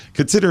healthy,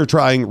 consider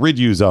trying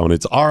Riduzone.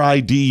 It's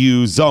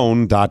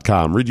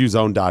RIDUZone.com.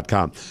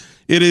 Riduzone.com.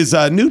 It is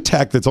a new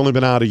tech that's only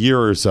been out a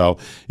year or so.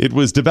 It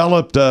was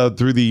developed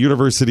through the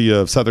University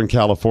of Southern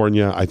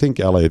California, I think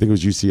LA, I think it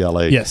was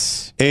UCLA.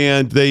 Yes.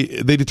 And they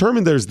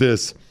determined there's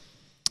this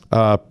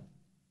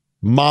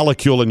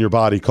molecule in your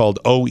body called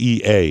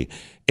OEA.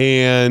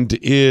 And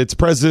it's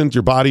present,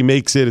 your body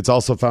makes it. It's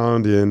also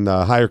found in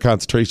higher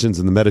concentrations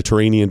in the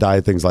Mediterranean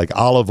diet, things like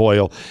olive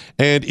oil.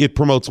 And it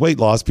promotes weight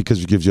loss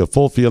because it gives you a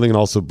full feeling and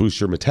also boosts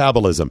your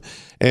metabolism.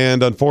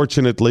 And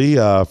unfortunately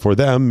for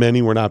them,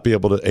 many were not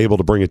able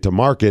to bring it to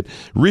market.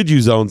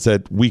 Riduzone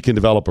said, we can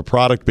develop a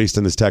product based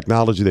on this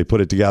technology. They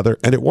put it together,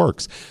 and it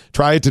works.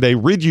 Try it today.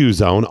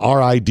 Riduzone,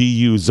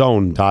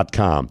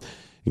 RIDUzone.com.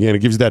 Again, it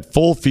gives you that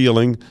full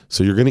feeling,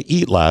 so you're going to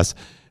eat less.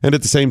 And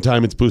at the same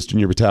time, it's boosting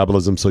your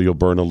metabolism, so you'll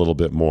burn a little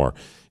bit more.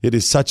 It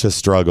is such a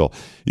struggle.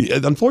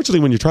 Unfortunately,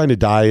 when you're trying to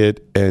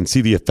diet and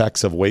see the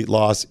effects of weight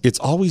loss, it's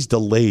always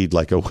delayed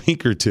like a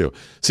week or two.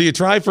 So you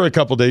try for a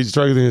couple days, you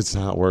try to think it's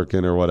not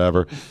working or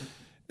whatever,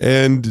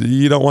 and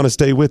you don't want to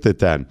stay with it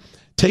then.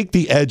 Take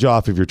the edge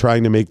off if you're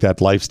trying to make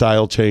that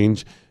lifestyle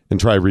change and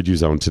try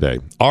Riduzone today.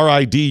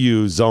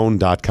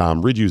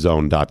 RIDUzone.com,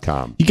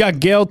 Riduzone.com. You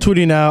got Gail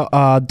tweeting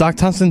out, Doc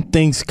Thompson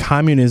thinks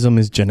communism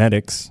is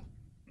genetics.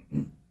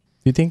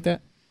 You think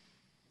that?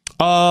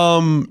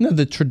 No,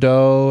 the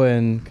Trudeau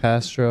and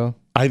Castro.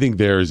 I think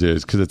theirs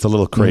is because it's a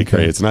little cray-cray.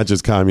 Okay. It's not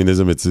just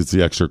communism, it's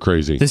the extra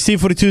crazy. The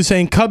C42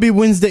 saying Cubby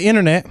wins the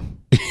internet.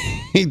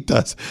 He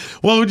does.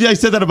 Well, I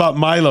said that about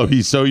Milo.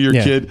 He's so your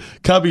kid.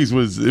 Cubby's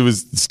was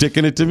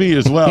sticking it to me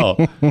as well.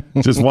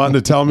 Just wanting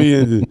to tell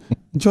me,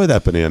 enjoy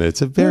that banana.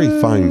 It's a very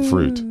fine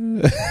fruit.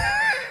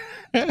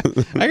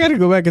 I got to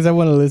go back because I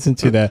want to listen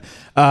to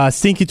that.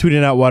 Stinky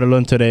tweeting out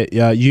Waterloo today.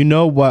 You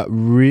know what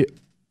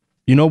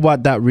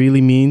that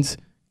really means?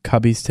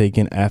 Cubby's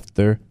taking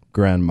after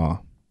grandma.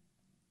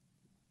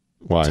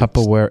 Why?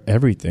 Tupperware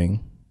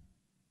everything.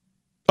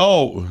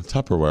 Oh,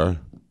 Tupperware.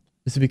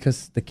 Is it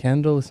because the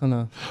candle is on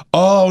a...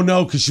 Oh,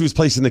 no, because she was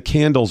placing the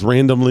candles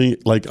randomly,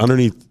 like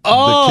underneath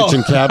the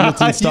kitchen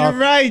cabinets and stuff.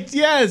 You're right,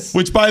 yes.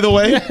 Which, by the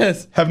way,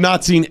 have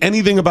not seen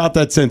anything about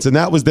that since. And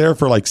that was there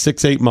for like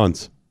 6-8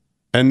 months.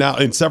 And now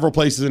in several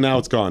places, and now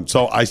it's gone.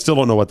 So I still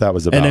don't know what that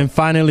was about. And then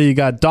finally, you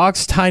got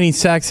Doc's Tiny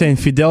Sack saying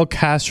Fidel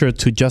Castro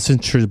to Justin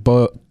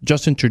Trudeau.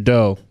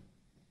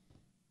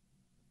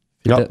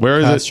 Yep, where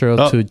is Castro it?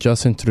 Castro to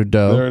Justin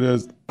Trudeau. There it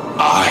is.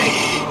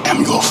 I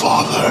am your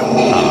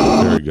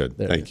father. Very good.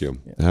 Thank you.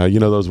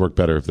 Those work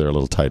better if they're a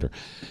little tighter.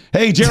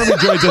 Hey, Jeremy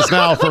joins us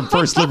now from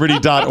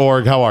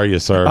firstliberty.org. How are you,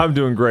 sir? I'm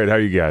doing great. How are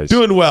you guys?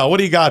 Doing well. What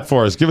do you got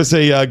for us? Give us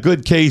a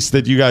good case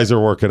that you guys are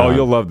working on. Oh,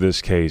 you'll love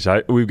this case.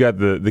 We've got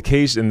the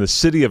case in the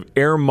city of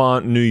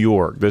Airmont, New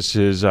York. This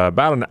is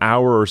about an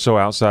hour or so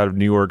outside of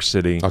New York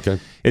City. Okay.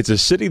 It's a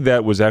city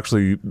that was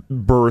actually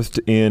birthed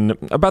in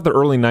about the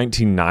early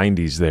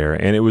 1990s there,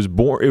 and it was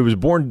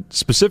born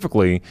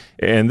specifically,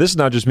 and this is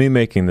not just me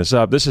making this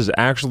up, this is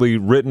actually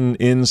written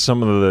in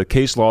some of the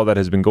case law that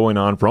has been going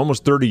on for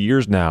almost 30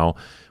 years now,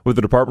 with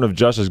the Department of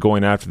Justice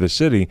going after the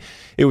city.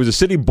 It was a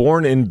city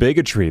born in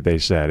bigotry, they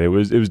said. It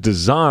was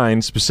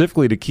designed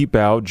specifically to keep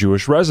out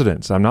Jewish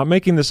residents. I'm not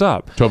making this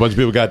up. So a bunch of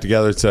people got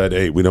together and said,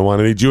 hey, we don't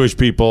want any Jewish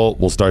people.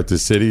 We'll start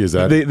this city. Is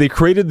that... They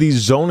created these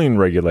zoning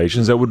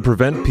regulations that would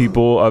prevent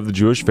people of the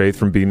Jewish faith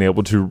from being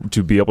able to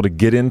be able to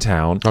get in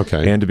town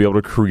and to be able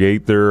to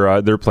create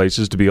their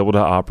places to be able to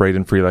operate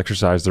and freely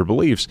exercise their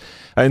beliefs.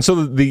 And so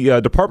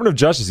the Department of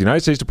Justice, the United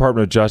States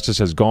Department of Justice,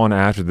 has gone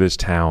after this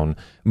town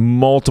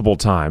multiple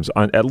times.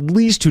 On at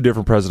least 2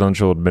 different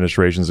presidential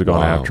administrations have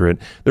gone after it.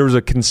 There was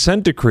a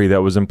consent decree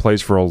that was in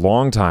place for a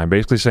long time,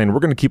 basically saying,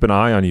 we're going to keep an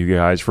eye on you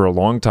guys for a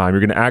long time.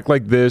 You're going to act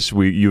like this.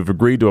 You've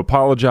agreed to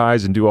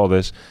apologize and do all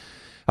this,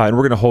 and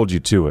we're going to hold you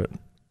to it.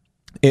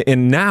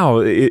 And now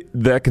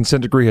that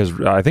consent decree has,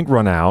 I think,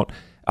 run out,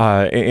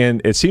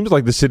 and it seems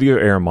like the city of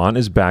Airmont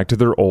is back to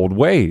their old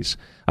ways,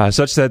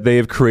 such that they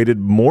have created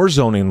more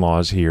zoning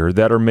laws here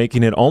that are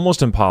making it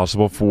almost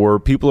impossible for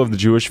people of the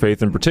Jewish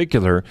faith in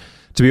particular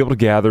to be able to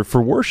gather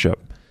for worship,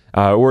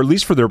 or at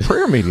least for their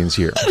prayer meetings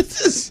here.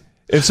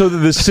 And so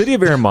the city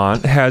of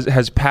Airmont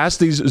has passed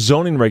these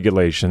zoning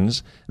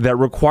regulations that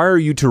require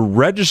you to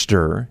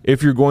register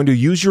if you're going to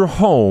use your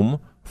home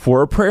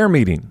for a prayer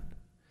meeting.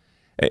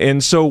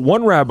 And so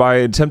one rabbi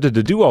attempted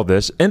to do all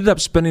this, ended up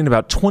spending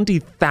about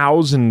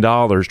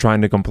 $20,000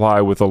 trying to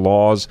comply with the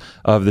laws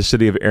of the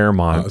city of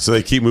Airmont. So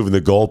they keep moving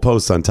the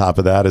goalposts on top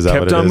of that? Is that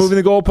what it is? Kept on moving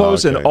the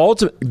goalposts, and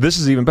this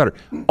is even better.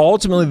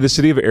 Ultimately, the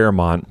city of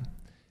Airmont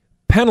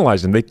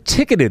penalized him. They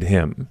ticketed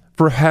him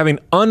for having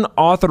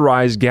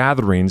unauthorized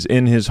gatherings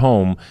in his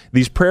home,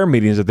 these prayer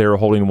meetings that they were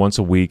holding once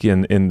a week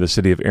in the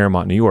city of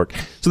Airmont, New York.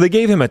 So they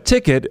gave him a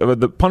ticket,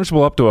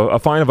 punishable up to a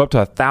fine of up to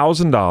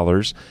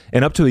 $1,000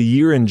 and up to a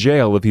year in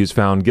jail if he was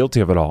found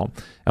guilty of it all.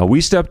 We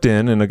stepped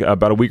in, and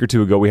about a week or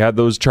two ago, we had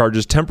those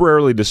charges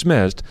temporarily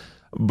dismissed.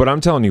 But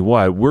I'm telling you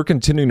what, we're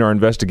continuing our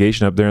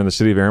investigation up there in the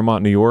city of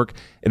Airmont, New York,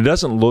 and it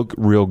doesn't look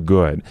real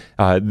good.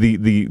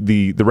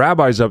 The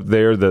rabbis up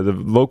there, the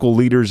local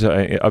leaders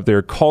up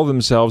there call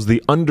themselves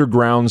the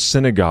underground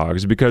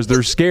synagogues because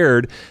they're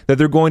scared that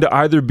they're going to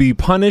either be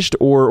punished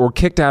or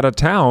kicked out of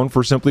town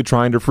for simply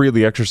trying to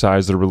freely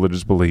exercise their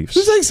religious beliefs.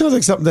 This sounds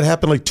like something that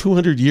happened like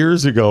 200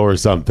 years ago or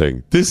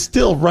something. This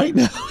still, right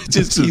now, it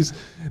just keeps...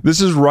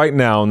 This is right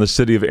now in the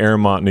city of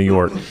Airmont, New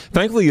York.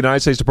 Thankfully, the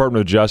United States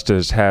Department of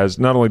Justice has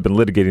not only been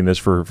litigating this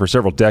for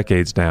several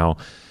decades now,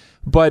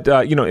 but,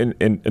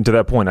 and to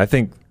that point, I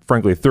think,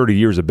 frankly, 30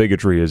 years of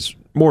bigotry is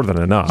more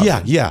than enough.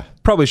 Yeah.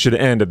 Probably should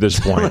end at this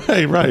point.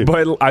 Right.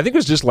 But I think it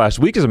was just last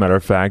week, as a matter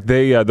of fact,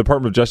 the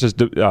Department of Justice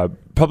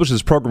published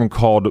this program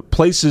called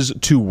Places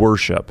to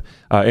Worship.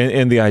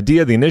 And the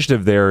idea, the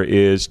initiative there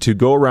is to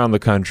go around the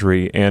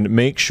country and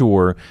make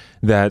sure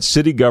that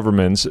city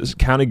governments,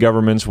 county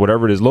governments,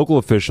 whatever it is, local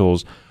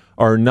officials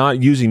are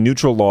not using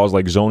neutral laws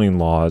like zoning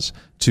laws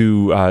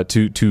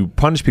to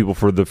punish people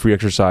for the free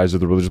exercise of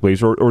the religious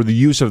beliefs or the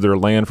use of their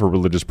land for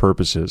religious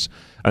purposes.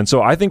 And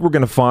so I think we're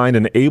going to find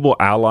an able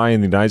ally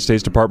in the United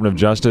States Department of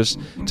Justice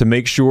to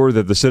make sure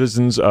that the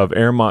citizens of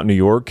Airmont, New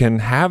York can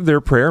have their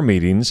prayer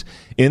meetings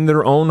in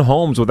their own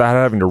homes without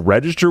having to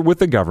register with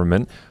the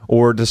government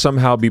or to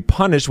somehow be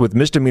punished with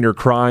misdemeanor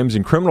crimes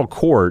in criminal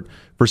court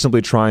for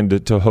simply trying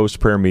to host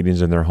prayer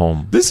meetings in their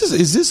home.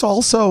 Is this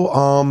also,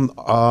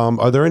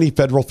 are there any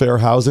federal fair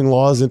housing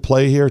laws in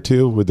play here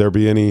too? Would there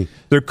be any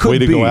way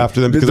to go after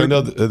them? Because I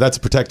know that's a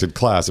protected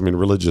class. I mean,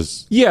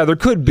 religious. Yeah, there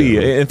could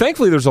be. And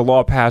thankfully, there's a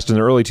law passed in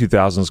the early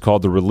 2000s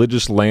called the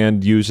Religious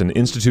Land Use and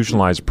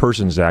Institutionalized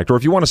Persons Act, or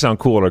if you want to sound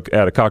cool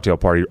at a cocktail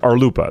party,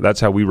 RLUPA. That's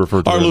how we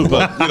refer to it.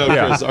 RLUPA.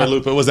 Chris,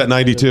 RLUPA. Was that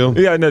 92?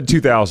 Yeah, no,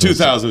 2000.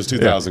 2000 was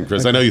 2000,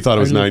 Chris. I know you thought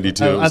it was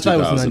 92. I thought it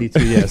was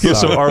 92, yes.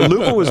 So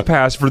RLUPA was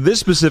passed for this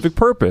specific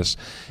purpose.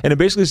 And it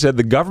basically said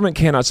the government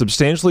cannot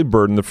substantially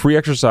burden the free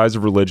exercise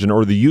of religion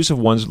or the use of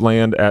one's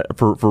land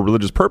for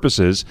religious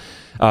purposes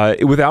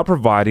without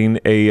providing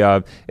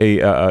a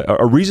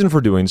reason for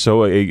doing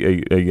so,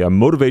 a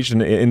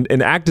motivation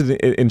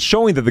in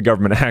showing that the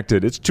government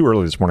acted. It's too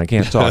early this morning, I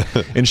can't talk.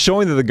 In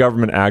showing that the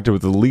government acted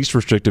with the least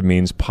restrictive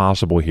means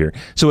possible here.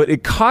 So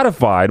it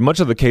codified much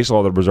of the case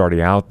law that was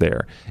already out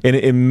there, and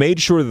it made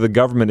sure that the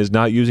government is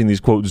not using these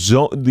quote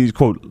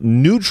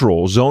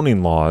neutral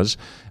zoning laws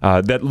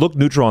that look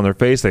neutral on their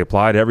face. They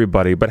apply to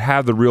everybody, but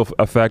have the real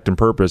effect and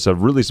purpose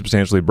of really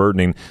substantially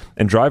burdening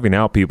and driving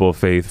out people of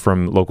faith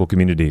from local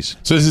communities.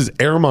 So this is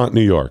Airmont,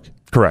 New York.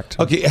 Correct.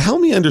 Okay, help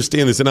me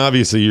understand this. And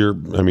obviously, you're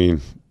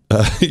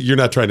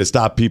not trying to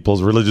stop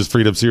people's religious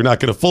freedom, so you're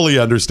not going to fully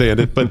understand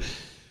it. But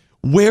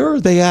where are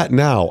they at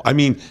now? I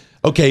mean,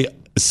 okay,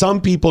 some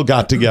people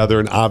got together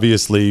and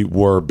obviously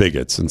were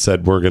bigots and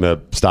said, we're going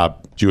to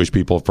stop Jewish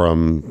people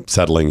from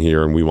settling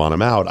here and we want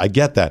them out. I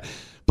get that.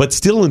 But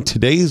still, in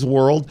today's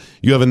world,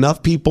 you have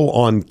enough people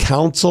on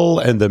council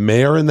and the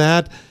mayor and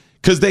that,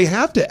 because they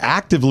have to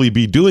actively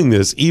be doing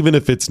this, even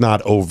if it's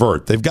not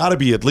overt. They've got to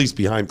be at least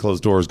behind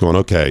closed doors going,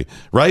 okay,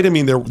 right? I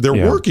mean, they're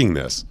working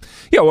this.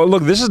 Yeah, well,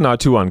 look, this is not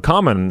too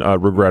uncommon,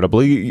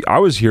 regrettably. I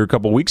was here a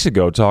couple weeks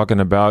ago talking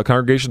about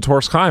Congregation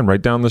Torres Chaim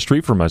right down the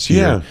street from us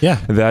here.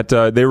 Yeah. That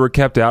they were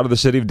kept out of the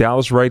city of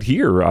Dallas right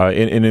here.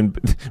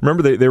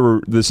 Remember,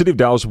 the city of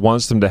Dallas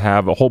wants them to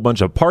have a whole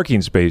bunch of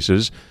parking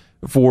spaces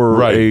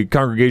for a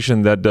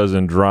congregation that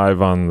doesn't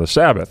drive on the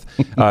Sabbath.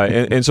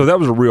 And so that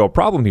was a real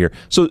problem here.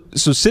 So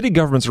city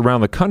governments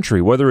around the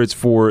country, whether it's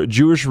for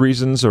Jewish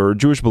reasons or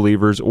Jewish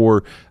believers,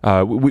 or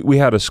we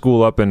had a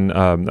school up in,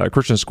 a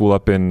Christian school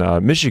up in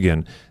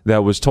Michigan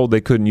that was told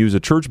they couldn't use a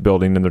church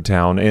building in their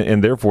town,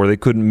 and therefore they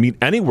couldn't meet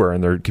anywhere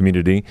in their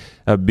community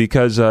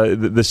because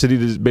the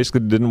city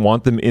basically didn't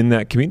want them in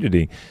that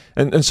community.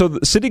 And so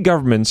the city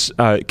governments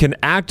can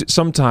act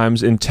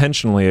sometimes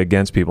intentionally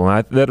against people,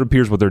 and that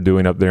appears what they're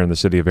doing up there in the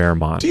city of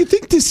Airmont. Do you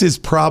think this is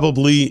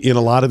probably, in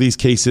a lot of these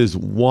cases,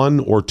 one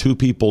or two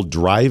people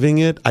driving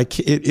it?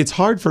 It's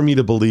hard for me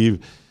to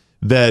believe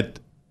that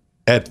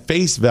at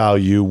face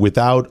value,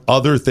 without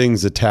other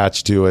things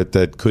attached to it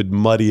that could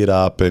muddy it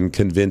up and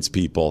convince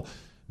people,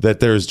 that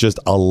there's just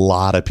a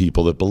lot of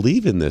people that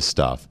believe in this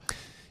stuff.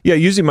 Yeah,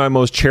 using my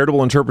most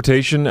charitable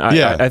interpretation,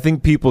 I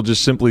think people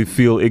just simply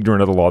feel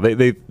ignorant of the law.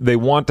 They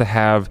want to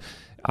have,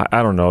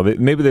 I don't know,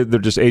 maybe they're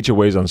just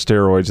HOAs on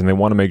steroids, and they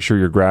want to make sure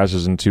your grass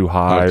isn't too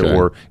high,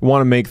 or want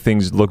to make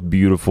things look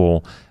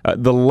beautiful.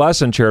 The less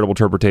than charitable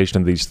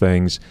interpretation of these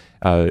things,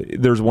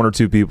 there's one or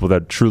two people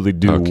that truly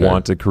do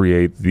want to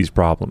create these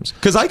problems.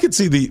 Because I could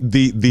see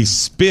the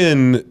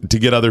spin to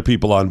get other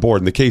people on board.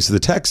 In the case of the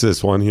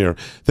Texas one here,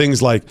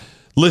 things like,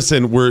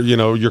 listen,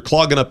 you're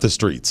clogging up the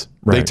streets.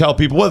 Right. They tell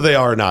people whether they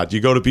are or not.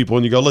 You go to people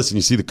and you go, listen,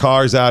 you see the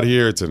cars out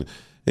here,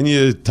 and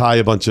you tie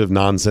a bunch of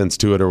nonsense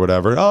to it or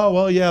whatever. Oh,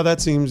 well, yeah,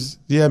 that seems,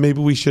 maybe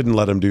we shouldn't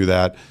let them do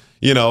that.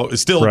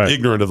 It's still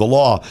ignorant of the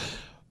law.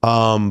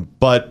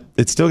 But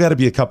it's still got to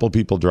be a couple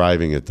people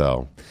driving it,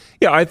 though.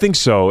 Yeah, I think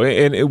so.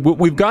 And what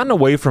we've gotten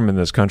away from in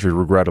this country,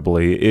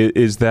 regrettably,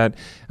 is that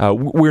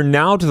we're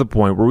now to the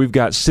point where we've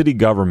got city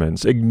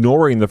governments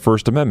ignoring the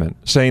First Amendment,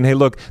 saying, hey,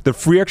 look, the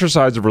free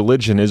exercise of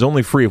religion is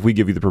only free if we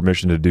give you the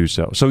permission to do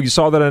so. So you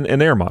saw that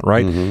in Airmont,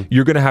 right? Mm-hmm.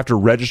 You're going to have to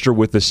register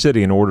with the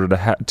city in order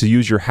to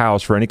use your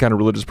house for any kind of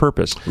religious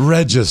purpose.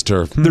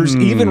 Register. There's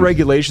even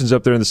regulations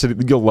up there in the city.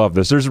 You'll love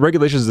this. There's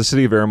regulations in the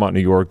city of Airmont,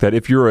 New York, that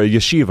if you're a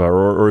yeshiva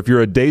or if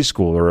you're a day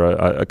school or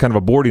a kind of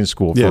a boarding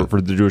school for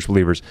the Jewish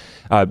believers,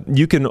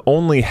 you can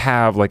only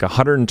have like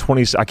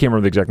 120, I can't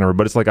remember the exact number,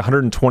 but it's like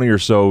 120 or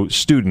so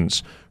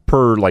students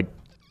per like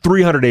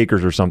 300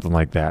 acres or something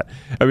like that.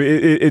 I mean,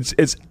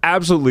 it's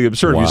absolutely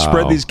absurd. Wow. If you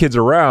spread these kids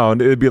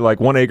around, it'd be like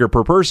 1 acre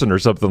per person or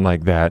something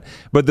like that.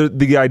 But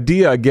the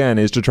idea, again,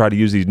 is to try to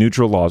use these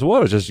neutral laws.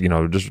 Well, it's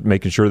just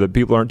making sure that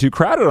people aren't too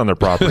crowded on their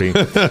property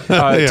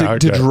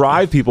to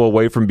drive people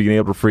away from being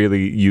able to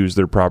freely use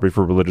their property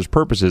for religious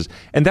purposes.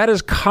 And that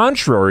is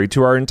contrary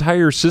to our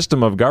entire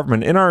system of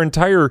government and our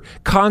entire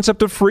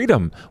concept of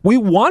freedom. We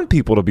want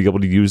people to be able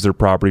to use their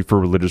property for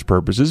religious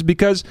purposes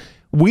because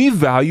we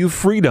value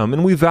freedom,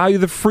 and we value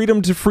the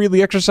freedom to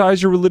freely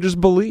exercise your religious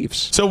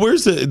beliefs. So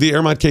where's the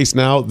Amirani case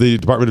now? The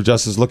Department of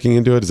Justice looking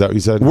into it? Is that what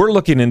you said? We're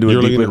looking into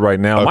it deeply right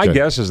now. Okay. My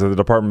guess is that the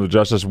Department of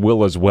Justice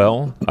will as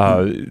well.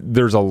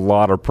 There's a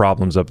lot of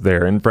problems up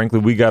there. And frankly,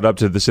 we got up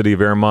to the city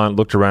of Amirani,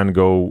 looked around and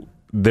go,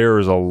 there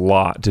is a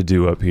lot to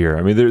do up here.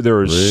 I mean,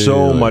 there is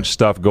so much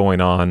stuff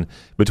going on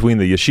between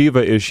the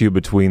yeshiva issue,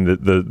 between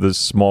the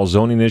small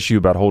zoning issue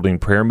about holding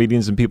prayer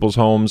meetings in people's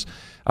homes.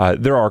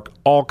 There are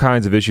all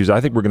kinds of issues.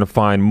 I think we're going to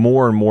find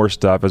more and more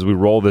stuff as we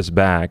roll this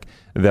back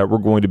that we're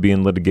going to be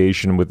in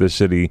litigation with this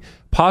city,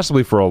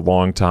 possibly for a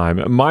long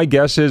time. My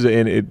guess is,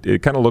 and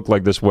it kind of looked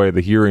like this way at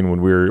the hearing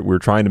when we were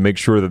trying to make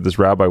sure that this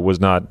rabbi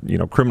was not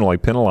criminally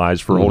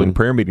penalized for holding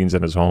prayer meetings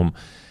in his home.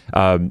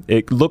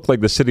 It looked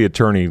like the city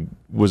attorney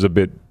was a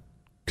bit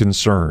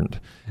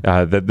concerned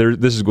that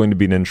this is going to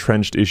be an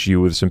entrenched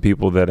issue with some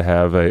people that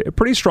have a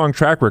pretty strong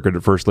track record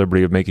at First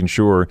Liberty of making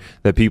sure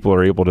that people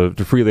are able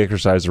to freely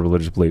exercise their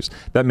religious beliefs.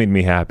 That made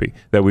me happy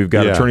that we've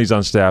got attorneys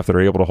on staff that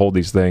are able to hold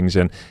these things.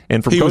 And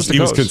from coast to coast. He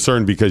was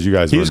concerned because you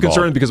guys were involved.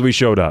 Concerned because we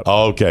showed up.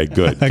 Oh, okay,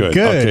 good.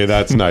 Okay,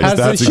 that's nice. As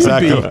that's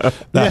exactly.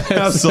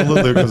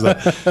 Absolutely.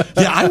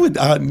 Yeah, I would.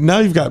 Now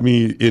you've got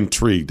me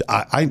intrigued.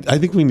 I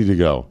think we need to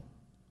go.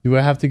 Do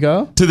I have to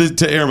go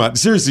to Airmont?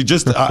 Seriously,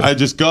 I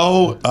just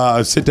go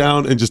sit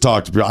down and just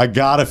talk to people. I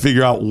gotta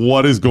figure out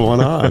what is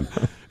going on.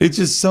 It's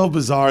just so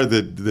bizarre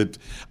that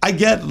I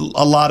get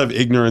a lot of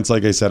ignorance.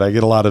 Like I said, I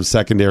get a lot of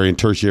secondary and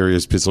tertiary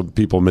as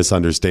people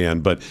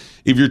misunderstand. But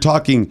if you're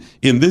talking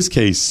in this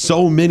case,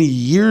 so many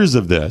years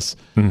of this,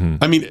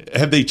 I mean,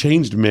 have they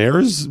changed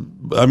mayors?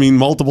 I mean,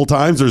 multiple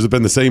times, or has it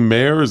been the same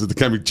mayor? Is it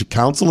the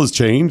council has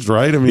changed?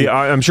 Right? I mean, yeah,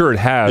 I'm sure it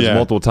has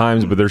multiple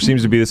times, but there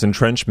seems to be this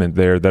entrenchment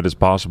there that is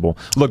possible.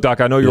 Look, Doc,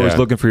 I know you're always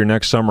looking for your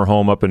next summer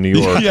home up in New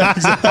York. Yeah,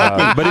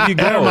 exactly. But if you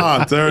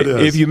go, there it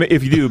is.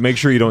 If you do, make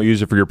sure you don't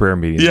use it for your prayer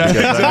meetings. Yeah,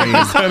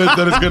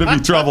 then it's going to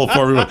be trouble for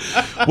everyone.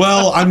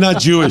 Well, I'm not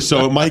Jewish,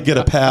 so it might get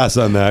a pass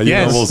on that.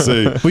 Yes. We'll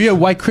see. Well, you're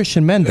white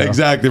Christian men, though.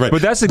 Exactly right.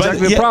 But that's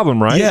exactly the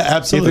problem, right? Yeah,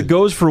 absolutely. If it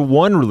goes for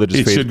one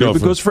religious faith group,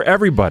 it goes for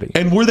everybody.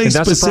 And were they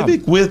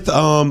specific with,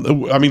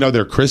 I mean, are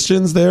there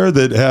Christians there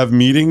that have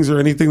meetings or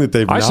anything that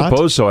they've not? I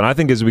suppose so. And I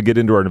think as we get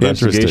into our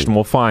investigation,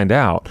 we'll find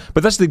out.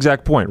 But that's the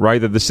exact point, right?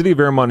 That the city of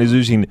Airmont is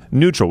using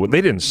neutral.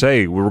 They didn't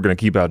say we were going to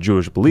keep out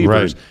Jewish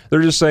believers. Right.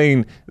 They're just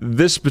saying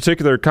this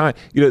particular kind,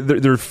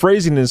 they're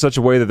phrasing it in such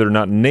a way that they're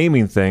not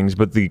naming things,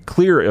 but the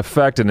clear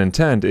effect and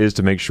intent is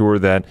to make sure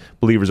that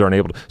believers aren't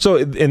able to. So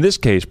in this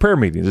case, prayer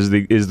meetings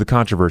is the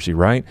controversy,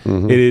 right?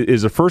 It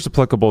is first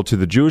applicable to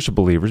the Jewish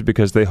believers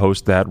because they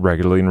host that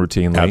regularly and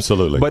routinely.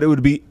 Absolutely. But it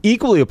would be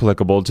equally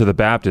applicable to the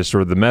Baptists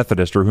or the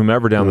Methodists or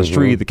whomever down the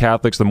street, the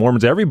Catholics, the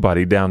Mormons,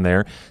 everybody down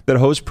there that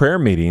host prayer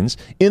meetings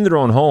in their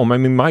own home. I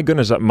mean, my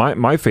goodness,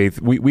 my faith,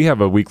 we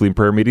have a weekly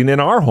prayer meeting in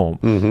our home.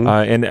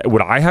 And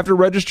would I have to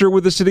register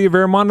with the city of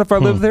Airmont if I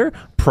lived there?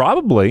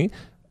 Probably.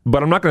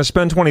 But I'm not going to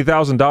spend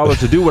 $20,000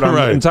 to do what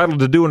I'm entitled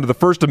to do under the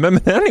First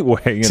Amendment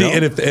anyway. See,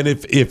 and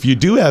if you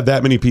do have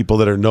that many people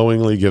that are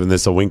knowingly giving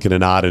this a wink and a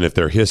nod, and if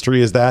their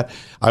history is that,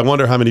 I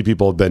wonder how many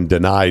people have been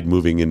denied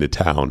moving into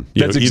town.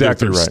 That's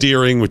exactly right.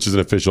 Steering, which is an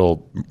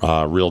official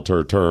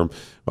realtor term,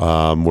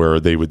 where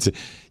they would say,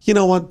 you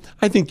know what?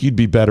 I think you'd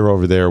be better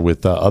over there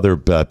with other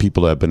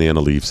people that have banana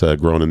leaves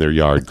grown in their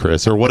yard,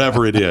 Chris, or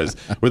whatever it is,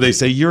 where they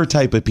say your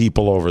type of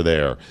people over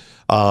there,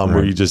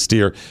 where you just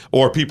steer,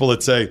 or people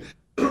that say.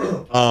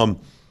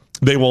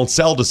 They won't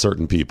sell to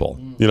certain people.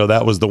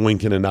 That was the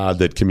wink and a nod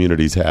that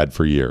communities had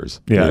for years.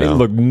 Yeah,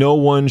 look, no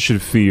one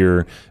should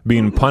fear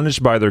being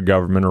punished by their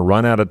government or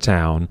run out of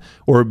town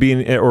or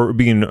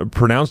being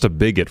pronounced a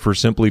bigot for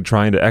simply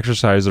trying to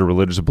exercise their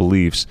religious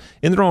beliefs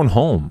in their own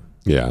home.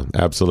 Yeah,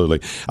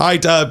 absolutely. All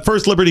right,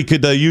 First Liberty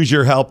could use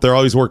your help. They're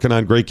always working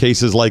on great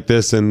cases like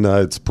this, and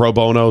it's pro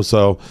bono,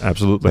 so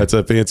absolutely, that's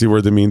a fancy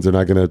word that means they're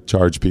not going to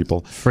charge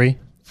people.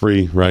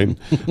 Free, right?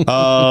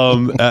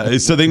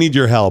 So they need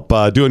your help.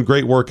 Doing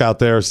great work out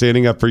there,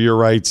 standing up for your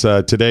rights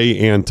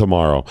today and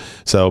tomorrow.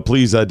 So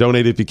please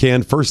donate if you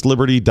can.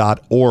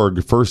 FirstLiberty.org,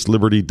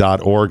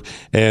 FirstLiberty.org.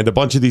 And a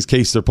bunch of these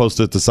cases are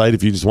posted at the site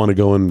if you just want to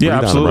go and read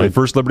absolutely. on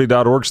them, right?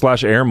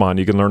 FirstLiberty.org/Airmont.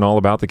 You can learn all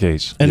about the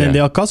case. And then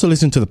they'll also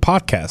listen to the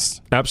podcast.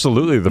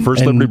 Absolutely. The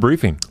First Liberty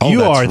Briefing.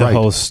 You are the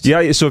host.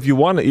 Yeah, so if you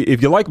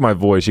like my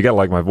voice, you got to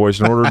like my voice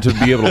in order to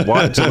be able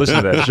to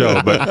listen to that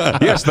show.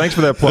 But yes, thanks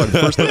for that plug.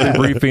 First Liberty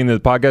Briefing, the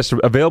podcast podcast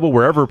available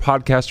wherever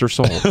podcasts are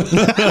sold.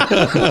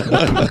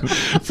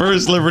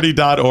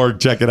 FirstLiberty.org.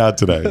 Check it out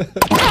today.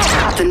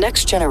 The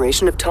next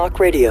generation of talk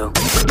radio.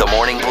 The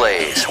Morning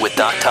Blaze with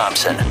Doc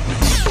Thompson.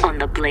 On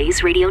the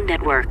Blaze Radio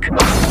Network.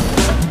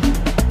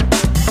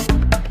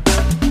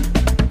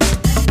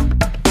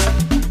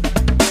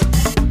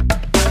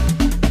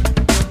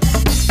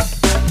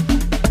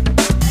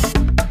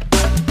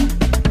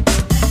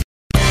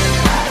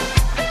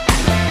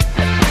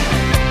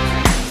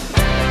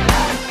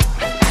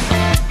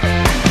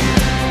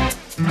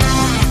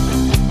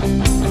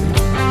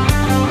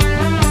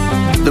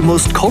 The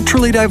most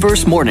culturally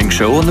diverse morning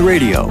show on the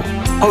radio,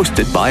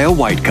 hosted by a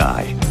white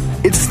guy.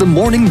 It's The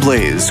Morning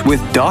Blaze with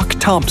Doc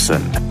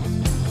Thompson.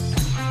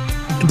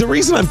 The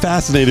reason I'm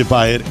fascinated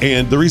by it,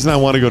 and the reason I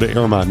want to go to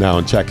Airmont now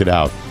and check it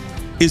out,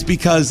 is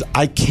because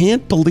I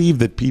can't believe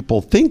that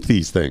people think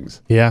these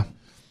things. Yeah.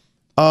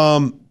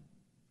 I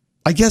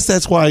guess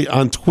that's why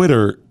on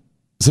Twitter,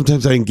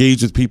 sometimes I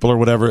engage with people or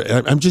whatever.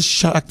 I'm just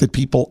shocked that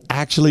people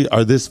actually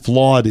are this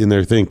flawed in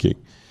their thinking.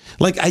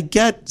 Like, I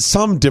get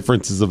some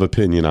differences of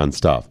opinion on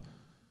stuff.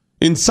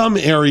 In some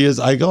areas,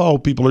 I go, oh,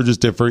 people are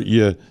just different.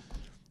 Yeah.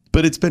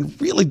 But it's been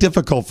really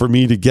difficult for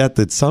me to get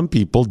that some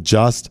people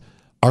just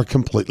are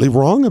completely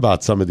wrong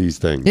about some of these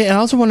things. Yeah, and I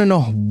also want to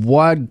know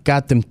what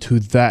got them to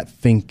that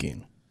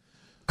thinking.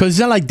 Because it's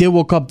not like they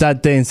woke up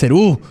that day and said,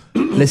 ooh,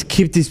 let's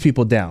keep these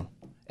people down.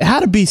 It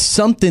had to be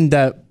something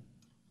that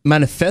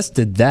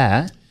manifested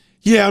that.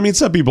 Yeah, I mean,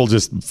 some people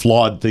just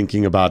flawed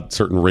thinking about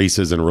certain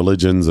races and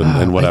religions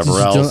and whatever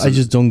else. I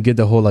just don't get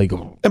the whole like.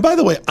 And by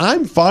the way,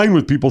 I'm fine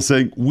with people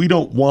saying we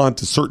want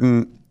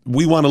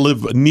to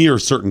live near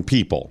certain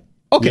people.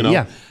 Okay, you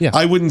know? yeah.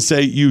 I wouldn't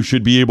say you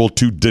should be able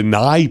to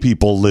deny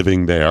people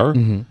living there.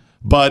 Mm-hmm.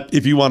 But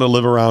if you want to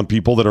live around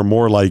people that are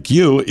more like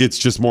you, it's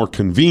just more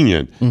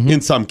convenient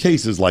in some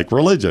cases, like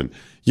religion.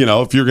 You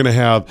know, if you're going to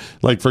have,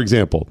 like, for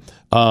example,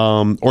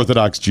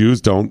 Orthodox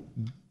Jews don't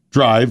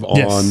drive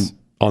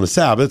on the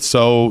Sabbath,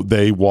 so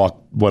they walk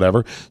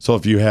whatever. So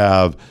if you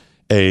have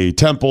a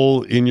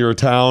temple in your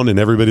town and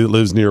everybody that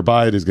lives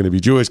nearby it is going to be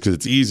Jewish because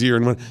it's easier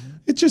and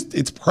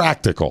it's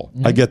practical.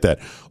 Mm-hmm. I get that.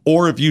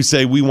 Or if you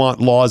say we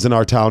want laws in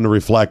our town to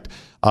reflect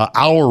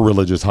our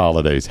religious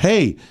holidays.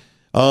 Hey,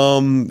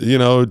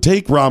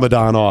 take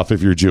Ramadan off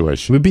if you're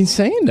Jewish. We've been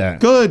saying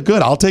that. Good.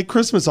 I'll take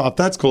Christmas off.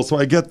 That's cool. So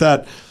I get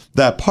that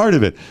part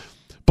of it.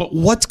 But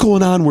what's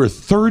going on where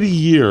 30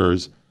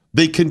 years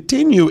they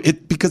continue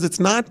it because it's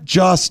not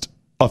just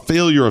a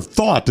failure of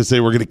thought to say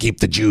we're going to keep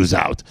the Jews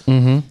out.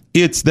 Mm-hmm.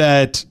 It's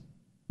that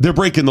they're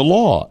breaking the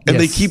law and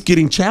they keep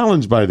getting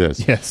challenged by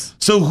this. Yes.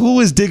 So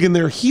who is digging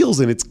their heels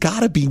in? It's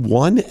got to be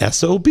one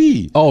SOB.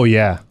 Oh,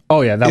 yeah.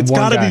 It's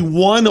got to be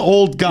one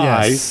old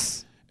guy.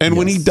 Yes. And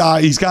when he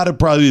dies, he's got to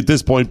probably at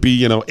this point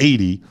be,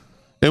 80.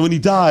 And when he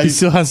dies, he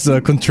still has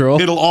control.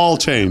 It'll all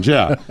change.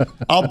 Yeah.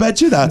 I'll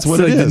bet you that's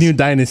what it is. The new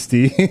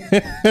dynasty.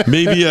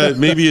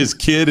 maybe his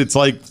kid, it's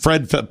like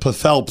Fred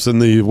Phelps in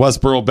the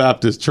Westboro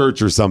Baptist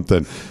Church or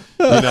something.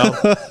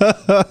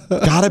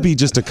 Gotta be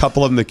just a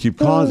couple of them that keep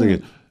causing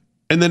it.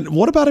 And then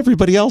what about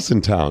everybody else in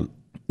town?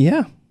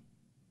 Yeah.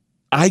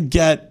 I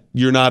get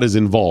you're not as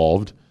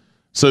involved,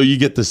 so you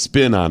get the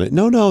spin on it.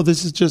 No,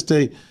 this is just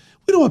we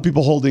don't want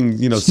people holding,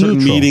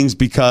 certain meetings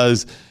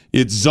because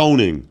it's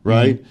zoning,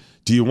 right? Mm-hmm.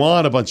 Do you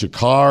want a bunch of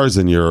cars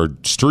in your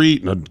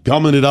street and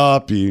gumming it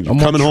up? You're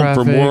coming home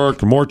from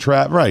work, more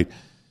traffic. Right.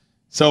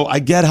 So I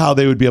get how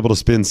they would be able to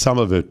spin some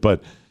of it,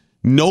 but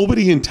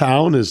nobody in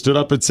town has stood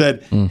up and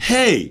said,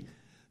 hey,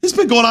 this has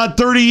been going on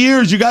 30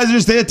 years. You guys are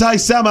just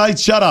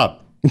anti-Semites. Shut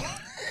up.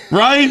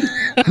 Right?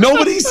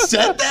 Nobody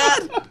said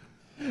that.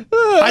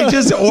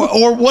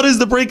 Or what is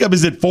the breakup?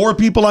 Is it 4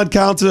 people on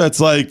council?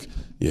 That's like,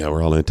 yeah,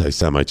 we're all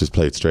anti-Semite. Just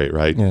play it straight,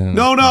 right? Yeah.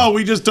 No,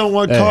 we just don't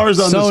want cars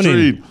on the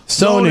street.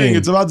 Zoning.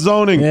 It's about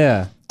zoning.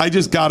 Yeah. I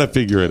just got to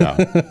figure it out.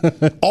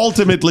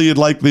 Ultimately, it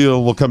likely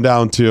will come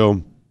down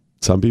to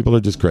some people are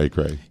just cray.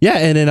 Yeah,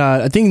 and then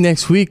I think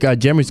next week,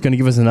 Jeremy's going to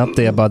give us an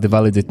update about the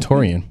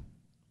valedictorian.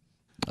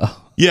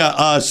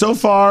 Yeah, so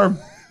far,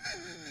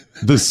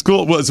 the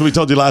school, so we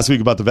told you last week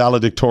about the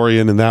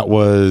valedictorian, and that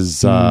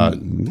was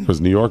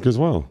New York as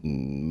well.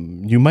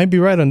 You might be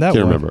right on that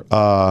one. Can't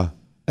remember.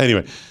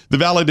 Anyway, the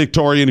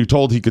valedictorian who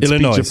told he could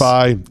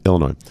speechify,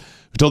 Illinois,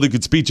 who told he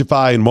could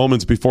speechify, and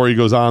moments before he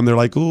goes on, they're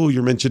like, "Oh,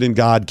 you're mentioning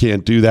God,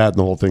 can't do that," and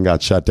the whole thing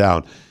got shut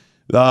down.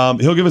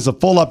 He'll give us a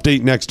full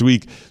update next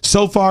week.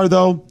 So far,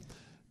 though,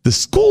 the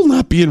school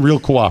not being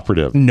real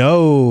cooperative.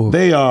 No,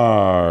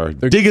 they're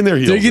digging their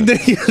heels. Digging their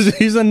heels.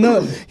 Here's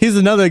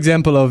another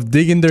example of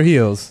digging their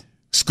heels.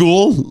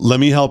 School,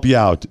 let me help you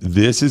out.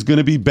 This is going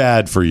to be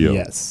bad for you.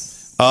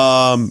 Yes.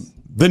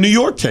 The New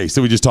York case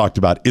that we just talked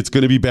about, it's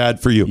going to be bad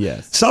for you.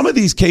 Yes. Some of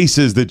these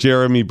cases that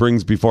Jeremy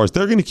brings before us,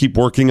 they're going to keep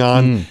working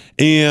on,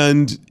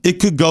 and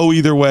it could go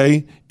either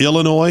way.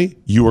 Illinois,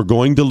 you are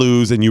going to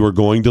lose, and you are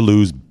going to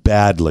lose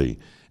badly.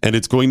 And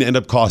it's going to end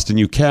up costing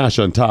you cash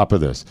on top of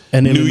this.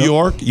 And New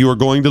York, you are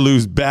going to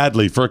lose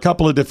badly for a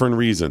couple of different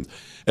reasons.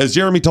 As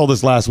Jeremy told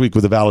us last week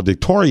with the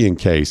valedictorian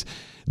case,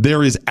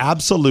 There is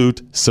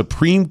absolute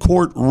Supreme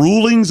Court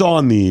rulings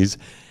on these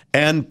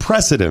and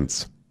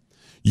precedents.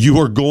 You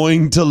are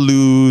going to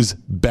lose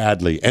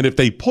badly. And if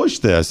they push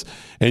this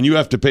and you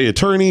have to pay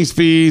attorney's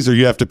fees or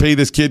you have to pay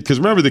this kid, because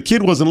remember, the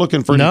kid wasn't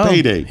looking for any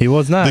payday. He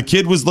was not. The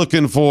kid was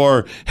looking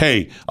for,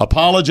 hey,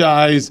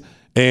 apologize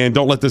and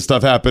don't let this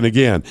stuff happen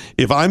again.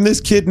 If I'm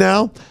this kid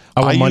now,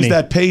 I use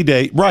that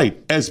payday,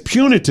 right, as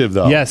punitive,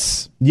 though.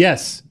 Yes.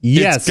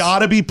 It's got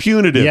to be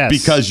punitive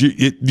because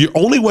the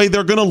only way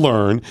they're going to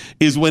learn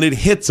is when it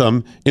hits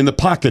them in the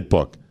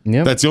pocketbook.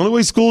 Yep. That's the only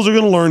way schools are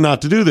going to learn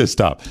not to do this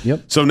stuff.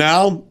 Yep. So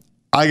now,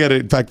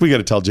 in fact, we got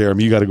to tell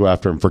Jeremy, you got to go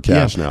after him for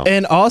cash now.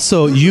 And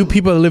also, you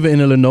people that live in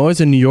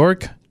Illinois and New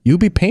York, you'll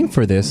be paying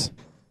for this.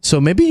 So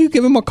maybe you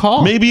give him a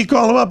call. Maybe you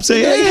call him up,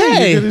 say,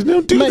 hey,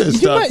 don't do this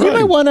stuff. You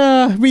might want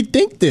to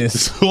rethink this. The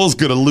school's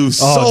going to lose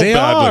so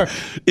badly.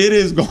 It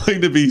is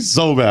going to be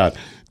so bad.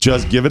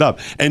 Just give it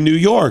up. And New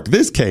York,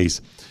 this case,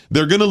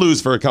 they're going to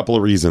lose for a couple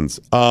of reasons.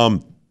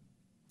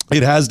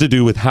 It has to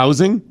do with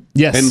housing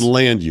and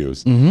land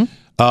use.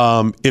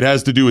 Mm-hmm. It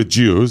has to do with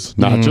Jews,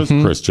 not just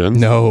Christians.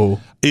 No.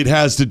 It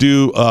has to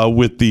do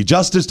with the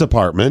Justice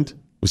Department.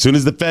 As soon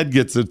as the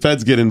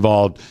feds get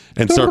involved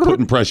and start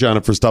putting pressure on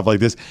it for stuff like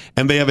this,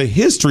 and they have a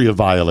history of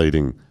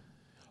violating,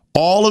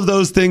 all of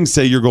those things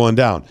say you're going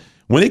down.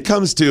 When it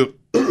comes to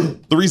the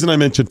reason I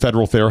mentioned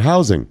federal fair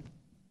housing,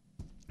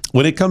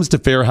 when it comes to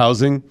fair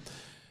housing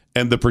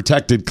and the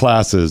protected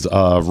classes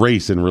of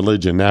race and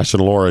religion,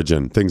 national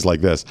origin, things like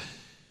this,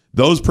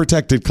 those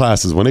protected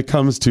classes, when it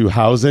comes to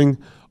housing,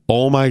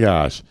 oh my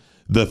gosh,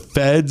 the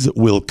feds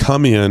will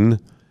come in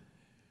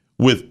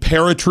with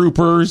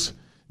paratroopers,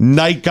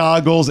 night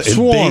goggles, and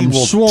they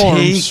will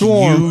take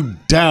you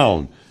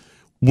down.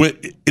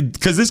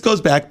 Because this goes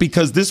back,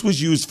 because this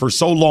was used for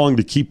so long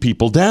to keep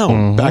people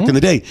down back in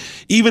the day.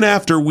 Even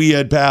after we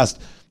had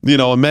passed,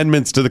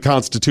 amendments to the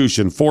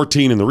Constitution,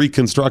 14 and the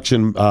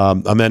Reconstruction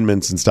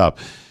amendments and stuff.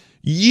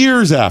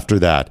 Years after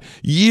that,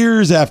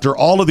 years after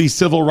all of these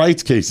civil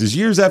rights cases,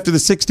 years after the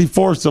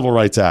 64 Civil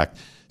Rights Act,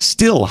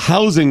 still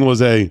housing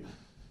was okay,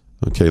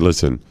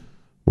 listen,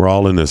 we're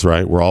all in this,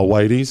 right? We're all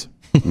whiteys.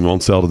 We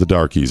won't sell to the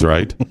darkies,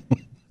 right?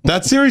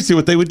 That's seriously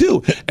what they would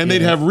do. And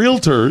they'd have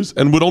realtors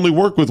and would only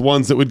work with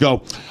ones that would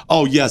go,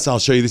 oh, yes, I'll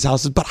show you these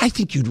houses, but I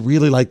think you'd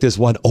really like this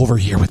one over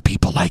here with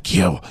people like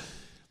you.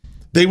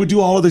 They would do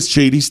all of this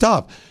shady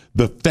stuff.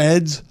 The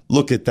feds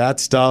look at that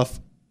stuff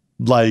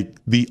like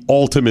the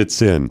ultimate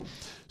sin.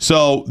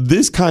 So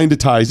this kind of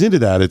ties into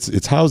that.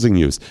 It's housing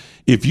use.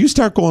 If you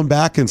start going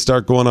back and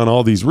start going on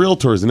all these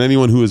realtors and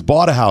anyone who has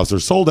bought a house or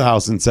sold a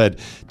house and said,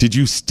 did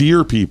you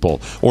steer people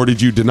or did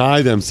you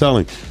deny them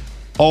selling?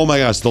 Oh my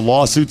gosh, the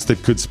lawsuits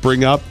that could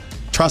spring up.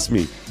 Trust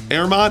me,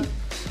 Airmont,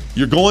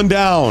 you're going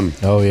down.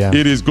 Oh yeah.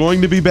 It is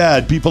going to be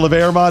bad. People of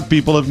Airmont,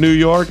 people of New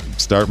York,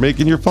 start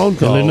making your phone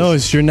calls.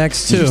 Illinois, you're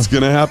next too. It's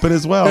going to happen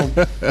as well.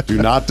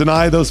 Do not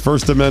deny those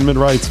First Amendment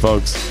rights,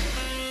 folks.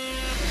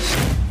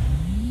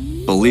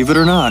 Believe it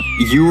or not,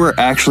 you are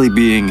actually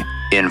being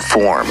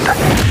informed.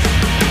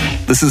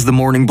 This is The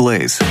Morning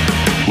Blaze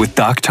with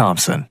Doc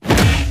Thompson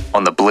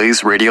on the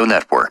Blaze Radio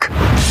Network.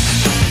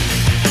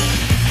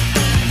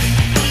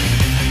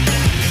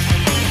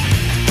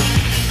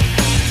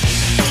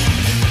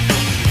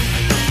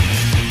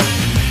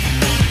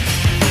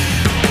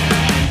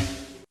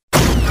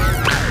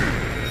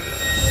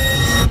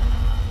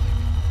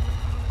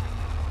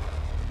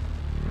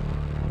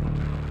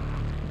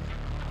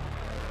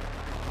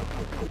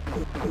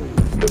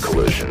 The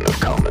collision of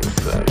common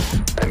sense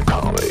and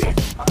comedy.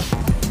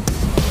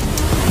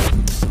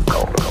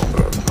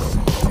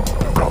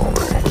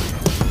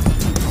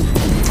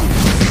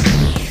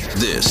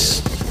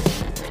 This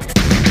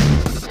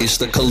is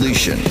the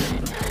collision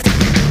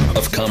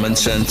of common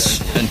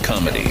sense and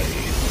comedy.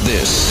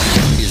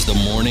 This is the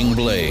Morning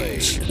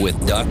Blaze with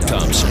Doc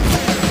Thompson.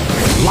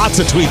 Lots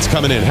of tweets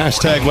coming in.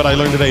 Hashtag what I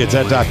learned today. It's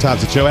at Doc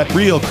Thompson Show. At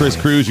Real Chris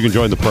Cruz. You can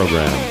join the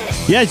program.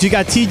 Yes, you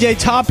got TJ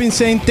Topping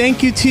saying,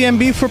 thank you,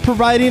 TMB, for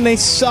providing a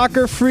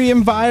soccer-free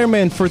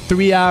environment for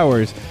 3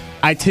 hours.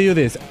 I tell you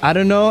this, I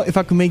don't know if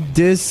I could make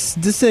this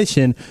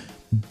decision,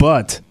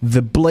 but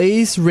the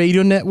Blaze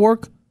Radio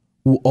Network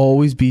will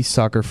always be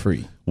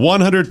soccer-free.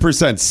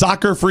 100%.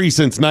 Soccer-free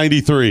since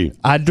 93.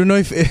 I don't know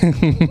if...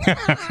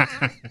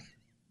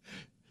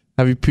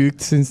 Have you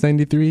puked since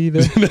 93 either?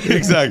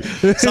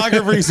 Exactly.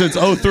 Soccer-free since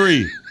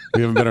 03.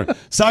 We haven't been around.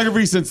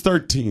 Soccer-free since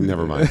 13.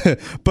 Never mind.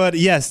 But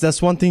yes,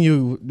 that's one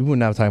thing we're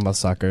now talking about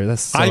soccer.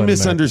 That's so I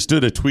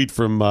misunderstood a tweet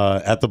from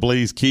at the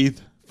Blaze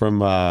Keith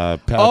from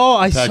Pat. Oh,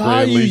 I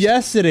saw you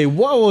yesterday.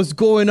 What was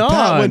going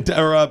on?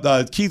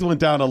 Keith went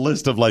down a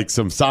list of like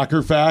some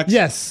soccer facts.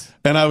 Yes.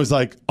 And I was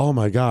like, oh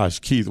my gosh,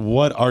 Keith,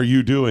 what are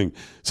you doing?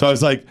 So I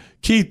was like,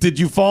 Keith, did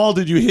you fall?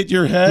 Did you hit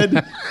your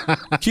head?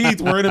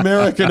 Keith, we're in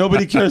America.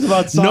 Nobody cares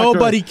about soccer.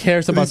 Nobody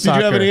cares about soccer.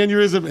 Did you have an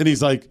aneurysm? And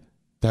he's like,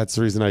 that's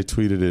the reason I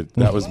tweeted it.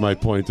 That was my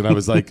point. And I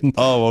was like,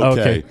 oh,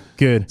 okay.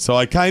 Good. So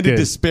I kind of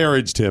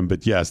disparaged him.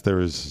 But yes, there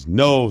was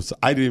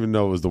I didn't even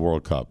know it was the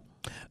World Cup.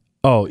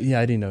 Oh, yeah,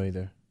 I didn't know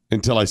either.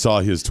 Until I saw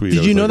his tweet.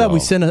 Did you know that we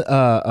sent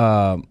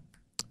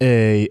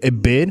a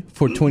bid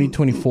for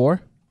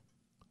 2024?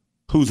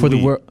 Who's for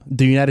we?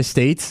 the United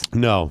States?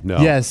 No.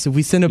 Yes,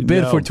 we sent a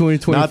bid for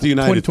 2020. Not the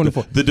United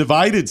 2024. The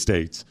divided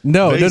states.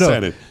 No.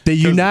 Sent it. The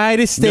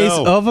United States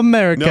of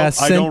America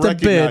sent I don't the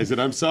recognize bid.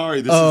 it. I'm sorry.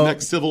 This is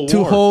next Civil War.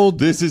 To hold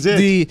this is it.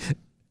 The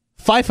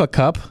FIFA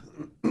Cup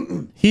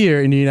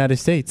here in the United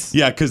States.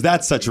 Yeah, because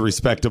that's such a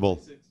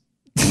respectable.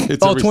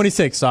 It's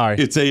 26. Sorry,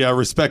 it's a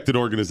respected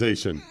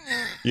organization.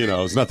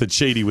 There's nothing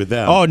shady with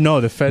them. Oh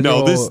no, the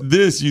federal. No,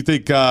 this you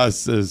think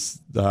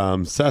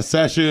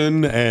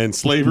secession and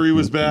slavery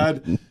was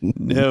bad?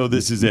 No,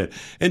 this is it.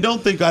 And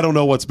don't think I don't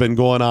know what's been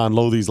going on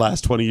these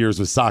last 20 years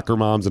with soccer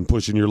moms and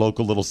pushing your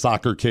local little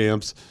soccer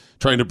camps,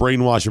 trying to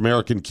brainwash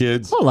American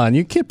kids. Hold on,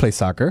 your kid plays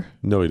soccer?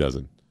 No, he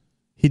doesn't.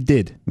 He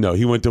did. No,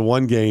 he went to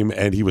one game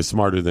and he was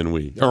smarter than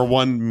we. Or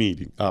one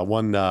meeting,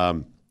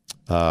 tournament?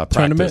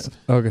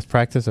 Practice.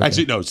 Practice? Okay.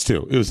 Actually, no, it's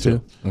two. It was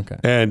two. Okay.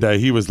 And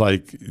he was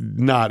like,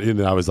 not in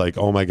it. I was like,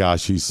 oh my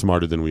gosh, he's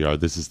smarter than we are.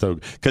 This is so.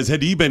 Because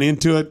had he been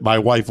into it, my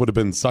wife would have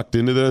been sucked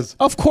into this.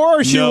 Of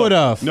course you would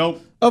have.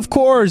 Nope. Of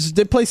course.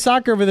 They play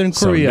soccer over there in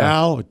Korea. So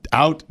now,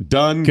 out,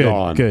 done,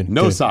 gone.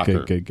 No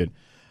soccer. Good. You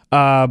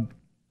got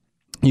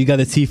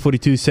the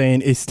T42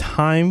 saying it's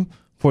time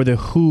for the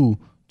WHO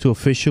to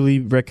officially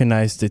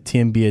recognize the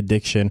TMB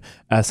addiction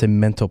as a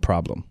mental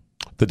problem.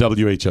 The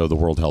WHO, the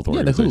World Health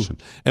Organization.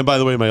 And by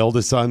the way, my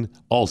oldest son,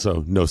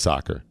 also no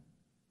soccer.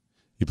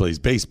 He plays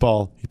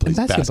baseball. He plays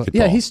basketball.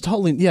 Yeah, he's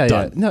totally.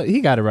 Yeah. No,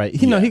 he got it right.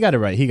 He got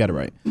it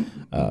right.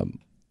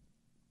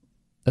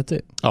 That's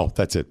it. Oh,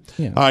 that's it.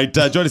 Yeah. All right.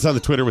 Join us on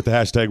the Twitter with the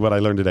hashtag What I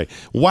Learned Today.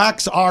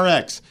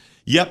 WaxRx.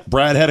 Yep,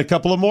 Brad had a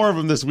couple of more of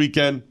them this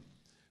weekend.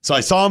 So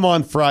I saw him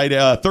on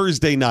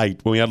Thursday night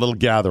when we had a little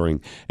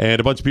gathering, and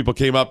a bunch of people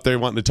came up there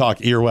wanting to talk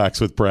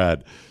earwax with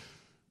Brad.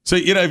 So,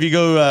 if you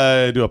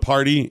go to a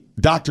party,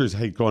 doctors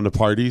hate going to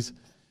parties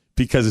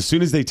because as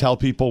soon as they tell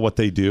people what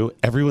they do,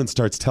 everyone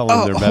starts telling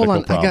them their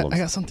medical problems. I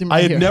got something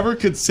I here. had never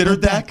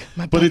considered that,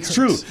 but it's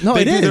true. No,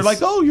 it is. They're like,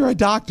 oh, you're a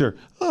doctor.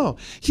 Oh,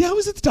 yeah, I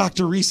was at the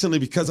doctor recently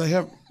because I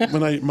have,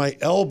 my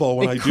elbow,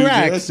 when I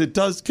cracks. do this, it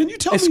does. Can you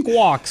tell me? It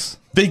squawks.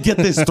 They get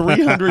this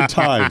 300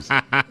 times.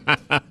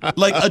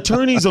 Like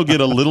attorneys will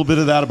get a little bit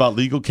of that about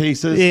legal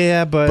cases.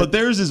 Yeah, but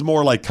theirs is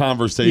more like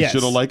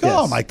conversational. Yes,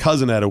 oh, my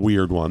cousin had a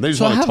weird one. They just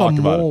so want to talk about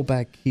it. I have a mole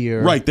back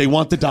here. Right. They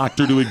want the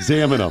doctor to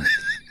examine them.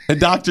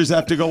 And doctors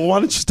have to go, well, why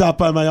don't you stop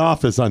by my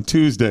office on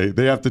Tuesday?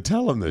 They have to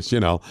tell them this,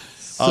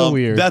 So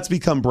weird. That's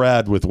become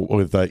Brad with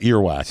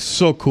earwax.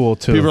 So cool,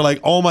 too. People are like,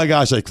 oh, my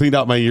gosh, I cleaned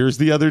out my ears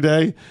the other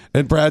day.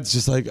 And Brad's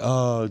just like,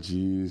 oh,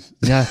 geez.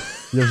 Yeah,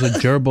 there's a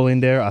gerbil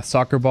in there, a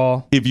soccer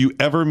ball. If you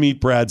ever meet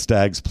Brad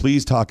Staggs,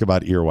 please talk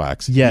about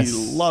earwax. Yes.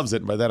 He loves it.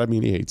 And by that, I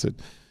mean he hates it.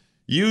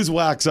 Use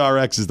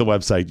WaxRx is the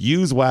website.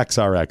 Use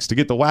WaxRx. To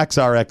get the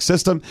WaxRx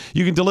system,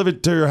 you can deliver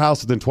it to your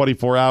house within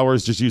 24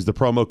 hours. Just use the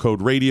promo code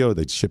RADIO.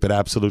 They ship it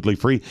absolutely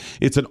free.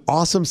 It's an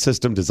awesome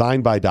system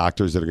designed by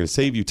doctors that are going to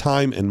save you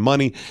time and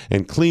money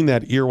and clean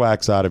that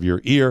earwax out of your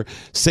ear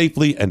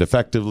safely and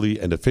effectively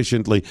and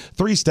efficiently.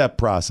 3-step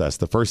process.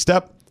 The first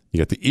step, you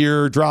got the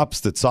ear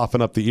drops that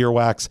soften up the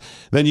earwax.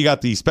 Then you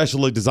got the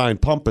specially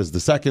designed pump as the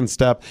second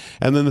step.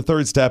 And then the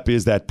third step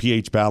is that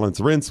pH balance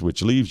rinse,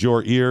 which leaves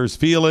your ears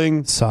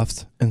feeling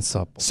soft and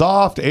supple.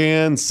 Soft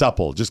and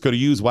supple. Just go to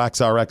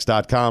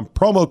usewaxrx.com.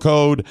 Promo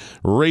code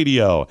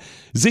radio.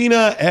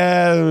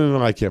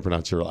 Xena, I can't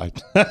pronounce your life.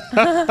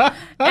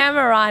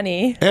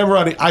 Amirani.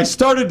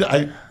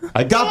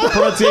 I got the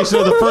pronunciation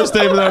of the first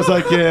name, and I was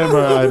like,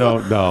 I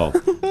don't know.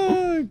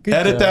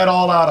 Edit that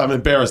all out. I'm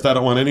embarrassed. I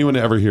don't want anyone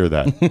to ever hear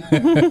that.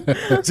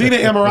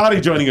 Xena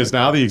Amirani joining us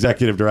now, the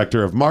executive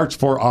director of March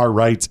for Our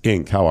Rights,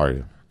 Inc. How are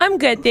you? I'm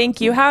good,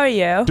 thank you. How are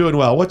you? Doing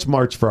well. What's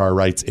March for Our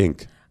Rights,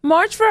 Inc.?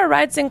 March for Our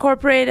Rights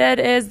Incorporated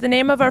is the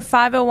name of our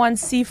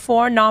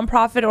 501c4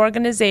 nonprofit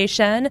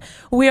organization.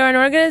 We are an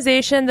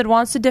organization that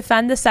wants to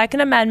defend the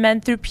Second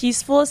Amendment through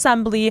peaceful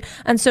assembly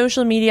and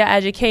social media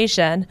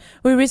education.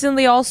 We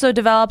recently also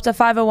developed a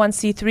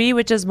 501c3,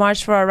 which is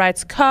March for Our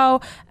Rights Co.,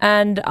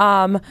 and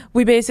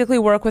we basically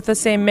work with the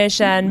same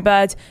mission,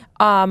 but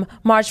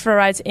March for Our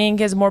Rights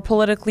Inc. is more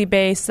politically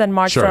based than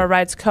March for Our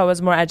Rights Co.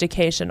 is more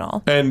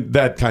educational. And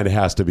that kind of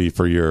has to be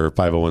for your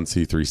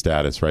 501c3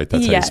 status, right?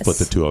 That's how you split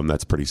the two of them.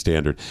 That's pretty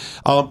standard.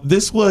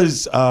 This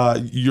was,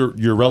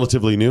 you're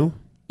relatively new?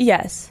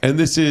 Yes. And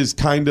this is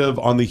kind of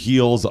on the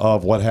heels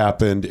of what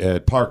happened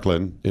at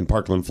Parkland, in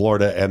Parkland,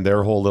 Florida, and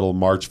their whole little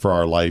March for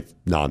Our Life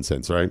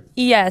nonsense, right?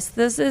 Yes.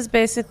 This is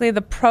basically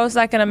the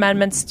pro-Second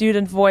Amendment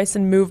student voice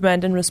and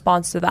movement in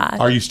response to that.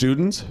 Are you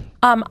students?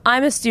 I'm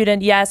a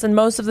student, yes, and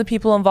most of the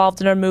people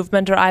involved in our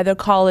movement are either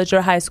college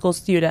or high school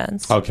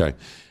students. Okay.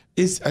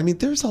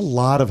 There's a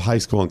lot of high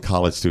school and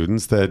college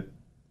students that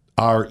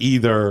are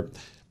either,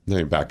 let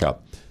me back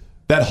up,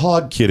 that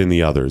Hog Kid and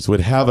the others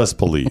would have us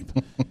believe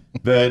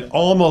that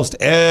almost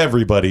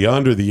everybody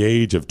under the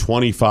age of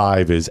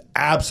 25 is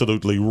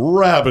absolutely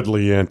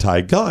rabidly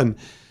anti-gun.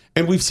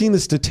 And we've seen the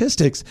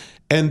statistics,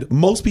 and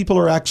most people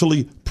are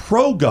actually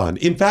pro-gun.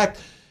 In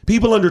fact,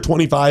 people under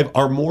 25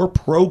 are more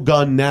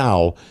pro-gun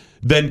now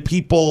than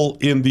people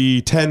in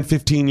the 10,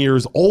 15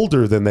 years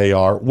older than they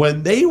are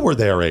when they were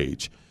their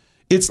age.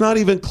 It's not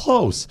even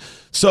close.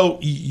 So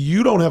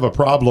you don't have a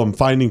problem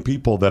finding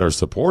people that are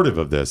supportive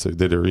of this,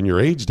 that are in your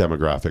age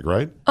demographic,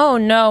 right? Oh,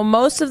 no.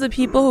 Most of the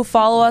people who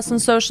follow us on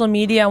social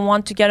media and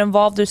want to get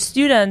involved are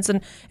students,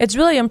 and it's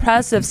really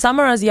impressive. Some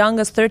are as young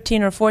as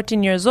 13 or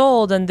 14 years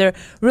old, and they're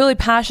really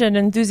passionate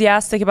and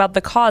enthusiastic about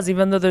the cause,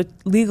 even though they're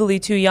legally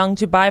too young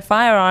to buy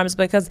firearms,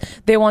 because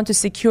they want to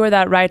secure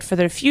that right for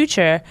their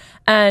future.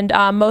 And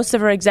most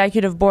of our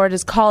executive board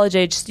is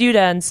college-age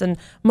students, and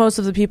most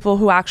of the people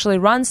who actually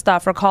run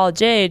stuff are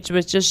college-age,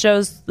 which just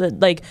shows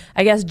that, like,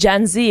 I guess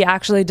Gen Z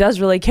actually does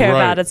really care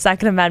about its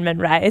Second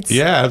Amendment rights.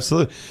 Yeah,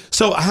 absolutely.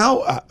 So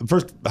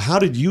how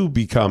did you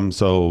become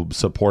so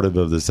supportive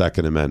of the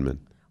Second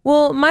Amendment?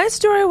 Well, my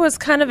story was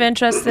kind of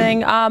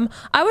interesting. I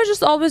was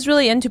just always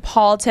really into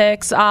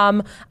politics.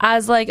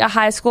 As like a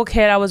high school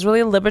kid, I was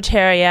really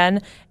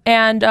libertarian.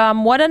 And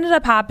what ended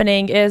up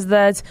happening is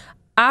that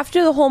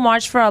after the whole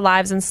March for Our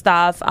Lives and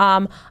stuff,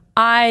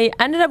 I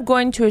ended up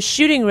going to a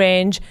shooting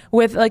range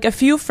with like a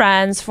few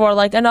friends for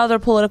like another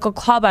political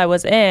club I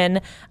was in,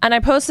 and I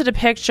posted a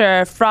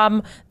picture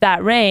from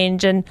that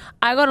range, and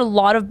I got a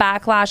lot of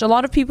backlash. A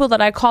lot of people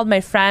that I called my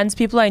friends,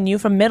 people I knew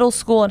from middle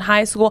school and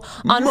high school,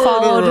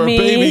 unfollowed Murderer, me.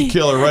 Baby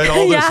killer, right?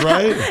 All this,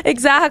 right?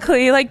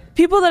 Exactly. Like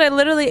people that I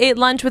literally ate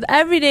lunch with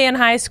every day in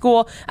high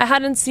school, I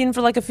hadn't seen for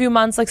like a few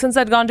months, like since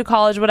I'd gone to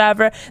college,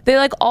 whatever. They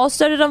like all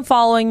started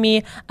unfollowing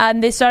me,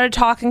 and they started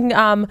talking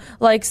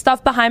like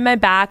stuff behind my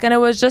back, and it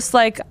was just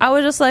like, I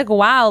was just like,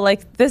 wow,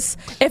 like this,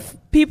 if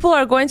people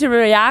are going to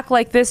react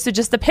like this to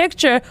just a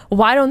picture,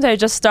 why don't I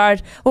just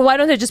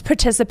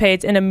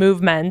participate in a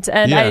movement?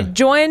 And I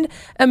joined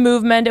a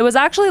movement. It was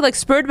actually like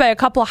spurred by a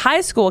couple of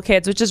high school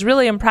kids, which is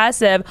really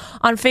impressive.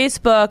 On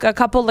Facebook, a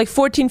couple like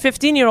 14,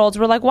 15-year-olds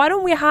were like, why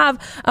don't we have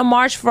a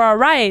march for our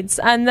rights?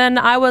 And then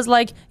I was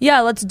like,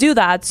 yeah, let's do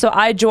that. So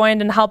I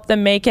joined and helped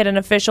them make it an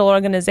official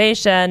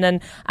organization,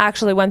 and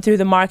actually went through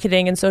the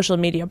marketing and social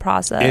media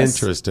process.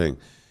 Interesting.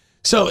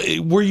 So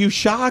were you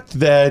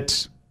shocked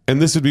that,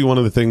 and this would be one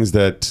of the things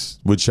that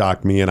would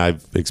shock me, and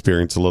I've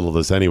experienced a little of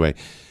this anyway,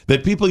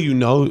 that people you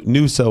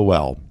knew so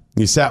well,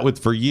 you sat with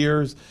for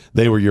years,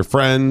 they were your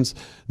friends,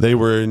 they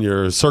were in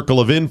your circle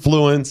of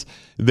influence,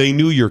 they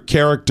knew your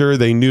character,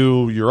 they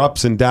knew your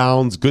ups and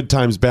downs, good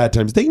times, bad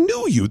times, they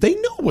knew you, they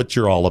know what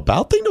you're all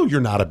about, they know you're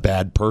not a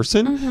bad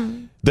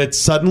person, that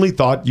suddenly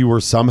thought you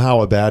were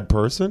somehow a bad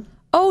person?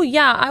 Oh,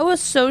 yeah. I was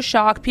so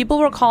shocked. People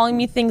were calling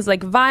me things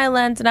like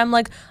violent, and I'm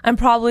like, I'm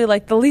probably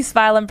like the least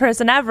violent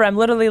person ever. I'm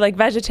literally like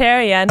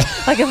vegetarian,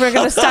 like if we're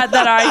going to start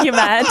that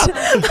argument.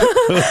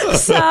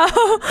 So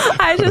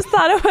I just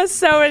thought it was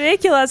so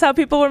ridiculous how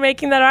people were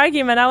making that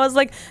argument. I was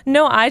like,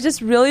 no, I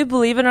just really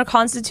believe in our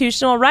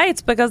constitutional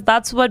rights, because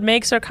that's what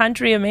makes our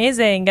country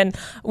amazing, and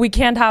we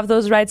can't have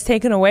those rights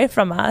taken away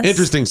from us.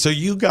 Interesting. So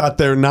you got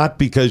there not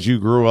because you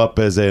grew up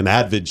as an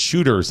avid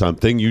shooter or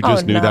something. You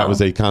just knew that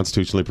was a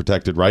constitutionally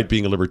protected right.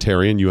 Being a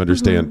libertarian, you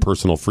understand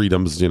personal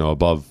freedoms,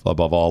 above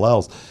all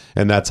else,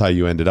 and that's how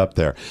you ended up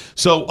there.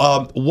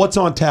 So what's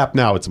on tap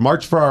now? It's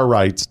March for Our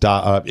Rights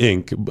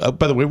Inc.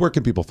 By the way, where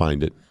can people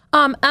find it?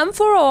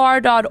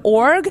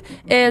 M4OR.org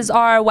is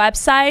our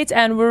website,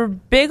 and we're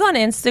big on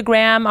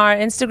Instagram. Our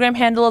Instagram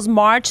handle is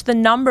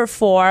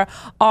March4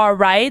 Our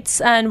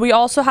Rights, and we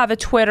also have a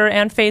Twitter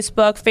and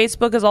Facebook.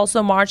 Facebook is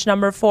also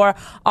March4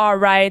 Our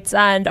Rights,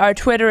 and our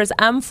Twitter is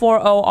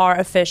M4OR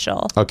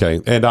Official.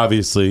 Okay, and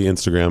obviously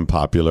Instagram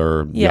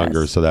popular,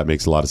 younger, so that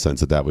makes a lot of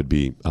sense that would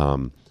be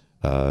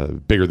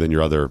bigger than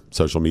your other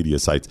social media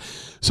sites.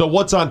 So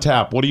what's on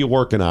tap? What are you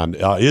working on?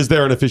 Is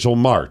there an official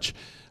march?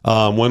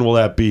 When will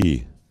that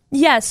be?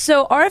 Yes,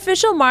 so our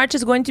official march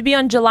is going to be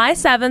on July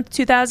 7th,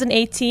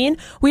 2018.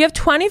 We have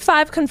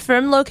 25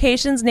 confirmed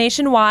locations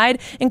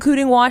nationwide,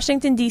 including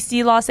Washington,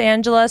 D.C., Los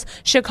Angeles,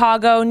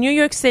 Chicago, New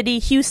York City,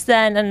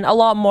 Houston, and a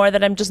lot more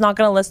that I'm just not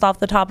going to list off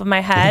the top of my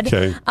head.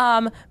 Okay.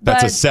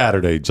 That's a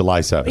Saturday,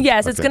 July 7th.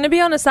 Yes, it's going to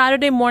be on a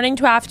Saturday morning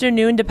to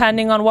afternoon,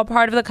 depending on what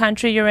part of the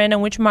country you're in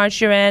and which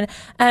march you're in.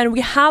 And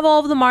we have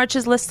all of the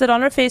marches listed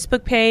on our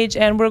Facebook page,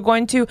 and we're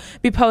going to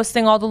be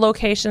posting all the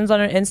locations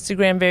on our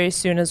Instagram very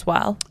soon as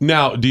well.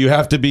 Now, do you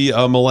have to be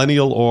a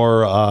millennial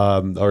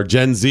or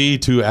Gen Z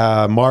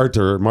to march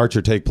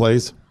or take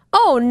place?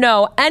 Oh,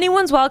 no.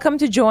 Anyone's welcome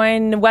to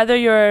join, whether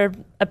you're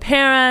a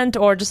parent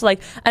or just like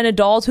an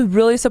adult who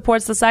really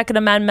supports the Second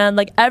Amendment.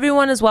 Like,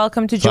 everyone is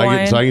welcome to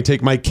join. So I can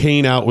take my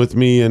cane out with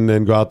me and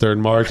then go out there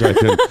and march.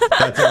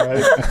 That's all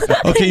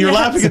right. Okay, you're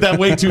laughing at that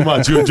way too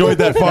much. You enjoyed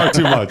that far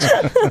too much.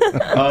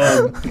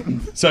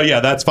 So yeah,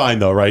 that's fine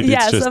though, right?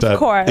 Yes, it's just of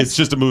course. It's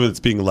just a movement that's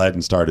being led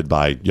and started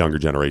by younger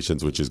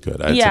generations, which is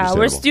good. Yeah,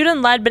 we're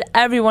student-led, but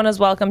everyone is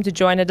welcome to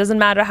join. It doesn't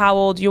matter how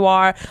old you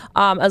are,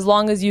 as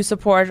long as you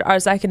support our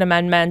Second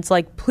Amendment.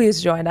 Like,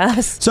 please join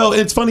us. So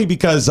it's funny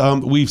because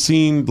we've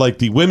seen like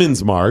the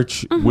Women's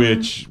March,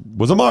 which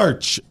was a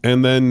march,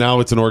 and then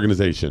now it's an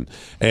organization.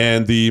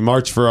 And the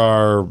March for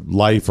Our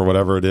Life, or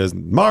whatever it is,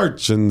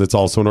 march, and it's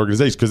also an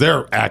organization because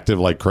they're active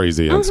like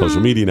crazy on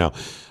social media now.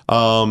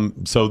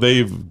 So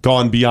they've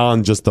gone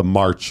beyond just the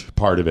march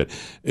part of it.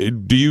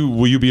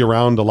 Will you be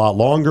around a lot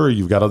longer?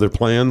 You've got other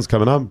plans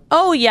coming up?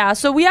 Oh, yeah.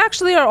 So we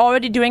actually are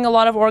already doing a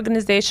lot of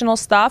organizational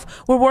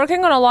stuff. We're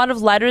working on a lot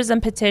of letters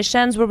and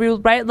petitions where we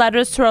write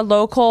letters to our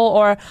local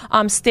or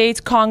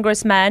state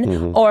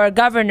congressmen or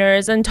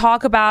governors and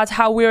talk about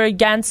how we're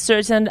against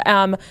certain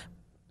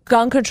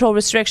gun control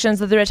restrictions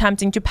that they're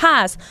attempting to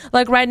pass.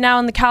 Like right now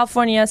in the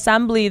California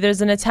Assembly, there's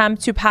an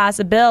attempt to pass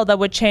a bill that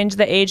would change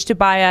the age to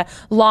buy a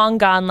long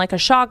gun, like a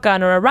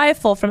shotgun or a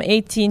rifle, from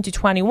 18 to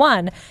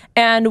 21.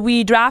 And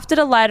we drafted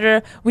a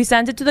letter, we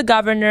sent it to the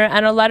governor,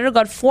 and our letter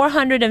got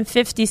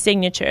 450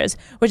 signatures,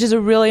 which is a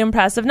really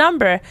impressive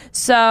number.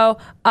 So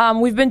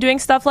we've been doing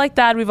stuff like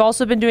that. We've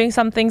also been doing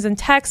some things in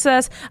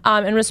Texas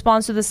in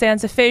response to the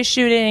Santa Fe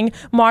shooting.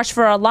 March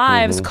for Our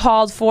Lives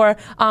called for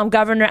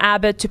Governor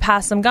Abbott to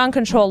pass some gun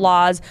control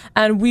laws,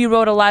 and we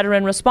wrote a letter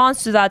in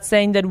response to that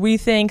saying that we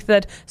think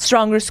that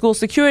stronger school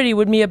security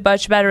would be a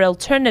much better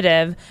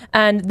alternative,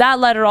 and that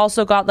letter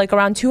also got like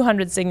around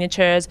 200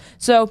 signatures.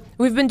 So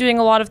we've been doing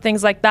a lot of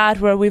things like that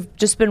where we've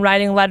just been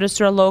writing letters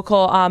to our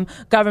local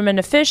government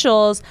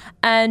officials,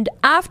 and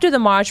after the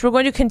march we're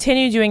going to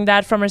continue doing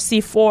that from our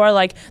C4,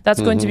 like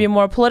that's going to be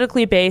more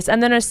politically based,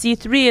 and then our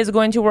C3 is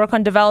going to work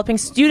on developing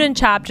student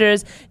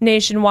chapters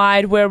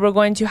nationwide where we're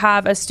going to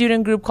have a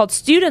student group called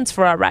Students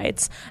for Our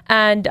Rights,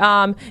 and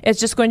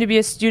it's just going to be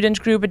a student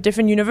group at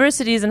different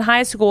universities and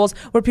high schools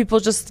where people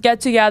just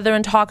get together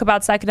and talk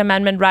about Second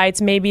Amendment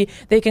rights. Maybe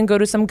they can go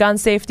to some gun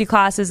safety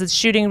classes at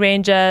shooting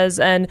ranges,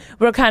 and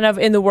we're kind of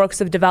in the works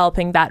of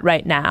developing that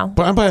right now.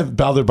 But I'm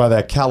bothered by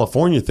that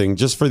California thing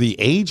just for the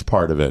age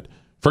part of it.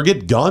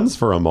 Forget guns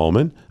for a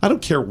moment. I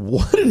don't care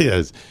what it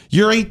is.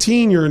 You're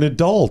 18, you're an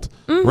adult,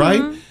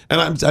 right?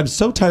 And I'm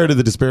so tired of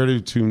the disparity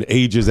between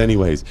ages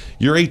anyways.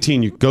 You're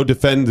 18, you go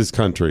defend this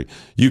country.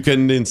 You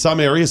can, in some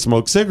areas,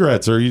 smoke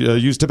cigarettes or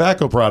use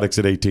tobacco products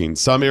at 18.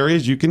 Some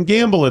areas, you can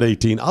gamble at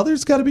 18.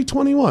 Others got to be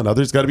 21.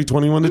 Others got to be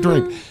 21 to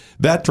drink.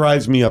 That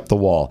drives me up the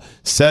wall.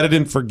 Set it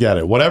and forget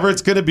it. Whatever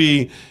it's going to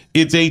be,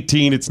 it's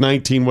 18, it's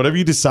 19, whatever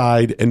you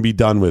decide, and be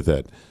done with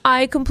it.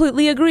 I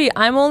completely agree.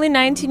 I'm only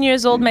 19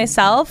 years old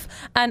myself,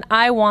 and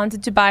I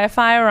wanted to buy a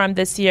firearm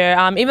this year.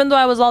 Even though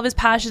I was always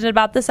passionate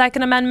about the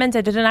Second Amendment,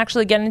 I didn't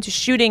actually get into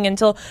shooting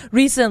until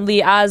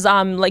recently as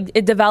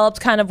it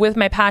developed kind of with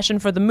my passion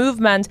for the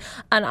movement,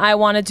 and I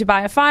wanted to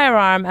buy a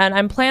firearm, and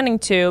I'm planning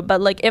to.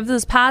 But if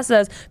this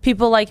passes,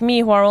 people like me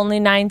who are only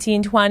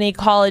 19, 20,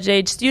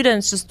 college-age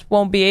students just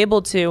won't be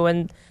able to,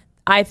 and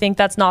I think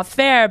that's not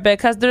fair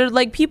because there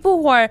are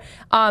people who are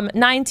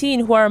 19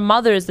 who are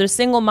mothers. They're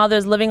single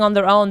mothers living on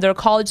their own. They're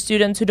college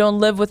students who don't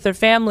live with their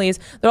families.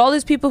 There are all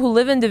these people who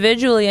live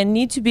individually and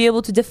need to be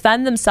able to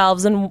defend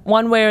themselves in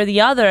one way or the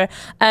other.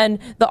 And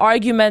the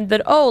argument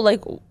that,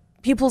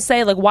 people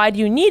say, why do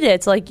you need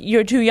it?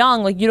 You're too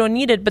young, you don't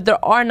need it. But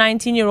there are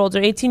 19-year-olds or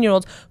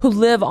 18-year-olds who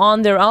live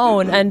on their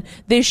own, and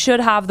they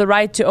should have the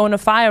right to own a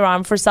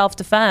firearm for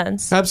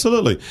self-defense.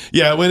 Absolutely.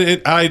 Yeah,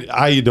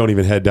 I don't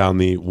even head down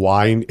the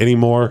why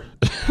anymore.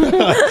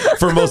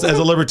 For most, as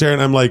a libertarian,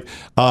 I'm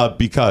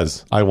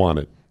because I want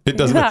it. It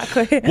doesn't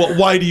exactly. Well,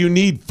 why do you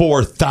need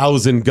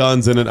 4,000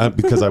 guns in it?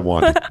 Because I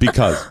want it.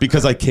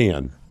 Because I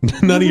can.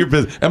 None of your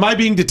business. Am I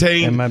being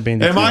detained?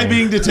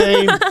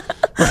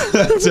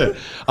 That's it.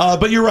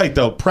 But you're right,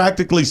 though.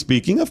 Practically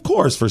speaking, of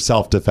course, for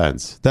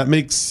self-defense. That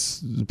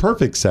makes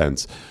perfect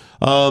sense.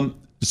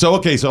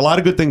 So a lot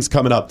of good things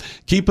coming up.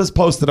 Keep us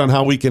posted on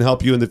how we can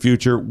help you in the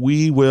future.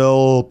 We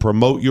will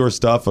promote your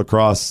stuff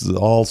across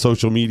all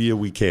social media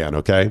we can,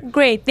 okay?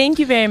 Great. Thank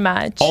you very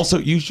much. Also,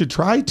 you should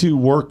try to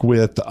work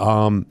with...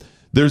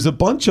 there's a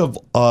bunch of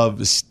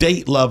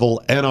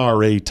state-level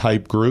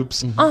NRA-type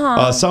groups.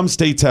 Some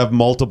states have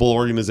multiple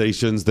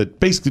organizations that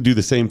basically do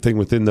the same thing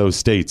within those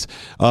states.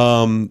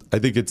 I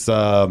think it's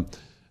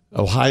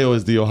Ohio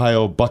is the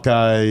Ohio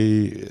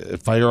Buckeye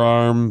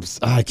Firearms.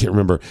 I can't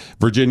remember.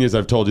 Virginia's,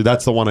 I've told you,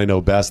 that's the one I know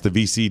best, the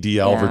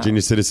VCDL,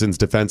 Virginia Citizens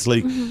Defense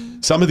League.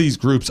 Some of these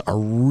groups are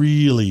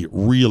really,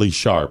 really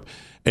sharp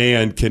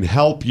and can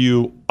help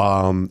you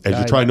as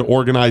you're trying to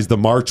organize the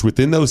march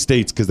within those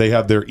states because they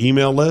have their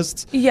email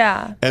lists.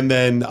 Yeah. And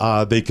then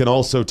they can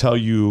also tell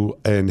you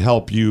and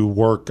help you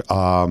work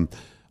on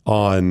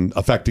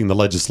affecting the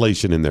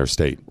legislation in their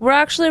state. We're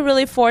actually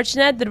really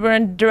fortunate that we're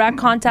in direct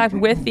contact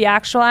with the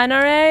actual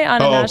NRA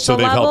on a national level. So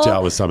they've helped you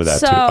out with some of that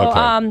too.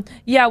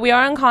 Okay. We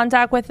are in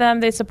contact with them.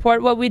 They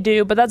support what we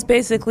do, but that's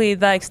basically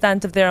the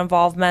extent of their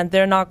involvement.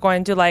 They're not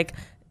going to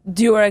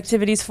do our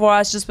activities for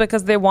us just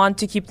because they want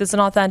to keep this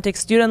an authentic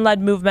student-led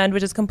movement,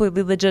 which is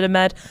completely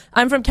legitimate.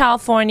 I'm from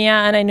California,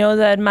 and I know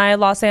that my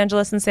Los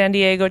Angeles and San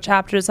Diego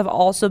chapters have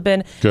also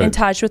been in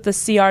touch with the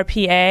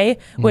CRPA,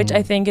 which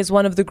I think is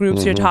one of the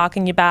groups you're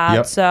talking about.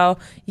 Yep. So,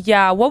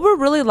 what we're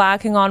really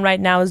lacking on right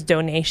now is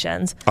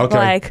donations.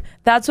 Okay.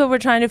 That's what we're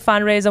trying to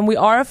fundraise, and we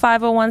are a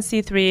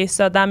 501c3,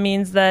 so that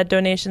means that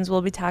donations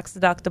will be tax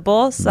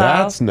deductible. So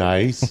that's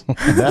nice.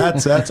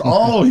 That's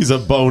always a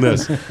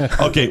bonus.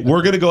 Okay,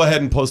 we're going to go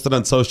ahead and post post it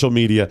on social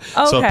media.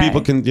 Okay. So if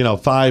people can, $5,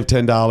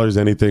 $10,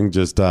 anything,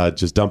 just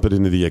dump it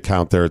into the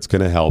account there. It's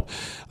going to help.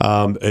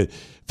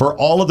 For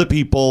all of the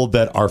people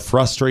that are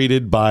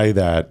frustrated by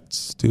that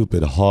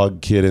stupid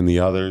hog kid and the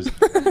others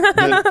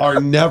that are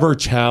never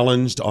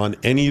challenged on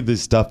any of the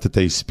stuff that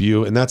they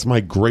spew, and that's my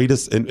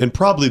greatest and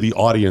probably the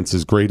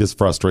audience's greatest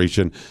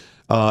frustration,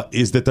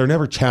 is that they're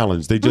never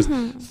challenged. They just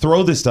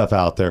throw this stuff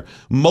out there.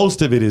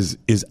 Most of it is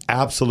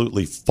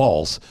absolutely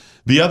false.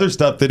 The other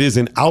stuff that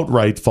isn't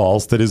outright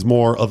false, that is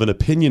more of an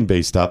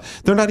opinion-based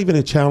stuff, they're not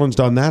even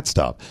challenged on that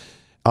stuff.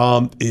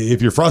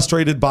 If you're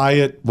frustrated by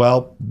it,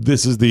 well,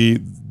 this is the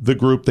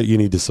group that you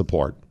need to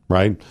support,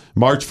 right?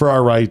 March for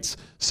Our Rights,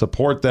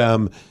 support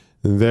them.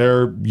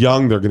 They're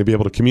young. They're going to be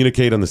able to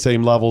communicate on the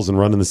same levels and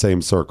run in the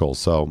same circles.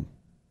 So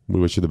we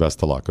wish you the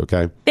best of luck,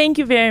 okay? Thank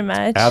you very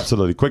much.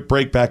 Absolutely. Quick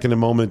break, back in a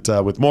moment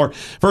with more.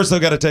 First,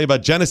 I've got to tell you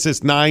about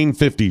Genesis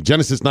 950,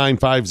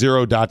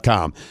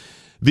 genesis950.com.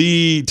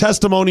 The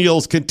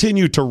testimonials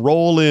continue to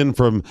roll in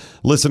from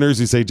listeners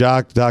who say,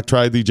 Doc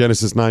tried the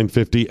Genesis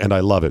 950 and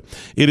I love it.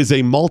 It is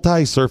a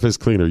multi-surface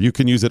cleaner. You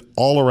can use it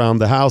all around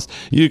the house.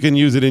 You can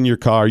use it in your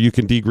car. You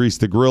can degrease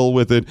the grill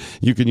with it.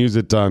 You can use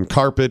it on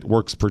carpet.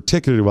 Works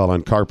particularly well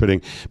on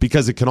carpeting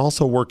because it can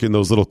also work in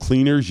those little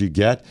cleaners you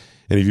get.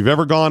 And if you've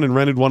ever gone and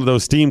rented one of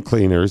those steam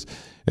cleaners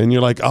and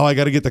you're like, oh, I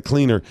got to get the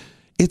cleaner,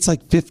 it's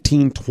like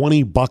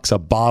 $15-$20 a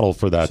bottle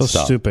for that stuff.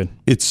 So stupid.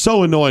 It's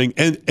so annoying.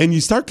 And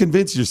you start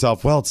convincing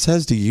yourself, well, it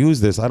says to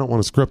use this. I don't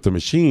want to screw up the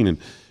machine and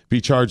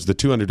be charged the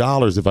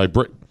 $200 if I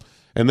break.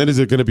 And then is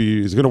it going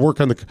to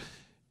work on the...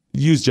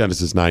 Use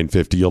Genesis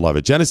 950. You'll love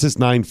it.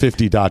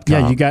 Genesis950.com.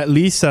 Yeah, you got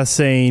Lisa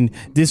saying,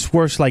 this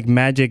works like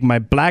magic. My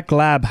black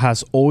lab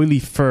has oily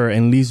fur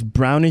and leaves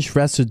brownish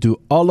residue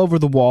all over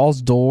the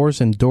walls,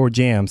 doors, and door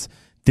jambs.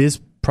 This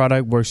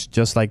product works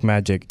just like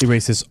magic.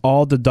 Erases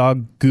all the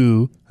dog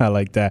goo. I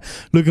like that.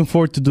 Looking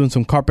forward to doing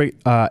some carpet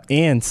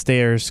and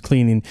stairs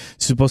cleaning.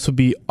 It's supposed to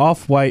be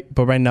off-white,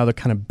 but right now they're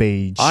kind of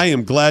beige. I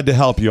am glad to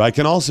help you. I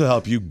can also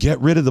help you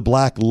get rid of the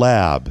black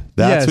lab.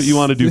 That's what you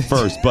want to do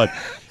first. But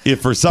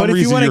if for some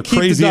reason you're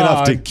crazy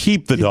enough to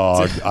keep the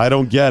dog, I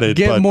don't get it.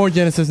 Get more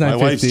Genesis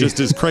 950. My wife's just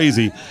as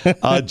crazy.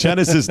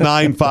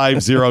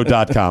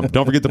 Genesis950.com.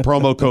 Don't forget the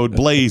promo code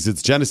BLAZE.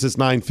 It's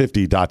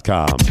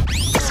Genesis950.com.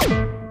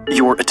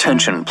 Your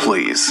attention,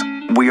 please.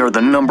 We are the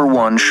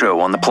 #1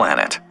 show on the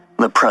planet.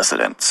 The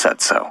president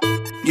said so.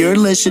 You're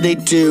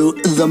listening to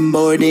The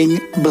Morning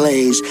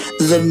Blaze,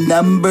 the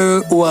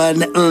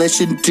 #1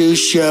 listened to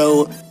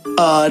show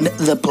on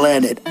the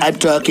planet. I'm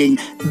talking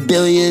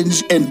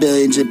billions and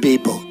billions of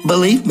people.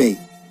 Believe me.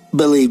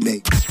 Believe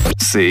me.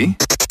 See?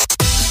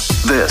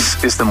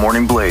 This is The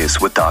Morning Blaze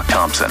with Doc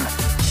Thompson.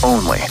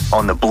 Only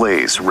on the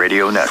Blaze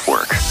Radio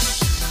Network.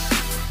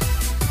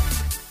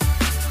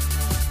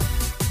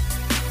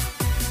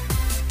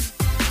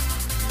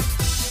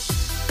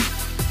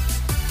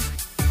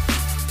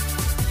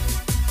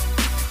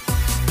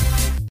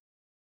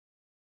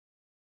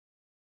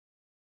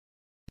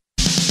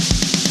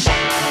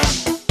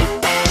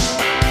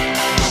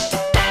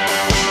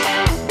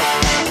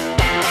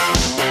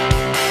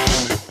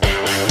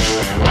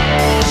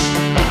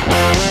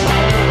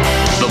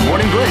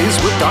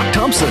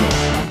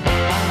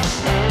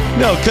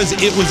 No, because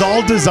it was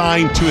all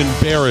designed to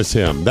embarrass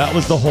him. That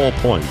was the whole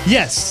point.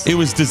 Yes. It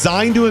was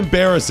designed to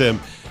embarrass him.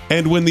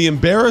 And when the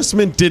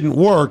embarrassment didn't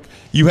work,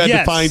 you had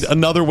to find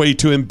another way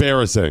to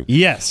embarrass him.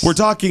 Yes. We're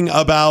talking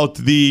about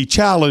the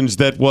challenge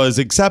that was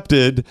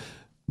accepted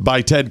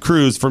by Ted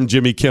Cruz from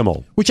Jimmy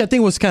Kimmel. Which I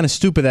think was kind of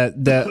stupid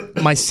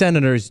that my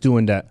senator is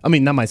doing that. I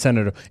mean, not my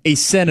senator. A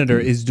senator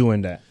is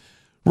doing that.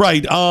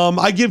 Right.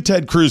 I give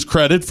Ted Cruz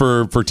credit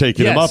for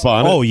taking him up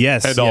on it. Oh,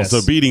 yes. And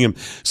also beating him.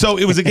 So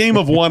it was a game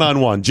of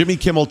one-on-one. Jimmy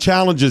Kimmel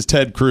challenges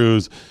Ted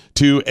Cruz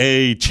to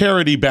a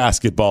charity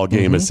basketball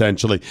game,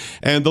 essentially.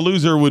 And the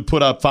loser would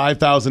put up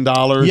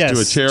 $5,000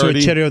 to a charity. To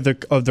a charity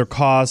of their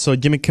cause. So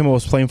Jimmy Kimmel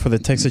was playing for the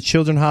Texas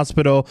Children's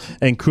Hospital,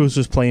 and Cruz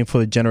was playing for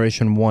the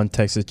Generation 1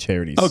 Texas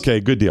Charities. Okay,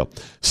 good deal.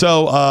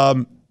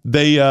 So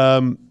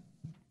Ted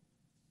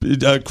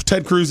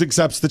Cruz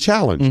accepts the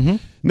challenge.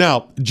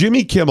 Now,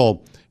 Jimmy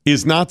Kimmel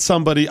is not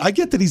somebody, I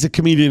get that he's a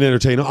comedian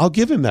entertainer. I'll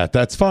give him that.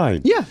 That's fine.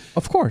 Yeah,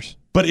 of course.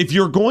 But if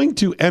you're going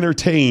to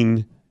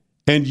entertain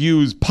and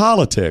use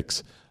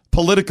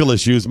political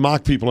issues,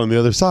 mock people on the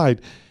other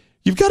side,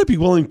 you've got to be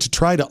willing to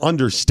try to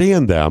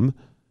understand them,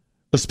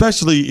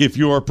 especially if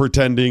you're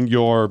pretending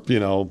you're,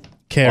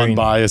 caring,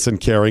 unbiased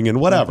and caring and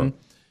whatever.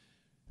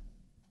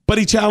 But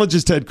he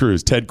challenges Ted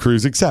Cruz. Ted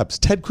Cruz accepts.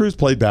 Ted Cruz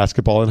played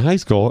basketball in high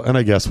school and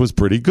I guess was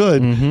pretty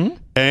good.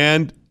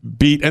 And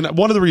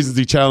one of the reasons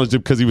he challenged him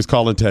because he was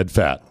calling Ted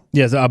fat.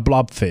 Yes, a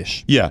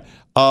blobfish. Yeah.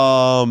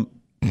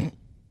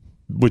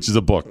 Which is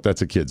a book.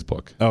 That's a kid's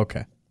book.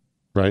 Okay.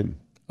 Right?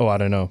 Oh, I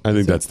don't know. I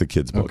think that's the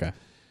kid's book. Okay.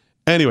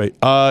 Anyway,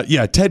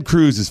 Ted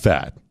Cruz is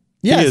fat.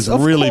 Yes, he is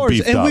really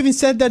beefed and up. we even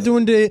said that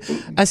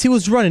as he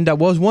was running. That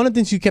was one of the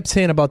things you kept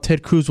saying about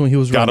Ted Cruz when he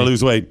was running. Got to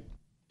lose weight.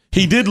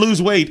 He did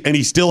lose weight, and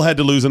he still had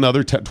to lose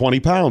another 20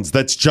 pounds.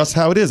 That's just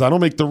how it is. I don't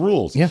make the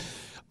rules. Yeah.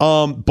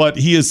 But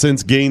he has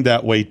since gained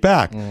that weight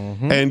back.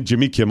 And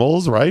Jimmy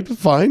Kimmel's right,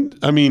 fine.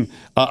 I mean,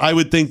 I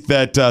would think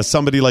that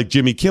somebody like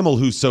Jimmy Kimmel,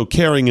 who's so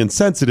caring and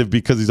sensitive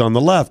because he's on the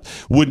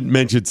left, wouldn't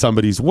mention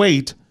somebody's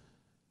weight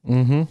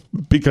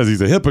because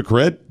he's a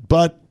hypocrite.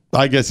 But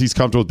I guess he's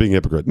comfortable with being a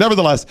hypocrite.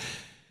 Nevertheless,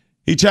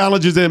 he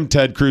challenges him.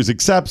 Ted Cruz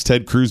accepts.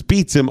 Ted Cruz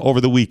beats him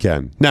over the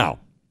weekend. Now,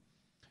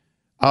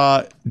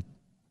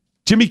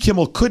 Jimmy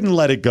Kimmel couldn't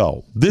let it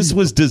go. This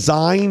was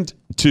designed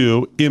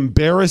to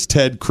embarrass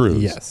Ted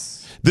Cruz. Yes.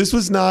 This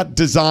was not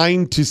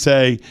designed to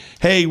say,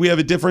 hey, we have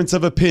a difference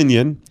of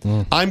opinion.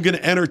 I'm going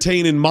to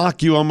entertain and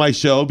mock you on my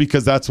show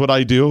because that's what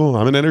I do.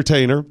 I'm an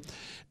entertainer.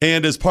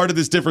 And as part of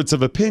this difference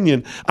of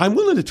opinion, I'm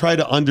willing to try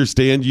to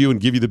understand you and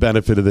give you the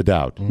benefit of the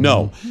doubt.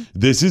 No,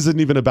 this isn't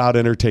even about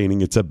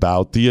entertaining. It's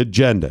about the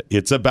agenda.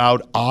 It's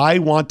about, I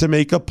want to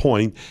make a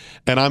point,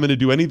 and I'm going to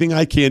do anything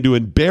I can to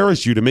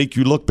embarrass you, to make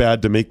you look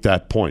bad, to make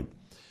that point.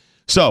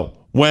 So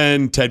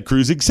when Ted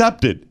Cruz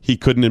accepted, he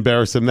couldn't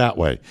embarrass him that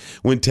way.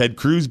 When Ted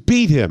Cruz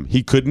beat him,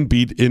 he couldn't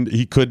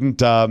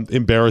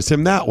embarrass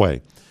him that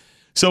way.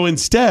 So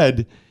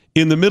instead,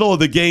 in the middle of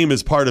the game,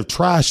 as part of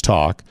trash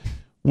talk,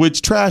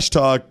 which trash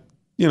talk,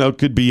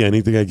 could be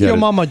anything. I get your it.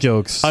 Mama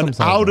jokes. An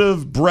out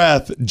of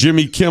breath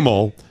Jimmy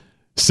Kimmel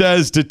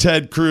says to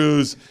Ted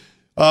Cruz,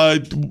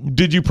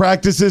 did you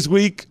practice this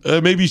week?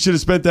 Maybe you should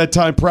have spent that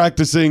time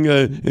practicing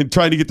and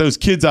trying to get those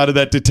kids out of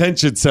that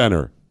detention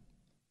center.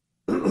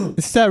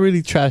 Is that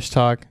really trash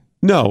talk?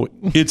 No,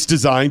 it's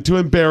designed to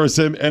embarrass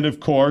him. And of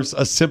course,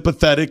 a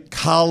sympathetic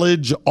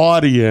college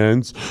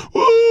audience.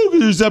 Ooh,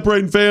 you're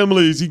separating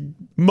families. He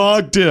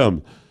mocked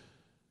him.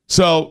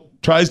 So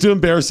tries to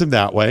embarrass him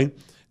that way.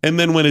 And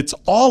then when it's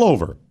all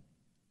over,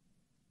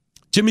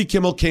 Jimmy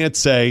Kimmel can't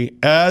say,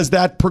 as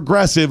that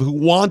progressive who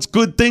wants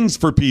good things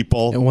for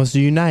people. And wants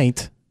to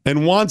unite.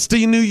 And wants to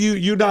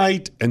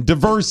unite and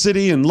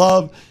diversity and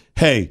love.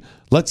 Hey,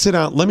 let's sit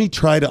down. Let me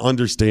try to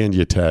understand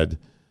you, Ted.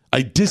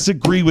 I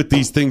disagree with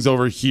these things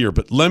over here,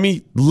 but let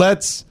me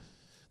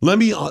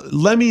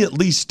at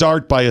least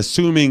start by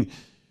assuming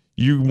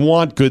you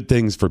want good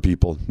things for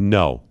people.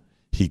 No,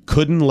 he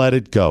couldn't let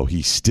it go.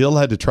 He still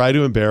had to try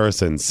to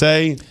embarrass and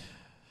say,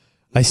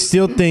 I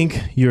still think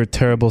you're a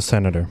terrible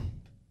senator.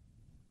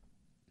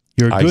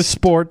 You're a good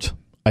sport.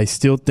 I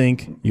still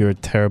think you're a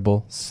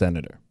terrible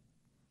senator.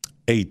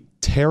 A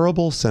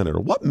terrible senator.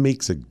 What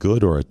makes a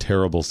good or a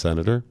terrible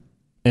senator?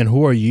 And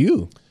who are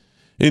you?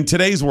 In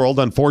today's world,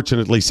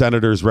 unfortunately,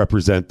 senators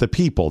represent the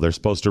people. They're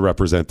supposed to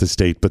represent the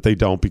state, but they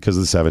don't because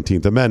of the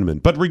 17th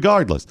Amendment. But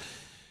regardless,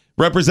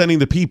 representing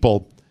the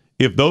people,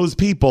 if those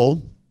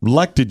people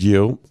elected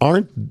you,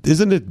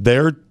 isn't it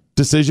their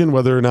decision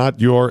whether or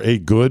not you're a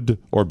good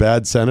or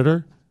bad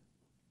senator?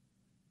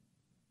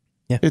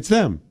 Yeah. It's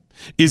them.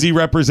 Is he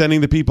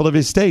representing the people of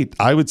his state?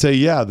 I would say,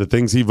 yeah, the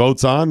things he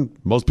votes on,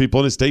 most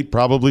people in his state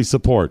probably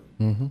support.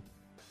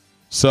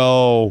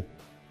 So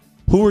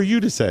who are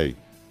you to say?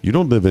 You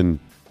don't live in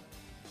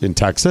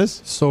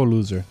Texas? So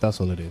loser. That's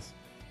all it is.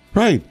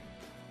 Right.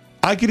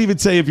 I could even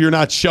say if you're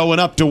not showing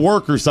up to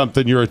work or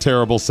something, you're a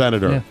terrible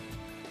senator. Yeah.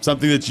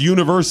 Something that's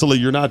universally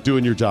you're not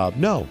doing your job.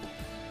 No.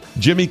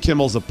 Jimmy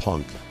Kimmel's a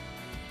punk.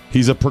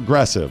 He's a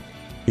progressive.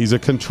 He's a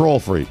control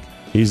freak.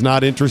 He's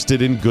not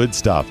interested in good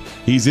stuff.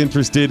 He's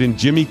interested in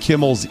Jimmy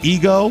Kimmel's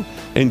ego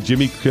and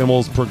Jimmy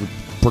Kimmel's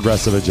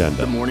progressive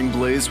agenda. The Morning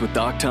Blaze with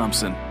Doc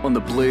Thompson on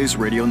the Blaze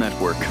Radio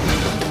Network.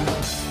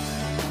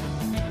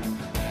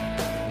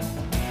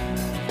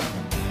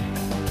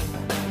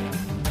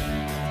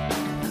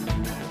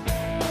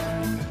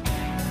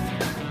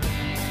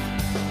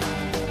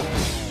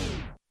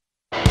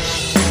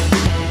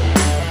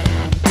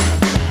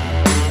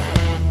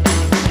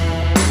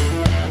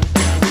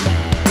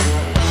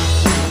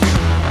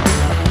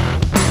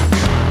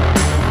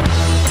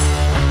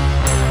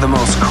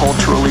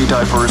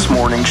 Diverse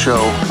morning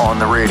show on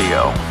the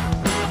radio,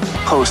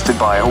 hosted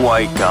by a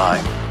white guy.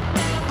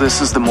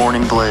 This is the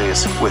Morning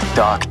Blaze with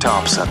Doc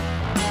Thompson.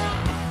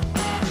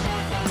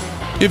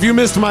 If you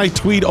missed my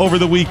tweet over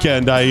the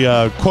weekend,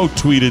 I quote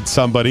tweeted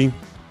somebody.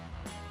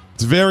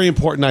 It's very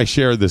important I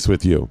share this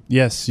with you.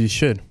 Yes, you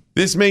should.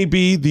 This may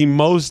be the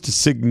most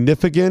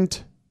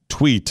significant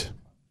tweet.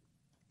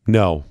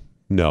 No,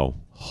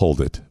 hold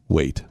it.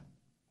 Wait.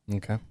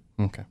 Okay.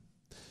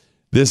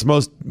 This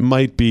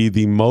might be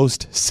the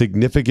most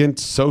significant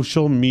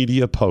social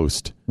media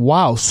post.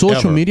 Wow, social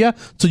ever. Media?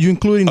 So you're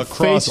including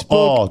Across Facebook,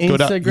 all.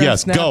 Instagram,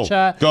 Yes,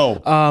 Snapchat? Go.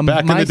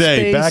 Back in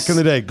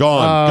the day.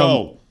 Gone.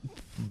 Go.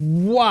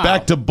 Wow.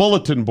 Back to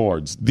bulletin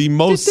boards. The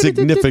most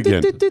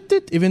significant.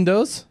 Even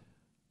those?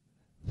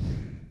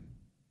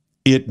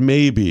 It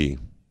may be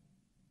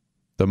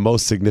the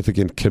most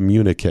significant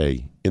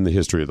communique in the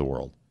history of the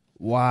world.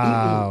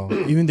 Wow.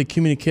 Even the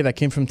communique that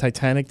came from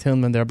Titanic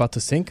telling them they're about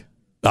to sink?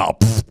 Oh,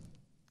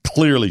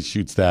 clearly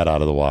shoots that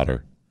out of the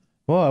water.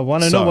 Well, I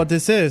want to know what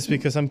this is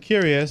because I'm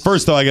curious.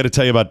 First, though, I got to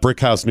tell you about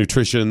Brickhouse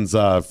Nutrition's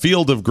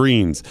Field of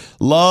Greens.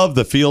 Love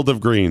the Field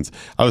of Greens.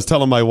 I was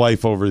telling my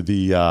wife over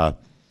the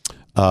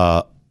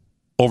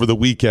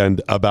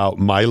weekend about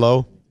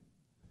Milo's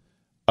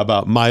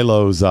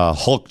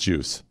Hulk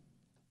juice.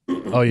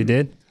 Oh, you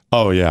did?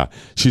 Oh, yeah.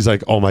 She's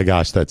like, oh, my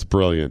gosh, that's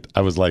brilliant.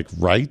 I was like,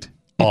 right?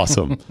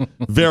 Awesome.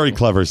 Very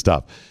clever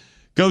stuff.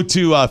 Go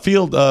to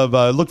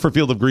look for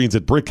Field of Greens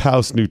at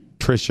Brickhouse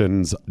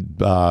Nutrition's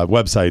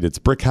website. It's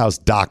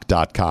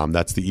brickhousedoc.com.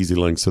 That's the easy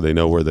link so they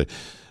know where the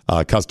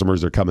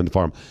customers are coming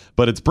from.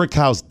 But it's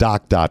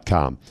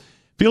brickhousedoc.com.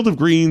 Field of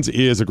Greens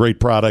is a great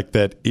product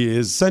that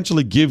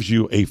essentially gives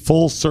you a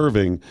full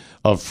serving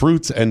of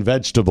fruits and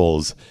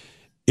vegetables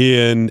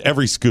in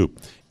every scoop.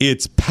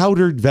 It's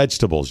powdered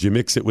vegetables. You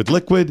mix it with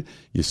liquid,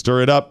 you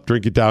stir it up,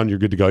 drink it down, you're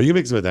good to go. You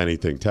mix it with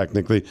anything,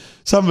 technically.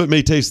 Some of it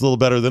may taste a little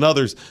better than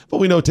others, but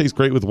we know it tastes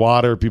great with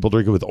water. People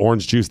drink it with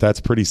orange juice.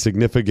 That's pretty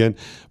significant,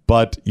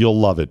 but you'll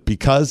love it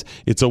because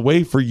it's a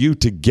way for you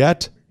to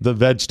get the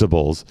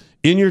vegetables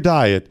in your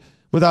diet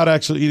without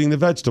actually eating the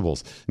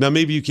vegetables. Now,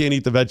 maybe you can't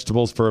eat the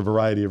vegetables for a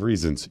variety of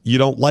reasons. You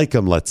don't like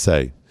them, let's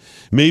say.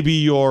 Maybe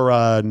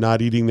you're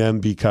not eating them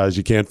because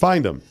you can't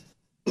find them.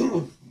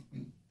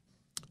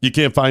 You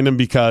can't find them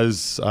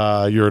because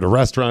you're at a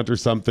restaurant or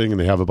something and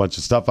they have a bunch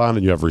of stuff on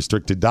and you have a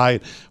restricted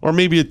diet. Or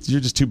maybe you're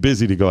just too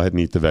busy to go ahead and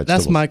eat the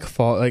vegetables. That's my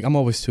fault. Like, I'm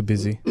always too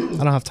busy. I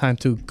don't have time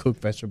to cook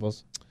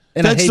vegetables.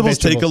 And vegetables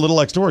take a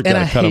little extra work. And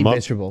I cut hate them up.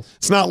 vegetables.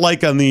 It's not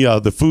like on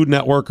the Food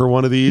Network or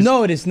one of these.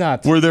 No, it is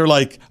not. Where they're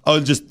like, oh,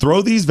 just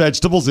throw these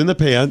vegetables in the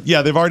pan.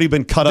 Yeah, they've already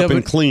been cut up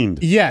and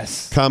cleaned.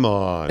 Yes. Come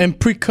on. And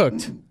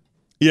pre-cooked.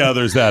 Yeah,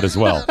 there's that as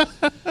well.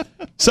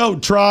 So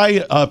try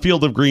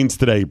Field of Greens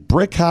today.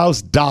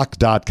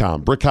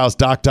 Brickhousedoc.com.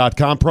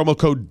 Brickhousedoc.com. Promo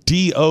code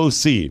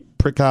DOC.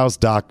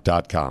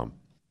 Brickhousedoc.com.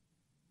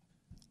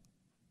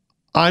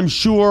 I'm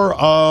sure,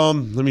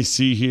 let me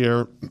see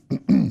here.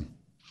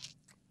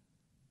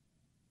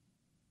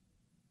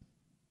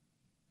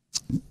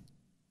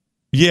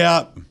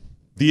 Yeah,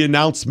 the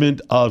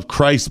announcement of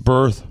Christ's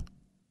birth.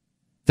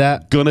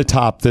 That gonna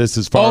top this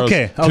as far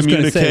as I was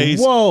gonna say,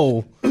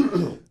 whoa,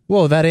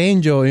 that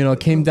angel,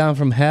 came down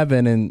from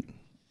heaven and.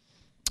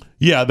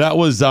 Yeah, that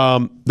was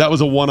a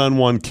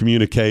one-on-one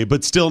communique,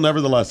 but still,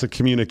 nevertheless, a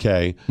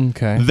communique.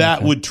 Okay,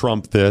 that would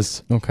trump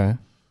this. Okay,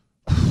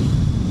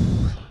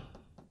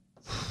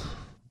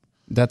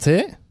 that's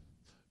it.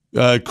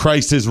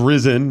 Christ is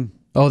risen.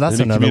 Oh, that's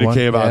another one.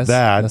 Communique about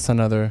that. That's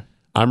another.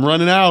 I'm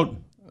running out.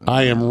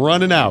 I am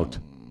running out.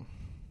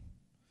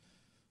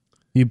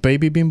 You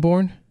baby being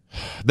born?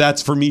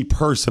 That's for me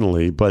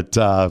personally, but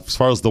as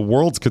far as the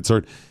world's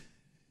concerned,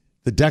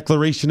 the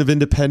Declaration of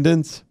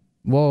Independence.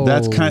 Whoa,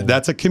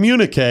 that's a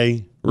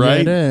communique, right? Yeah,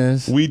 it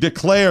is. We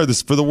declare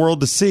this for the world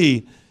to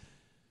see.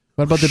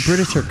 What about the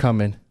British are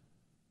coming?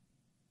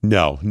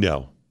 No.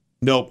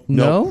 Nope.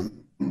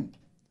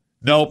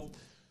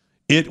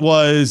 It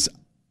was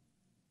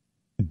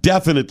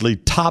definitely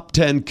top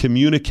 10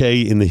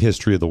 communique in the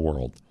history of the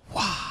world.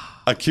 Wow.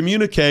 A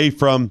communique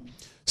from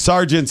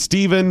Sergeant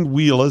Stephen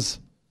Wheelas.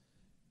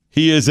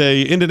 He is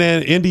a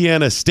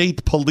Indiana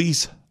State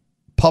Police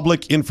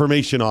Public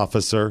Information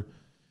Officer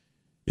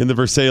in the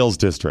Versailles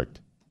District.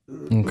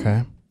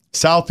 Okay.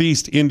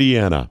 Southeast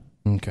Indiana.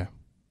 Okay.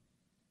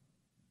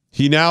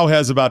 He now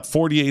has about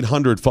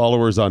 4,800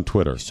 followers on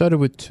Twitter. He started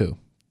with 2.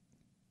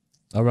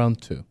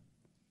 Around 2.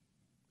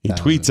 He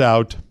tweets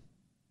out,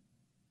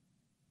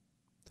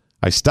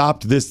 I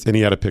stopped this, and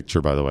he had a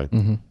picture, by the way.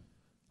 Mm-hmm.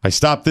 I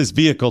stopped this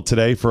vehicle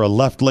today for a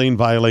left lane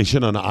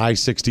violation on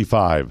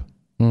I-65.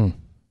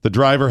 The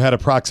driver had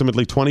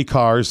approximately 20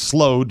 cars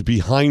slowed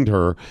behind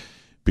her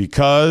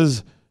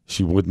because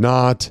she would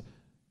not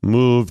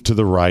move to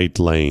the right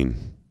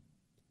lane.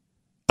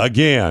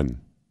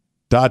 Again, ...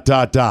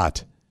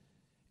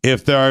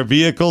 If there are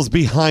vehicles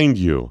behind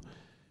you,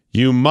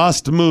 you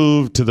must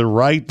move to the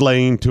right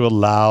lane to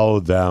allow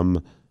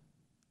them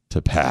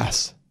to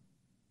pass.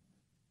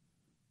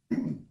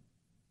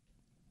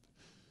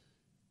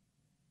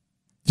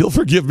 You'll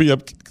forgive me, I'm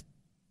a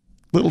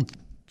little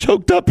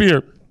choked up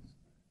here.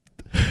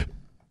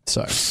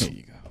 Sorry, here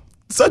you go.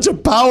 Such a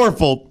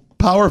powerful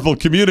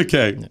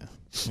communique.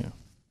 Yeah.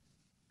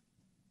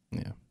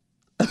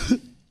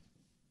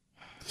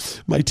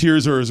 My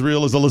tears are as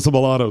real as Alyssa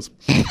Milano's.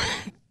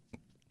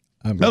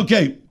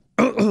 Okay.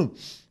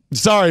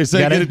 Sorry,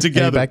 get it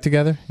together. Are you back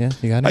together? Yeah,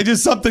 you got it.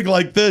 Something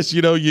like this,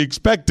 you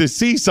expect to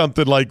see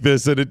something like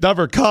this, and it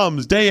never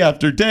comes. Day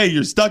after day,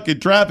 you're stuck in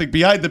traffic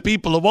behind the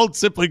people who won't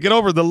simply get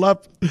out of the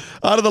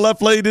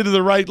left lane into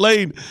the right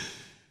lane.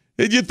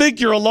 And you think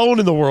you're alone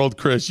in the world,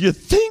 Kris. You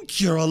think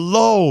you're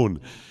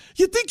alone.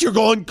 You think you're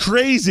going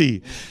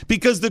crazy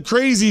because the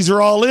crazies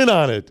are all in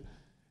on it.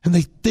 And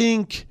they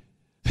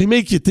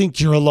make you think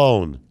you're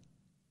alone.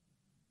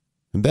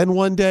 And then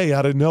one day,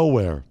 out of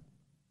nowhere,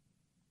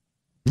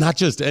 not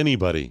just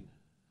anybody,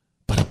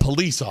 but a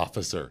police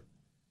officer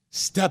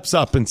steps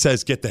up and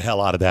says, get the hell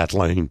out of that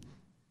lane.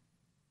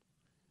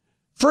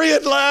 Free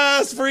at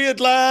last, free at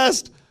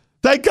last.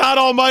 Thank God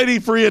Almighty,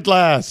 free at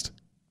last.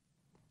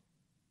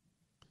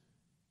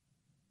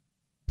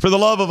 For the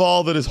love of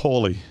all that is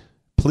holy,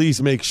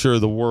 please make sure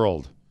the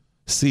world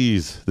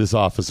sees this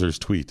officer's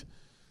tweet,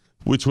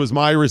 which was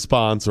my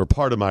response or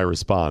part of my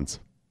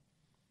response.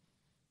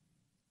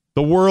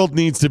 The world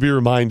needs to be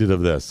reminded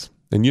of this.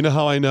 And you know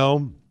how I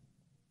know?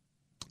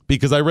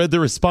 because I read the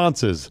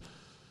responses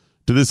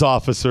to this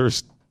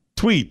officer's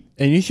tweet.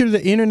 And you hear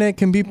the internet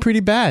can be pretty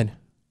bad.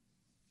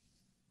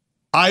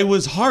 I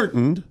was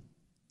heartened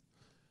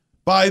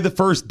by the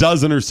first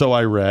dozen or so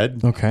I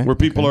read, where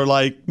people are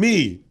like,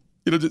 me,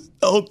 just,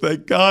 oh,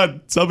 thank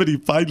God, somebody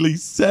finally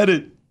said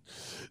it.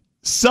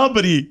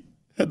 Somebody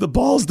had the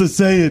balls to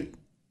say it.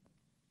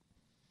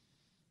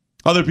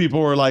 Other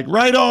people were like,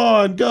 right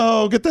on,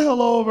 go, get the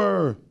hell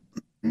over.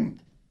 And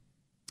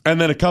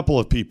then a couple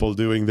of people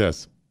doing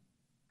this.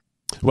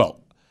 Well,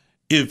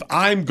 if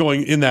I'm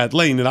going in that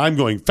lane and I'm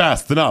going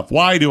fast enough,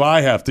 why do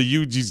I have to?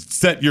 You just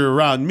set you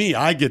around me.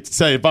 I get to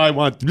say if I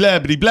want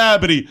blabbity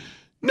blabbity.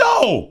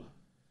 No!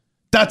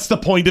 That's the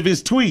point of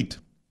his tweet.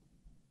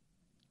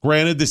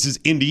 Granted, this is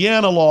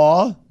Indiana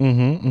law,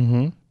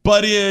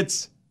 but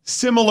it's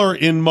similar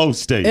in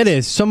most states. It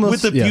is.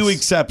 With a few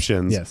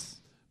exceptions.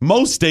 Yes.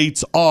 Most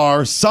states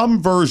are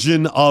some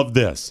version of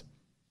this.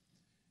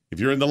 If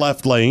you're in the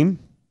left lane,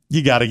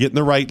 you got to get in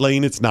the right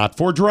lane. It's not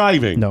for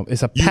driving. No,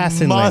 it's a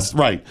passing lane.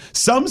 Right.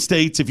 Some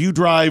states, if you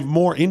drive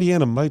more,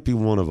 Indiana might be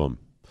one of them.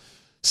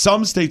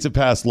 Some states have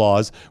passed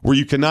laws where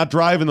you cannot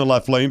drive in the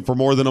left lane for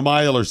more than a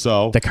mile or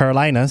so. The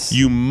Carolinas.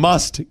 You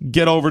must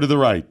get over to the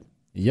right.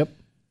 Yep.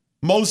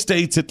 Most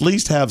states at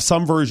least have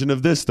some version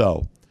of this,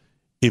 though.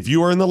 If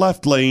you are in the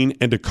left lane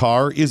and a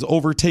car is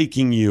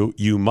overtaking you,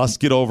 you must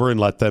get over and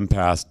let them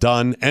pass.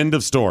 Done. End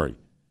of story.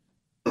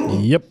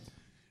 Yep.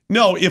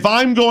 No, if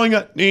I'm going,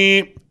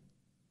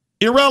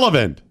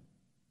 irrelevant.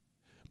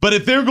 But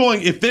if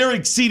they're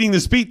exceeding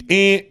the speed,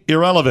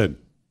 irrelevant.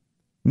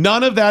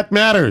 None of that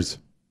matters.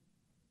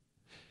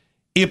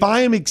 If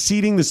I am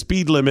exceeding the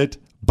speed limit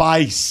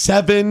by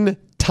 7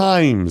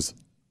 times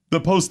the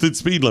posted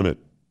speed limit,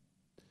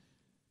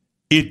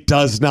 it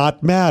does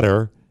not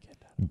matter.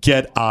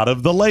 Get out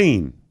of the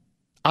lane.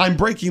 I'm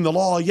breaking the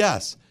law,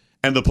 yes.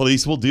 And the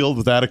police will deal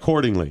with that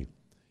accordingly.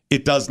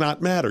 It does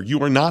not matter.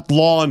 You are not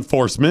law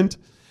enforcement.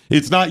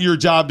 It's not your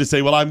job to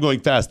say, well, I'm going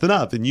fast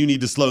enough and you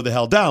need to slow the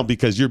hell down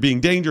because you're being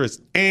dangerous.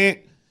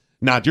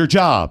 Not your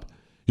job.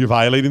 You're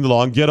violating the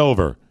law and get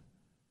over.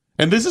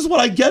 And this is what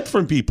I get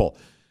from people.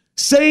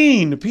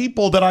 Sane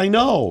people that I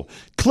know.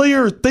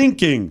 Clear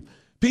thinking.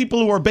 People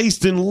who are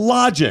based in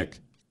logic.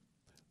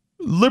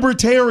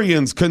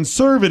 Libertarians,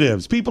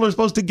 conservatives, people are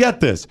supposed to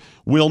get this,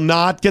 will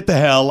not get the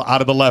hell out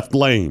of the left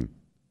lane.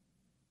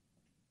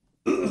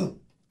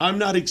 I'm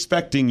not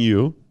expecting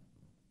you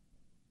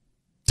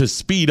to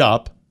speed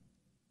up.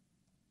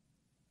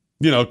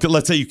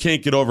 Let's say you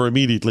can't get over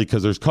immediately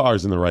because there's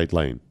cars in the right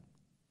lane.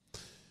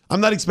 I'm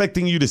not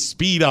expecting you to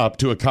speed up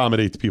to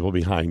accommodate the people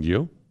behind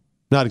you.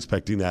 Not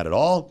expecting that at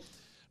all.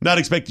 Not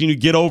expecting you to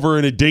get over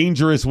in a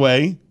dangerous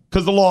way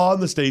because the law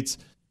in the states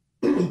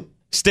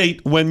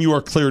state when you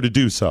are clear to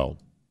do so.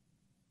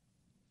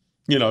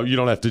 You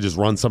don't have to just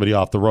run somebody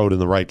off the road in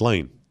the right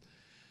lane.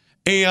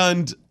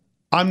 And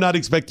I'm not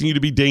expecting you to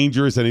be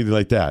dangerous, anything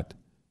like that.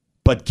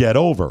 But get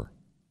over.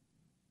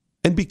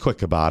 And be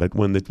quick about it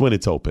when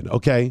it's open,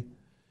 okay?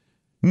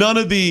 None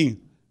of the,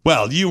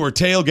 well, you were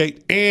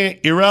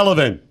tailgate,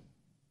 irrelevant.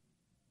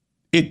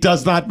 It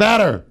does not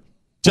matter.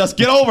 Just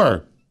get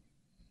over.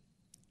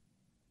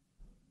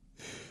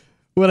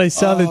 When I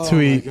saw the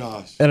tweet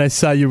and I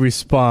saw your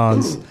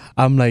response,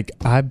 I'm like,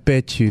 I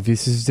bet you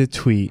this is the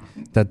tweet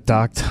that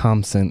Doc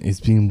Thompson has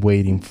been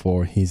waiting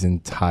for his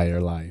entire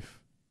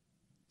life.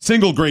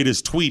 Single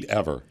greatest tweet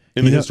ever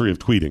in the history of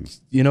tweeting.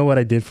 You know what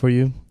I did for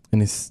you?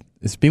 And it's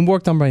being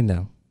worked on right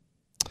now.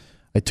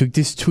 I took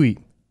this tweet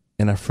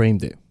and I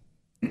framed it.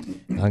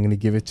 I'm going to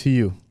give it to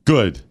you.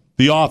 Good.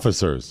 The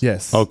officers.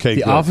 Yes. Okay,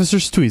 the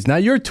officers' tweets.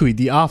 Not your tweet,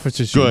 the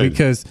officers' tweet.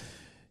 Because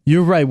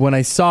you're right. When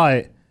I saw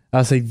it, I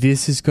was like,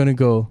 this is going to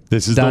go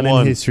down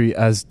in history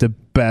as the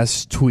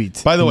best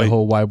tweet in the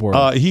whole wide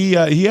world. He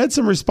had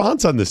some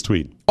response on this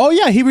tweet. Oh,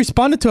 yeah. He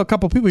responded to a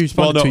couple people. He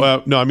responded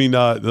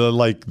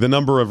the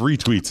number of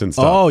retweets and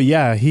stuff. Oh,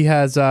 yeah. He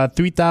has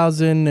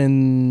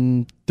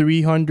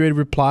 3,300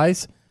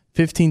 replies,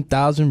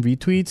 15,000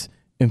 retweets,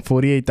 and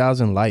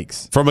 48,000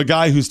 likes. From a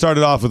guy who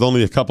started off with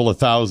only a couple of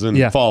thousand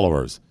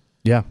followers.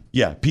 Yeah.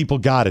 Yeah. People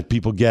got it.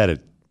 People get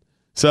it.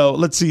 So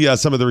let's see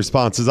some of the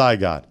responses I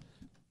got.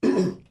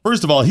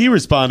 First of all, he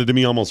responded to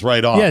me almost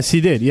right off. Yes,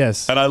 he did.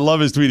 Yes. And I love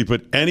his tweet. He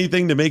put,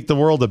 anything to make the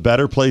world a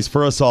better place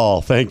for us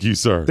all. Thank you,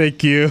 sir.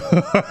 Thank you.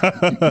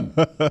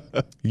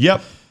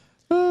 Yep.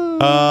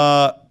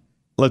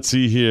 Let's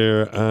see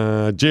here.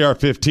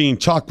 JR15,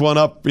 chalk one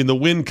up in the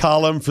win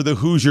column for the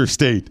Hoosier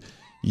State.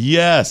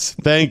 Yes.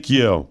 Thank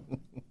you.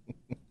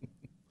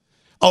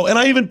 Oh, and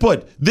I even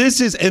put,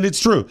 and it's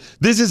true,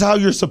 this is how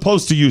you're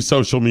supposed to use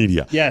social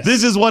media. Yes.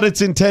 This is what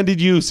its intended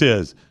use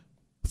is.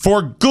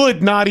 For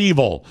good, not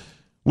evil.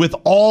 With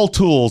all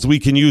tools, we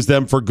can use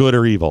them for good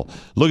or evil.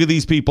 Look at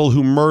these people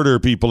who murder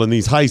people in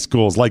these high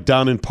schools, like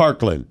down in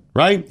Parkland,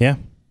 right? Yeah.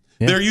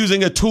 They're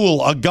using a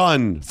tool, a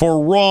gun,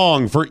 for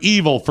wrong, for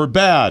evil, for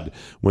bad,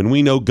 when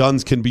we know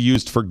guns can be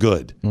used for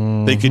good.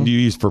 Mm-hmm. They can be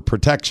used for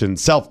protection,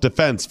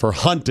 self-defense, for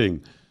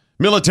hunting,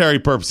 military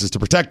purposes, to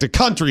protect a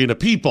country and a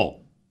people.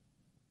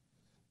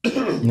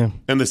 Yeah.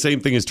 And the same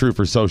thing is true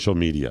for social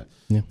media.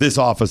 Yeah. This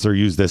officer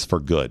used this for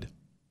good.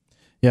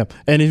 Yeah,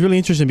 and it's really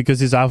interesting because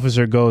this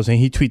officer goes and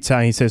he tweets out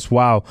and he says,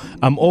 "Wow,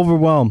 I'm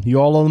overwhelmed.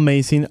 You all are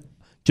amazing.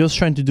 Just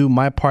trying to do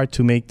my part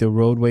to make the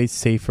roadways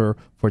safer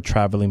for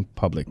traveling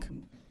public.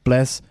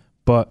 Bless,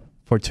 but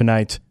for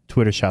tonight,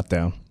 Twitter shut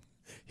down."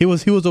 He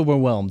was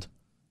overwhelmed.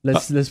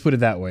 Let's put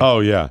it that way. Oh,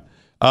 yeah.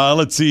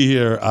 Let's see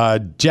here.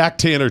 Jack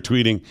Tanner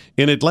tweeting,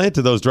 in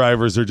Atlanta, those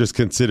drivers are just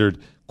considered,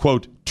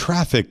 quote,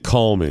 traffic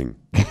calming.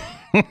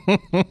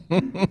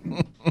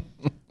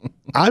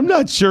 I'm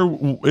not sure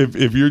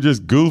if you're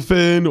just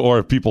goofing or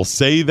if people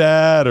say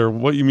that or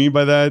what you mean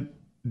by that,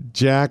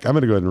 Jack. I'm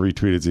going to go ahead and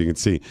retweet it so you can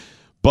see.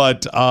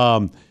 But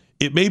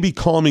it may be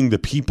calming the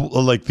people,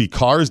 like the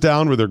cars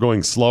down where they're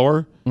going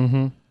slower,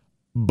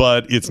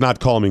 but it's not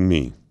calming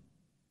me.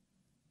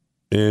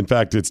 In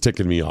fact, it's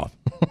ticking me off.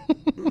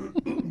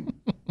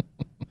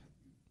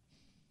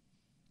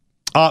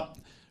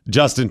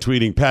 Justin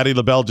tweeting, Patti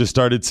LaBelle just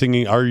started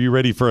singing, "Are You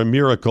Ready for a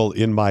Miracle?"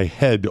 in my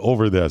head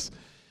over this.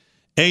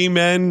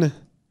 Amen.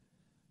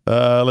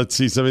 Let's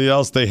see somebody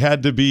else. There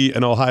had to be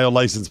an Ohio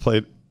license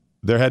plate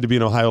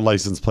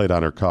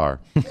on her car.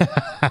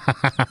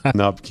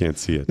 Nope, can't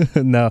see it.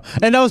 No.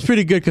 And that was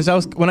pretty good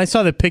because when I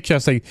saw the picture, I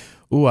was like,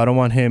 ooh, I don't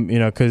want him,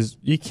 because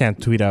you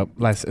can't tweet out,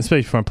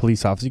 especially from a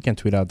police officer, you can't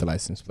tweet out the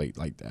license plate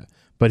like that.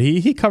 But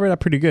he covered that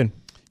pretty good.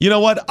 You know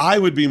what? I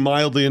would be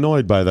mildly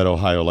annoyed by that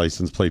Ohio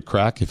license plate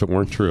crack if it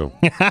weren't true.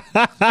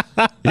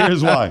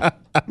 Here's why.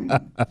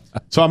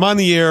 So I'm on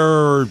the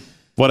air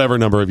whatever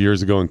number of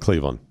years ago in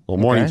Cleveland, a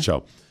morning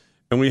show.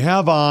 And we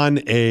have on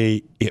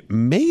it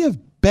may have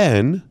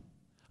been,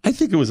 I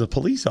think it was a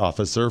police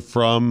officer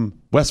from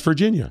West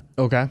Virginia.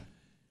 Okay.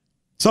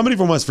 Somebody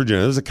from West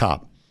Virginia. There was a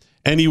cop.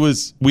 And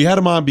we had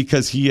him on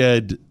because he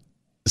had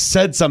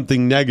said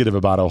something negative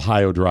about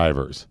Ohio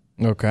drivers.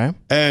 Okay.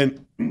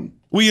 And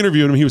we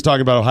interviewed him. He was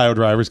talking about Ohio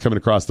drivers coming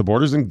across the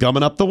borders and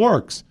gumming up the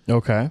works.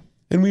 Okay.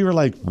 And we were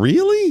like,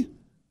 really?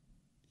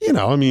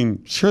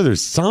 Sure,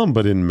 there's some,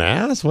 but in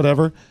mass,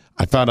 whatever.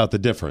 I found out the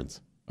difference.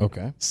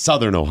 Okay.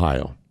 Southern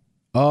Ohio.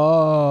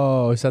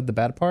 Oh, is that the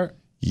bad part?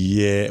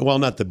 Yeah. Well,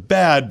 not the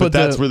bad, but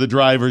that's where the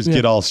drivers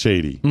get all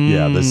shady.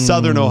 Yeah, the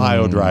Southern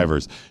Ohio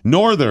drivers.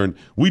 Northern,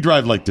 we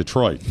drive like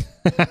Detroit.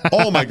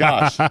 Oh, my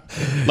gosh.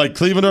 Like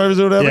Cleveland drivers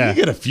or whatever. Yeah. You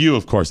get a few,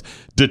 of course.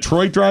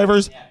 Detroit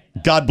drivers,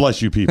 God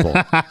bless you people.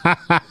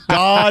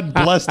 God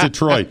bless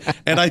Detroit.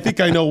 And I think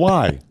I know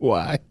why.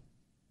 Why?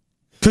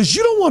 Because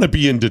you don't want to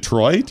be in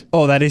Detroit.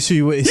 Oh, that issue.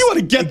 You want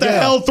to get the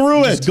hell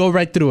through it. Just go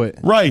right through it.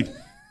 Right.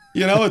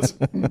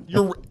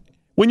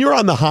 When you're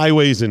on the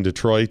highways in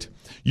Detroit,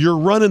 you're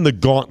running the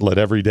gauntlet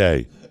every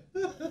day.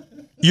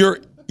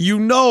 At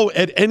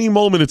any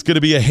moment it's going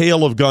to be a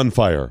hail of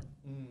gunfire.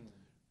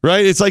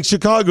 Right? It's like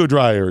Chicago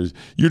drivers.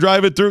 You're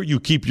driving through, you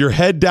keep your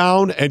head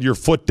down and your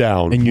foot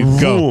down. And you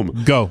go,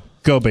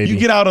 baby. You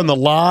get out on the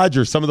lodge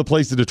or some of the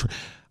places in Detroit.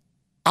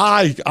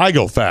 I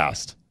go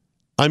fast.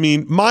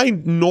 My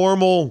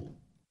normal,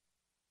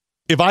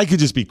 if I could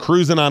just be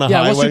cruising on a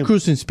highway. Yeah, what's your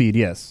cruising speed?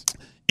 Yes.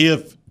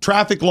 If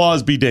traffic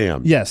laws be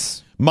damned.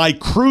 Yes. My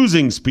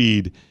cruising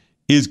speed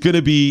is going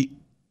to be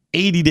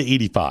 80 to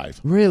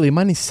 85. Really?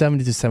 Mine is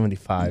 70 to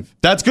 75.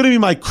 That's going to be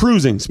my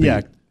cruising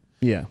speed.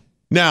 Yeah.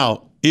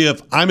 Now,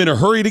 if I'm in a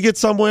hurry to get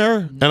somewhere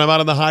and I'm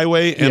out on the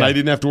highway and I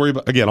didn't have to worry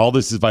about, again, all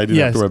this is if I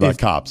didn't have to worry about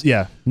cops.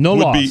 Yeah. No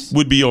loss.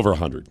 Would be over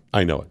 100.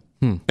 I know it.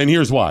 And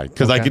here's why.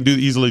 Because I can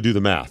easily do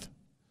the math.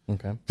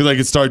 Okay. Because I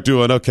could start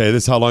doing, this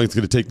is how long it's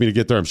going to take me to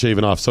get there. I'm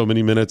shaving off so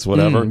many minutes,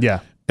 whatever.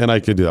 Yeah. And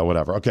I can do that,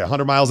 whatever. Okay,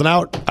 100 miles an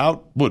hour,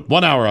 out,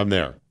 1 hour I'm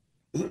there.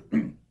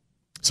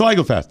 So I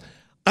go fast.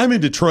 I'm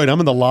in Detroit. I'm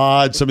in the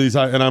lodge, some of these,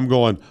 and I'm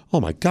going, oh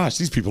my gosh,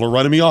 these people are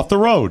running me off the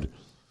road.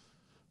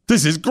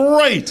 This is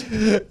great.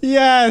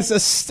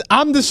 Yes,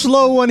 I'm the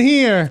slow one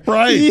here.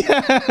 Right.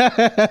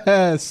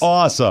 Yes.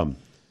 Awesome.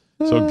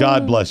 So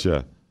God bless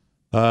you.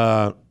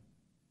 I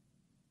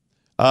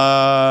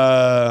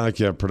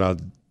can't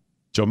pronounce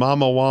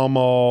Jomama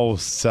Wamo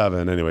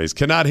 7. Anyways,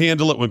 cannot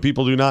handle it when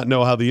people do not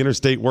know how the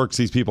interstate works.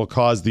 These people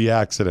cause the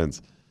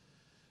accidents.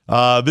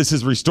 This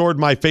has restored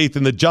my faith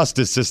in the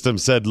justice system,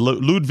 said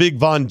Ludwig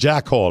von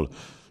Jackhol.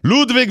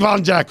 Ludwig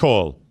von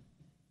Jackhol.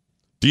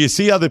 Do you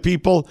see how the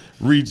people...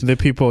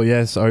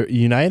 yes, are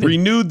united?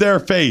 Renewed their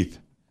faith.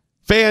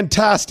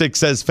 Fantastic,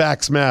 says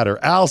Facts Matter.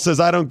 Al says,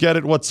 I don't get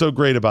it. What's so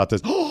great about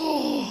this?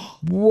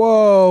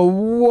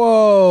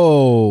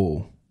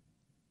 Whoa.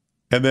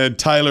 And then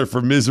Tyler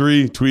from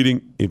Misery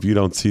tweeting, if you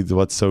don't see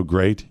what's so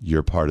great,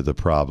 you're part of the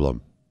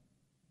problem.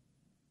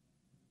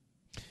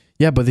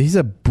 Yeah, but he's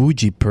a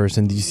bougie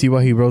person. Did you see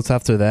what he wrote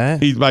after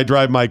that? I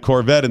drive my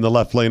Corvette in the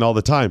left lane all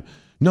the time.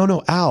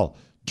 No, Al,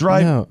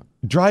 drive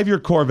your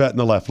Corvette in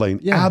the left lane.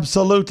 Yeah.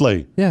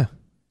 Absolutely. Yeah.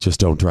 Just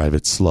don't drive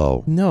it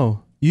slow.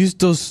 No. Use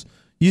this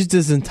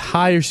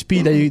entire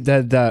speed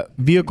that the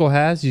vehicle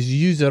has. Just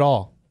use it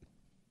all.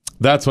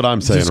 That's what I'm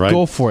saying, right? Just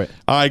go for it.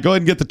 All right, go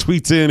ahead and get the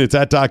tweets in. It's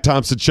at Doc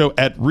Thompson Show,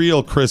 at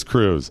Real Kris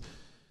Cruz.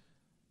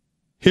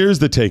 Here's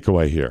the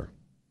takeaway here.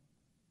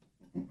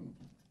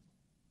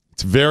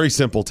 It's a very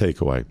simple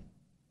takeaway.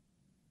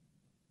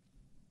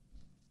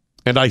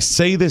 And I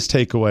say this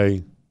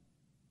takeaway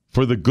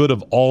for the good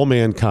of all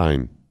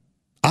mankind.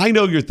 I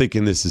know you're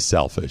thinking this is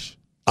selfish.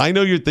 I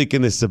know you're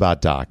thinking this is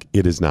about Doc.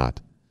 It is not.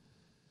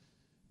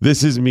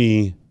 This is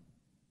me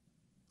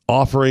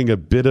offering a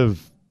bit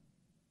of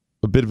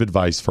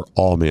advice for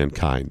all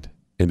mankind.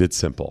 And it's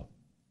simple.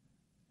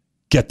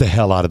 Get the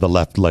hell out of the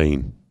left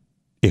lane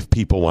if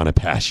people want to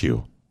pass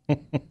you. Does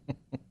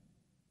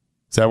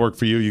that work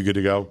for you? You good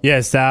to go?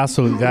 Yes,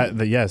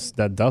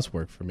 that does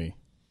work for me.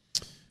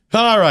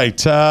 All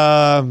right.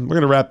 We're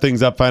going to wrap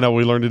things up, find out what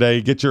we learned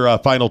today. Get your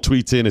final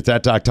tweets in. It's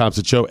at Doc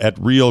Thompson Show, at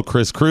Real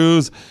Kris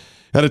Cruz.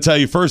 Got to tell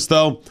you first,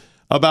 though,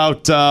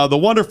 about the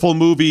wonderful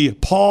movie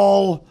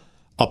Paul,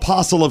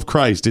 Apostle of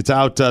Christ. It's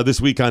out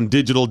this week on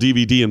digital,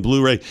 DVD, and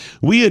Blu-ray.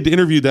 We had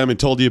interviewed them and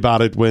told you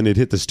about it when it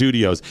hit the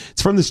studios.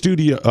 It's from the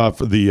studio,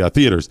 for the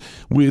theaters.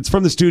 It's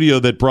from the studio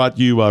that brought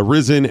you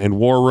Risen and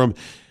War Room.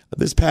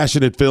 This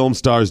passionate film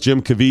stars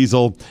Jim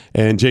Caviezel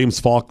and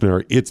James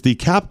Faulkner. It's the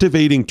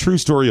captivating true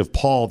story of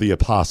Paul the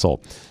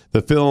Apostle.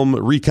 The film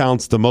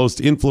recounts the most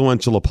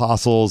influential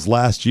apostles'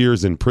 last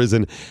years in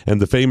prison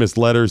and the famous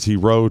letters he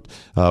wrote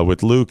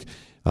with Luke.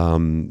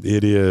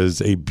 It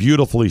is a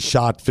beautifully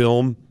shot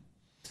film.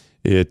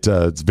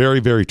 It's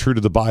very, very true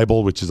to the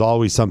Bible, which is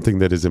always something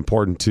that is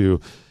important to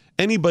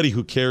anybody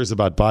who cares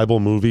about Bible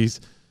movies.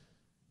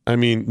 I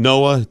mean,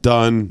 Noah,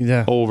 done,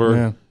 over.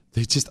 Yeah.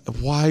 They just,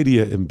 why do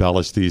you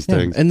embellish these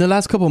things? In the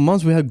last couple of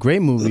months, we had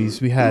great movies.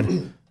 We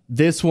had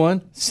this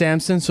one,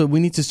 Samson, so we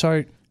need to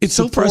start. It's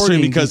so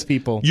frustrating because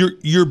people.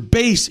 Your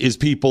base is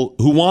people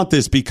who want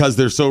this because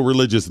they're so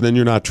religious, and then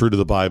you're not true to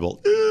the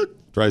Bible.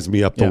 Drives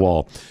me up the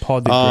wall.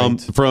 Paul did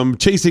great. From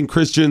chasing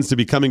Christians to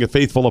becoming a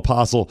faithful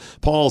apostle,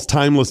 Paul's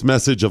timeless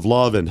message of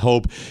love and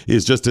hope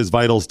is just as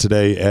vital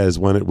today as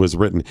when it was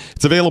written.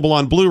 It's available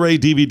on Blu-ray,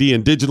 DVD,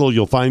 and digital.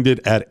 You'll find it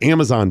at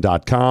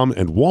Amazon.com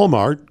and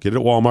Walmart. Get it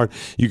at Walmart.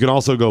 You can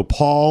also go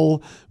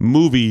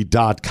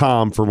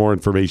paulmovie.com for more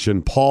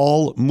information.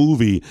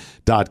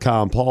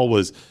 paulmovie.com. Paul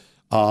was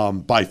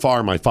by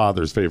far my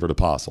father's favorite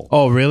apostle.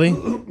 Oh, really?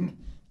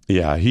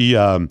 Yeah, he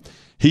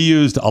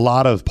used a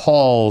lot of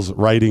Paul's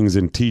writings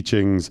and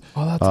teachings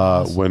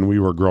awesome. When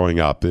we were growing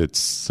up.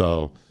 That's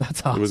awesome.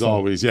 It was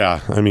always,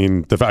 I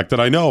mean, the fact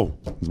that I know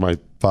is my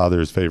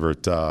father's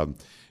favorite.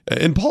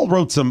 And Paul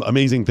wrote some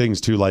amazing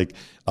things too, like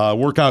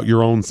work out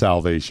your own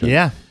salvation.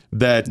 Yeah.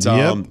 That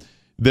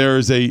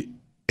there's a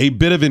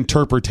bit of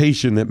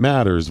interpretation that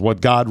matters.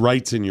 What God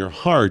writes in your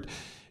heart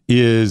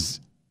is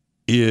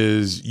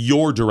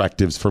your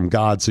directives from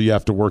God, so you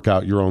have to work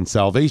out your own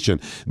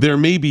salvation. There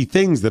may be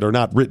things that are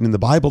not written in the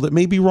Bible that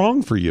may be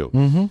wrong for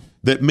you,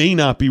 that may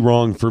not be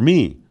wrong for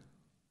me.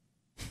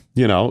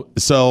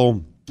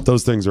 So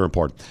those things are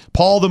important.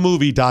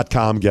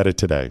 PaulTheMovie.com, get it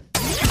today.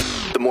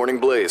 The Morning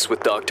Blaze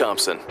with Doc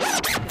Thompson.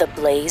 The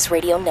Blaze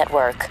Radio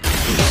Network.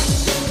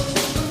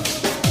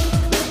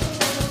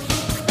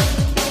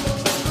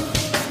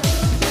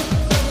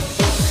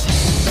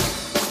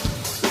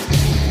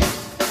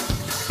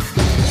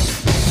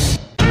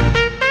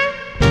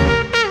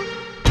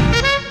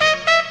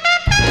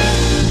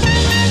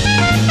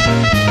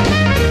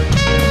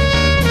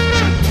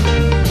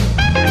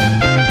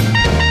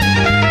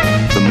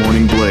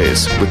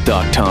 With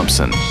Doc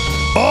Thompson.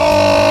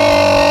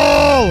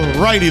 All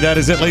righty, that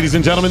is it, ladies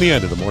and gentlemen, the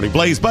end of the Morning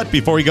Blaze. But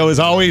before we go, as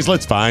always,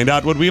 let's find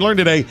out what we learned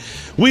today.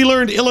 We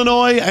learned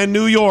Illinois and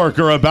New York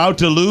are about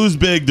to lose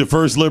big to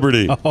First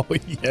Liberty. Oh,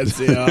 yes,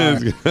 they are.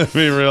 It's going to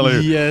be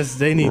really, yes,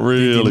 they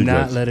did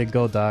not let it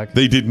go, Doc.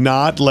 They did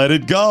not let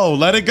it go.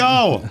 Let it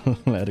go.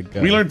 Let it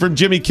go. We learned from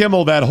Jimmy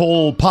Kimmel that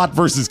whole pot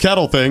versus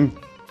kettle thing.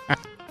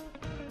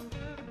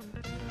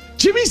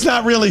 Jimmy's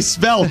not really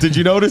svelte. Did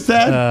you notice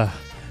that?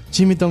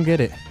 Jimmy don't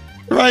get it.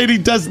 Right, he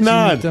does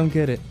not. Jimmy don't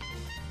get it.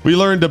 We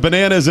learned a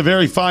banana is a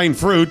very fine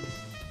fruit.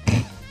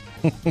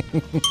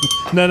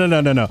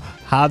 No.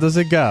 How does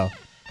it go?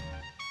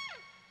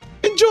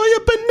 Enjoy a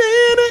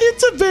banana.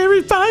 It's a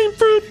very fine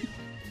fruit.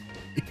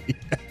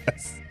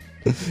 Yes.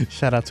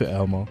 Shout out to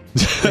Elmo.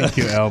 Thank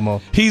you, Elmo.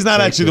 He's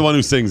not actually the one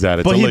who sings that.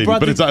 It's a lady.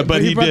 But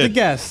he brought did. The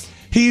guest.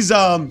 He's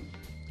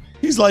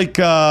like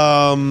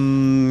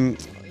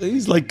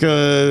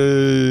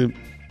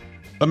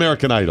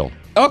American Idol.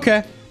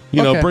 Okay.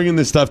 Bringing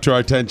this stuff to our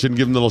attention,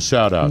 give him a little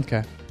shout out.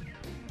 Okay.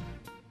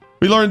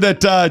 We learned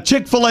that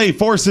Chick-fil-A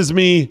forces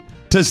me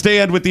to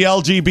stand with the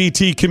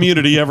LGBT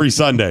community every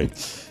Sunday.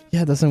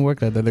 Yeah, it doesn't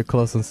work like that. They're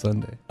closed on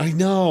Sunday. I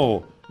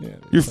know. Yeah,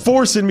 you're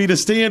forcing me to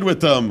stand with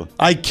them.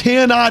 I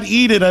cannot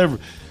eat it. Do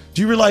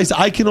you realize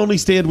I can only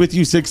stand with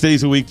you 6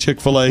 days a week,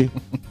 Chick-fil-A?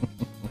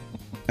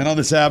 And on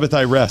the Sabbath,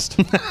 I rest.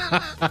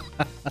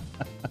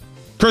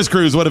 Kris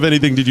Cruz, what, if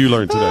anything, did you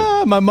learn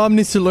today? My mom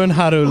needs to learn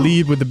how to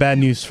lead with the bad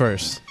news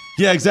first.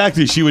 Yeah,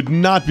 exactly. She would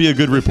not be a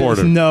good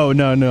reporter. No.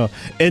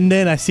 And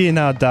then I see it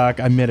now, Doc.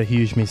 I made a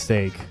huge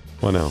mistake.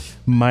 What now?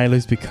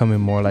 Milo's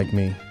becoming more like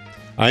me.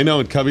 I know,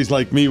 and Cubby's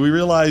like me. We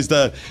realized,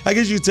 I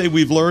guess you'd say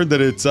we've learned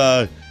that it's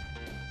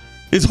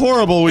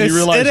horrible when you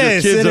realize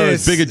your kids are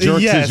as big a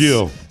jerks as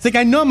you. It's like,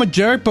 I know I'm a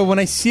jerk, but when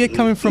I see it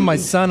coming from my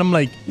son, I'm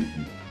like,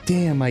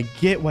 damn, I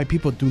get why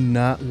people do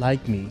not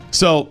like me.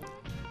 So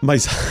my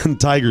son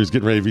Tiger's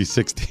getting ready to be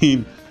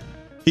 16.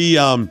 He,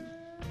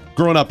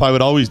 growing up, I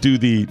would always do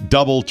the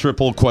double,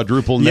 triple,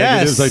 quadruple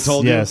negatives. I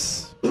told you.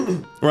 Yes.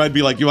 Where I'd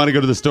be like, you want to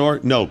go to the store?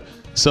 No.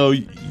 So,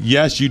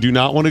 yes, you do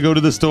not want to go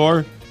to the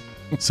store.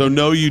 So,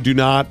 no, you do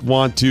not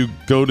want to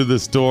go to the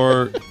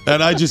store.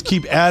 And I just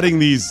keep adding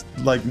these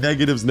like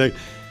negatives.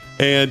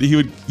 And he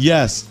would,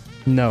 yes.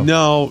 No.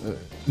 No.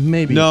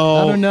 Maybe. No.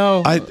 I don't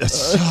know.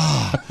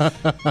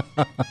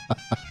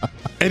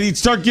 And he'd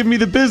start giving me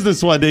the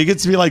business one day. He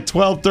gets to be like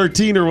 12,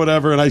 13 or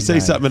whatever. And I say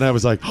something and I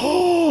was like,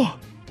 oh,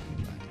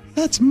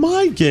 that's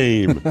my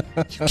game.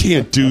 You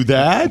can't do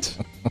that.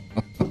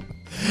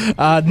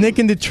 Nick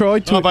in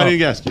Detroit. I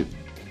didn't ask you.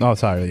 Oh,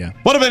 sorry, yeah.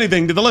 What, if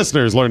anything, did the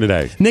listeners learn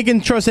today? Nick in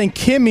Detroit saying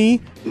Kimmel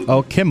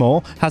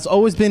has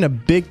always been a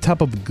big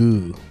tub of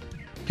goo.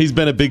 He's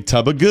been a big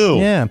tub of goo.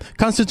 Yeah.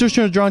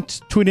 Constitutional John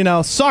tweeting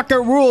out,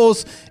 soccer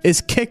rules is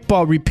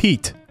kickball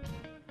repeat.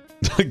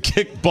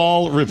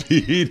 Kickball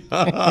repeat.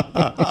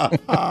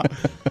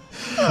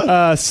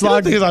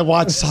 Slug. The thing is, I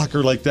watch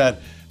soccer like that,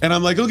 and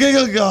I'm like, okay,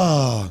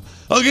 go.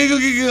 Okay,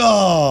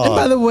 go. And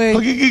by the way,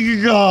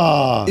 okay,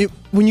 go.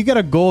 When you get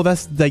a goal,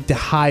 that's like the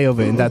high of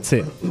it, and that's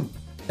it.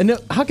 And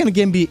how can a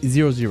game be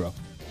 0-0?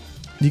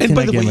 And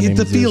by the way,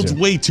 the field's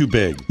way too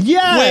big.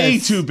 Yes! Way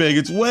too big.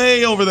 It's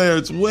way over there.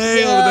 It's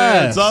way over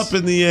there. It's up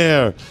in the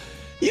air.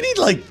 You need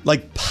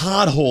like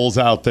potholes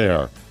out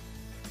there.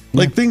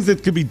 Like things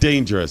that could be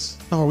dangerous.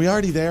 Oh, are we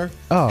already there?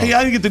 Oh. Hey,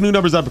 I didn't get the new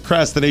numbers on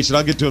procrastination.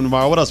 I'll get to them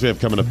tomorrow. What else do we have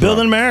coming up?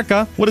 Building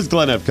America. What does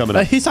Glenn have coming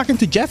up? He's talking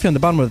to Jeffy on the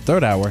bottom of the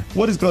third hour.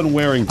 What is Glenn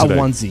wearing today? A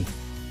onesie.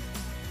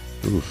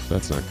 Oof,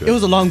 that's not good. It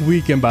was a long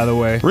weekend, by the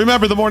way.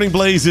 Remember, the Morning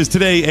Blaze is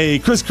today a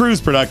Chris Cruz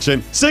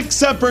production. Sic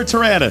Semper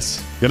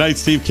Tyrannis. Good night,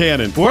 Steve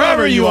Cannon.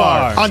 Wherever you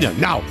are. Anya,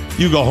 now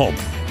you go home.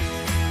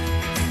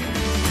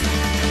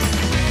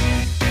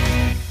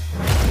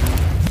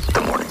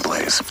 The Morning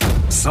Blaze.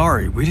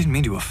 Sorry, we didn't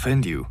mean to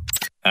offend you.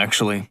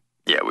 Actually,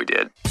 Yeah, we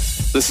did.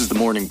 This is The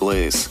Morning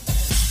Blaze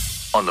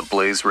on the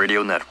Blaze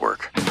Radio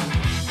Network.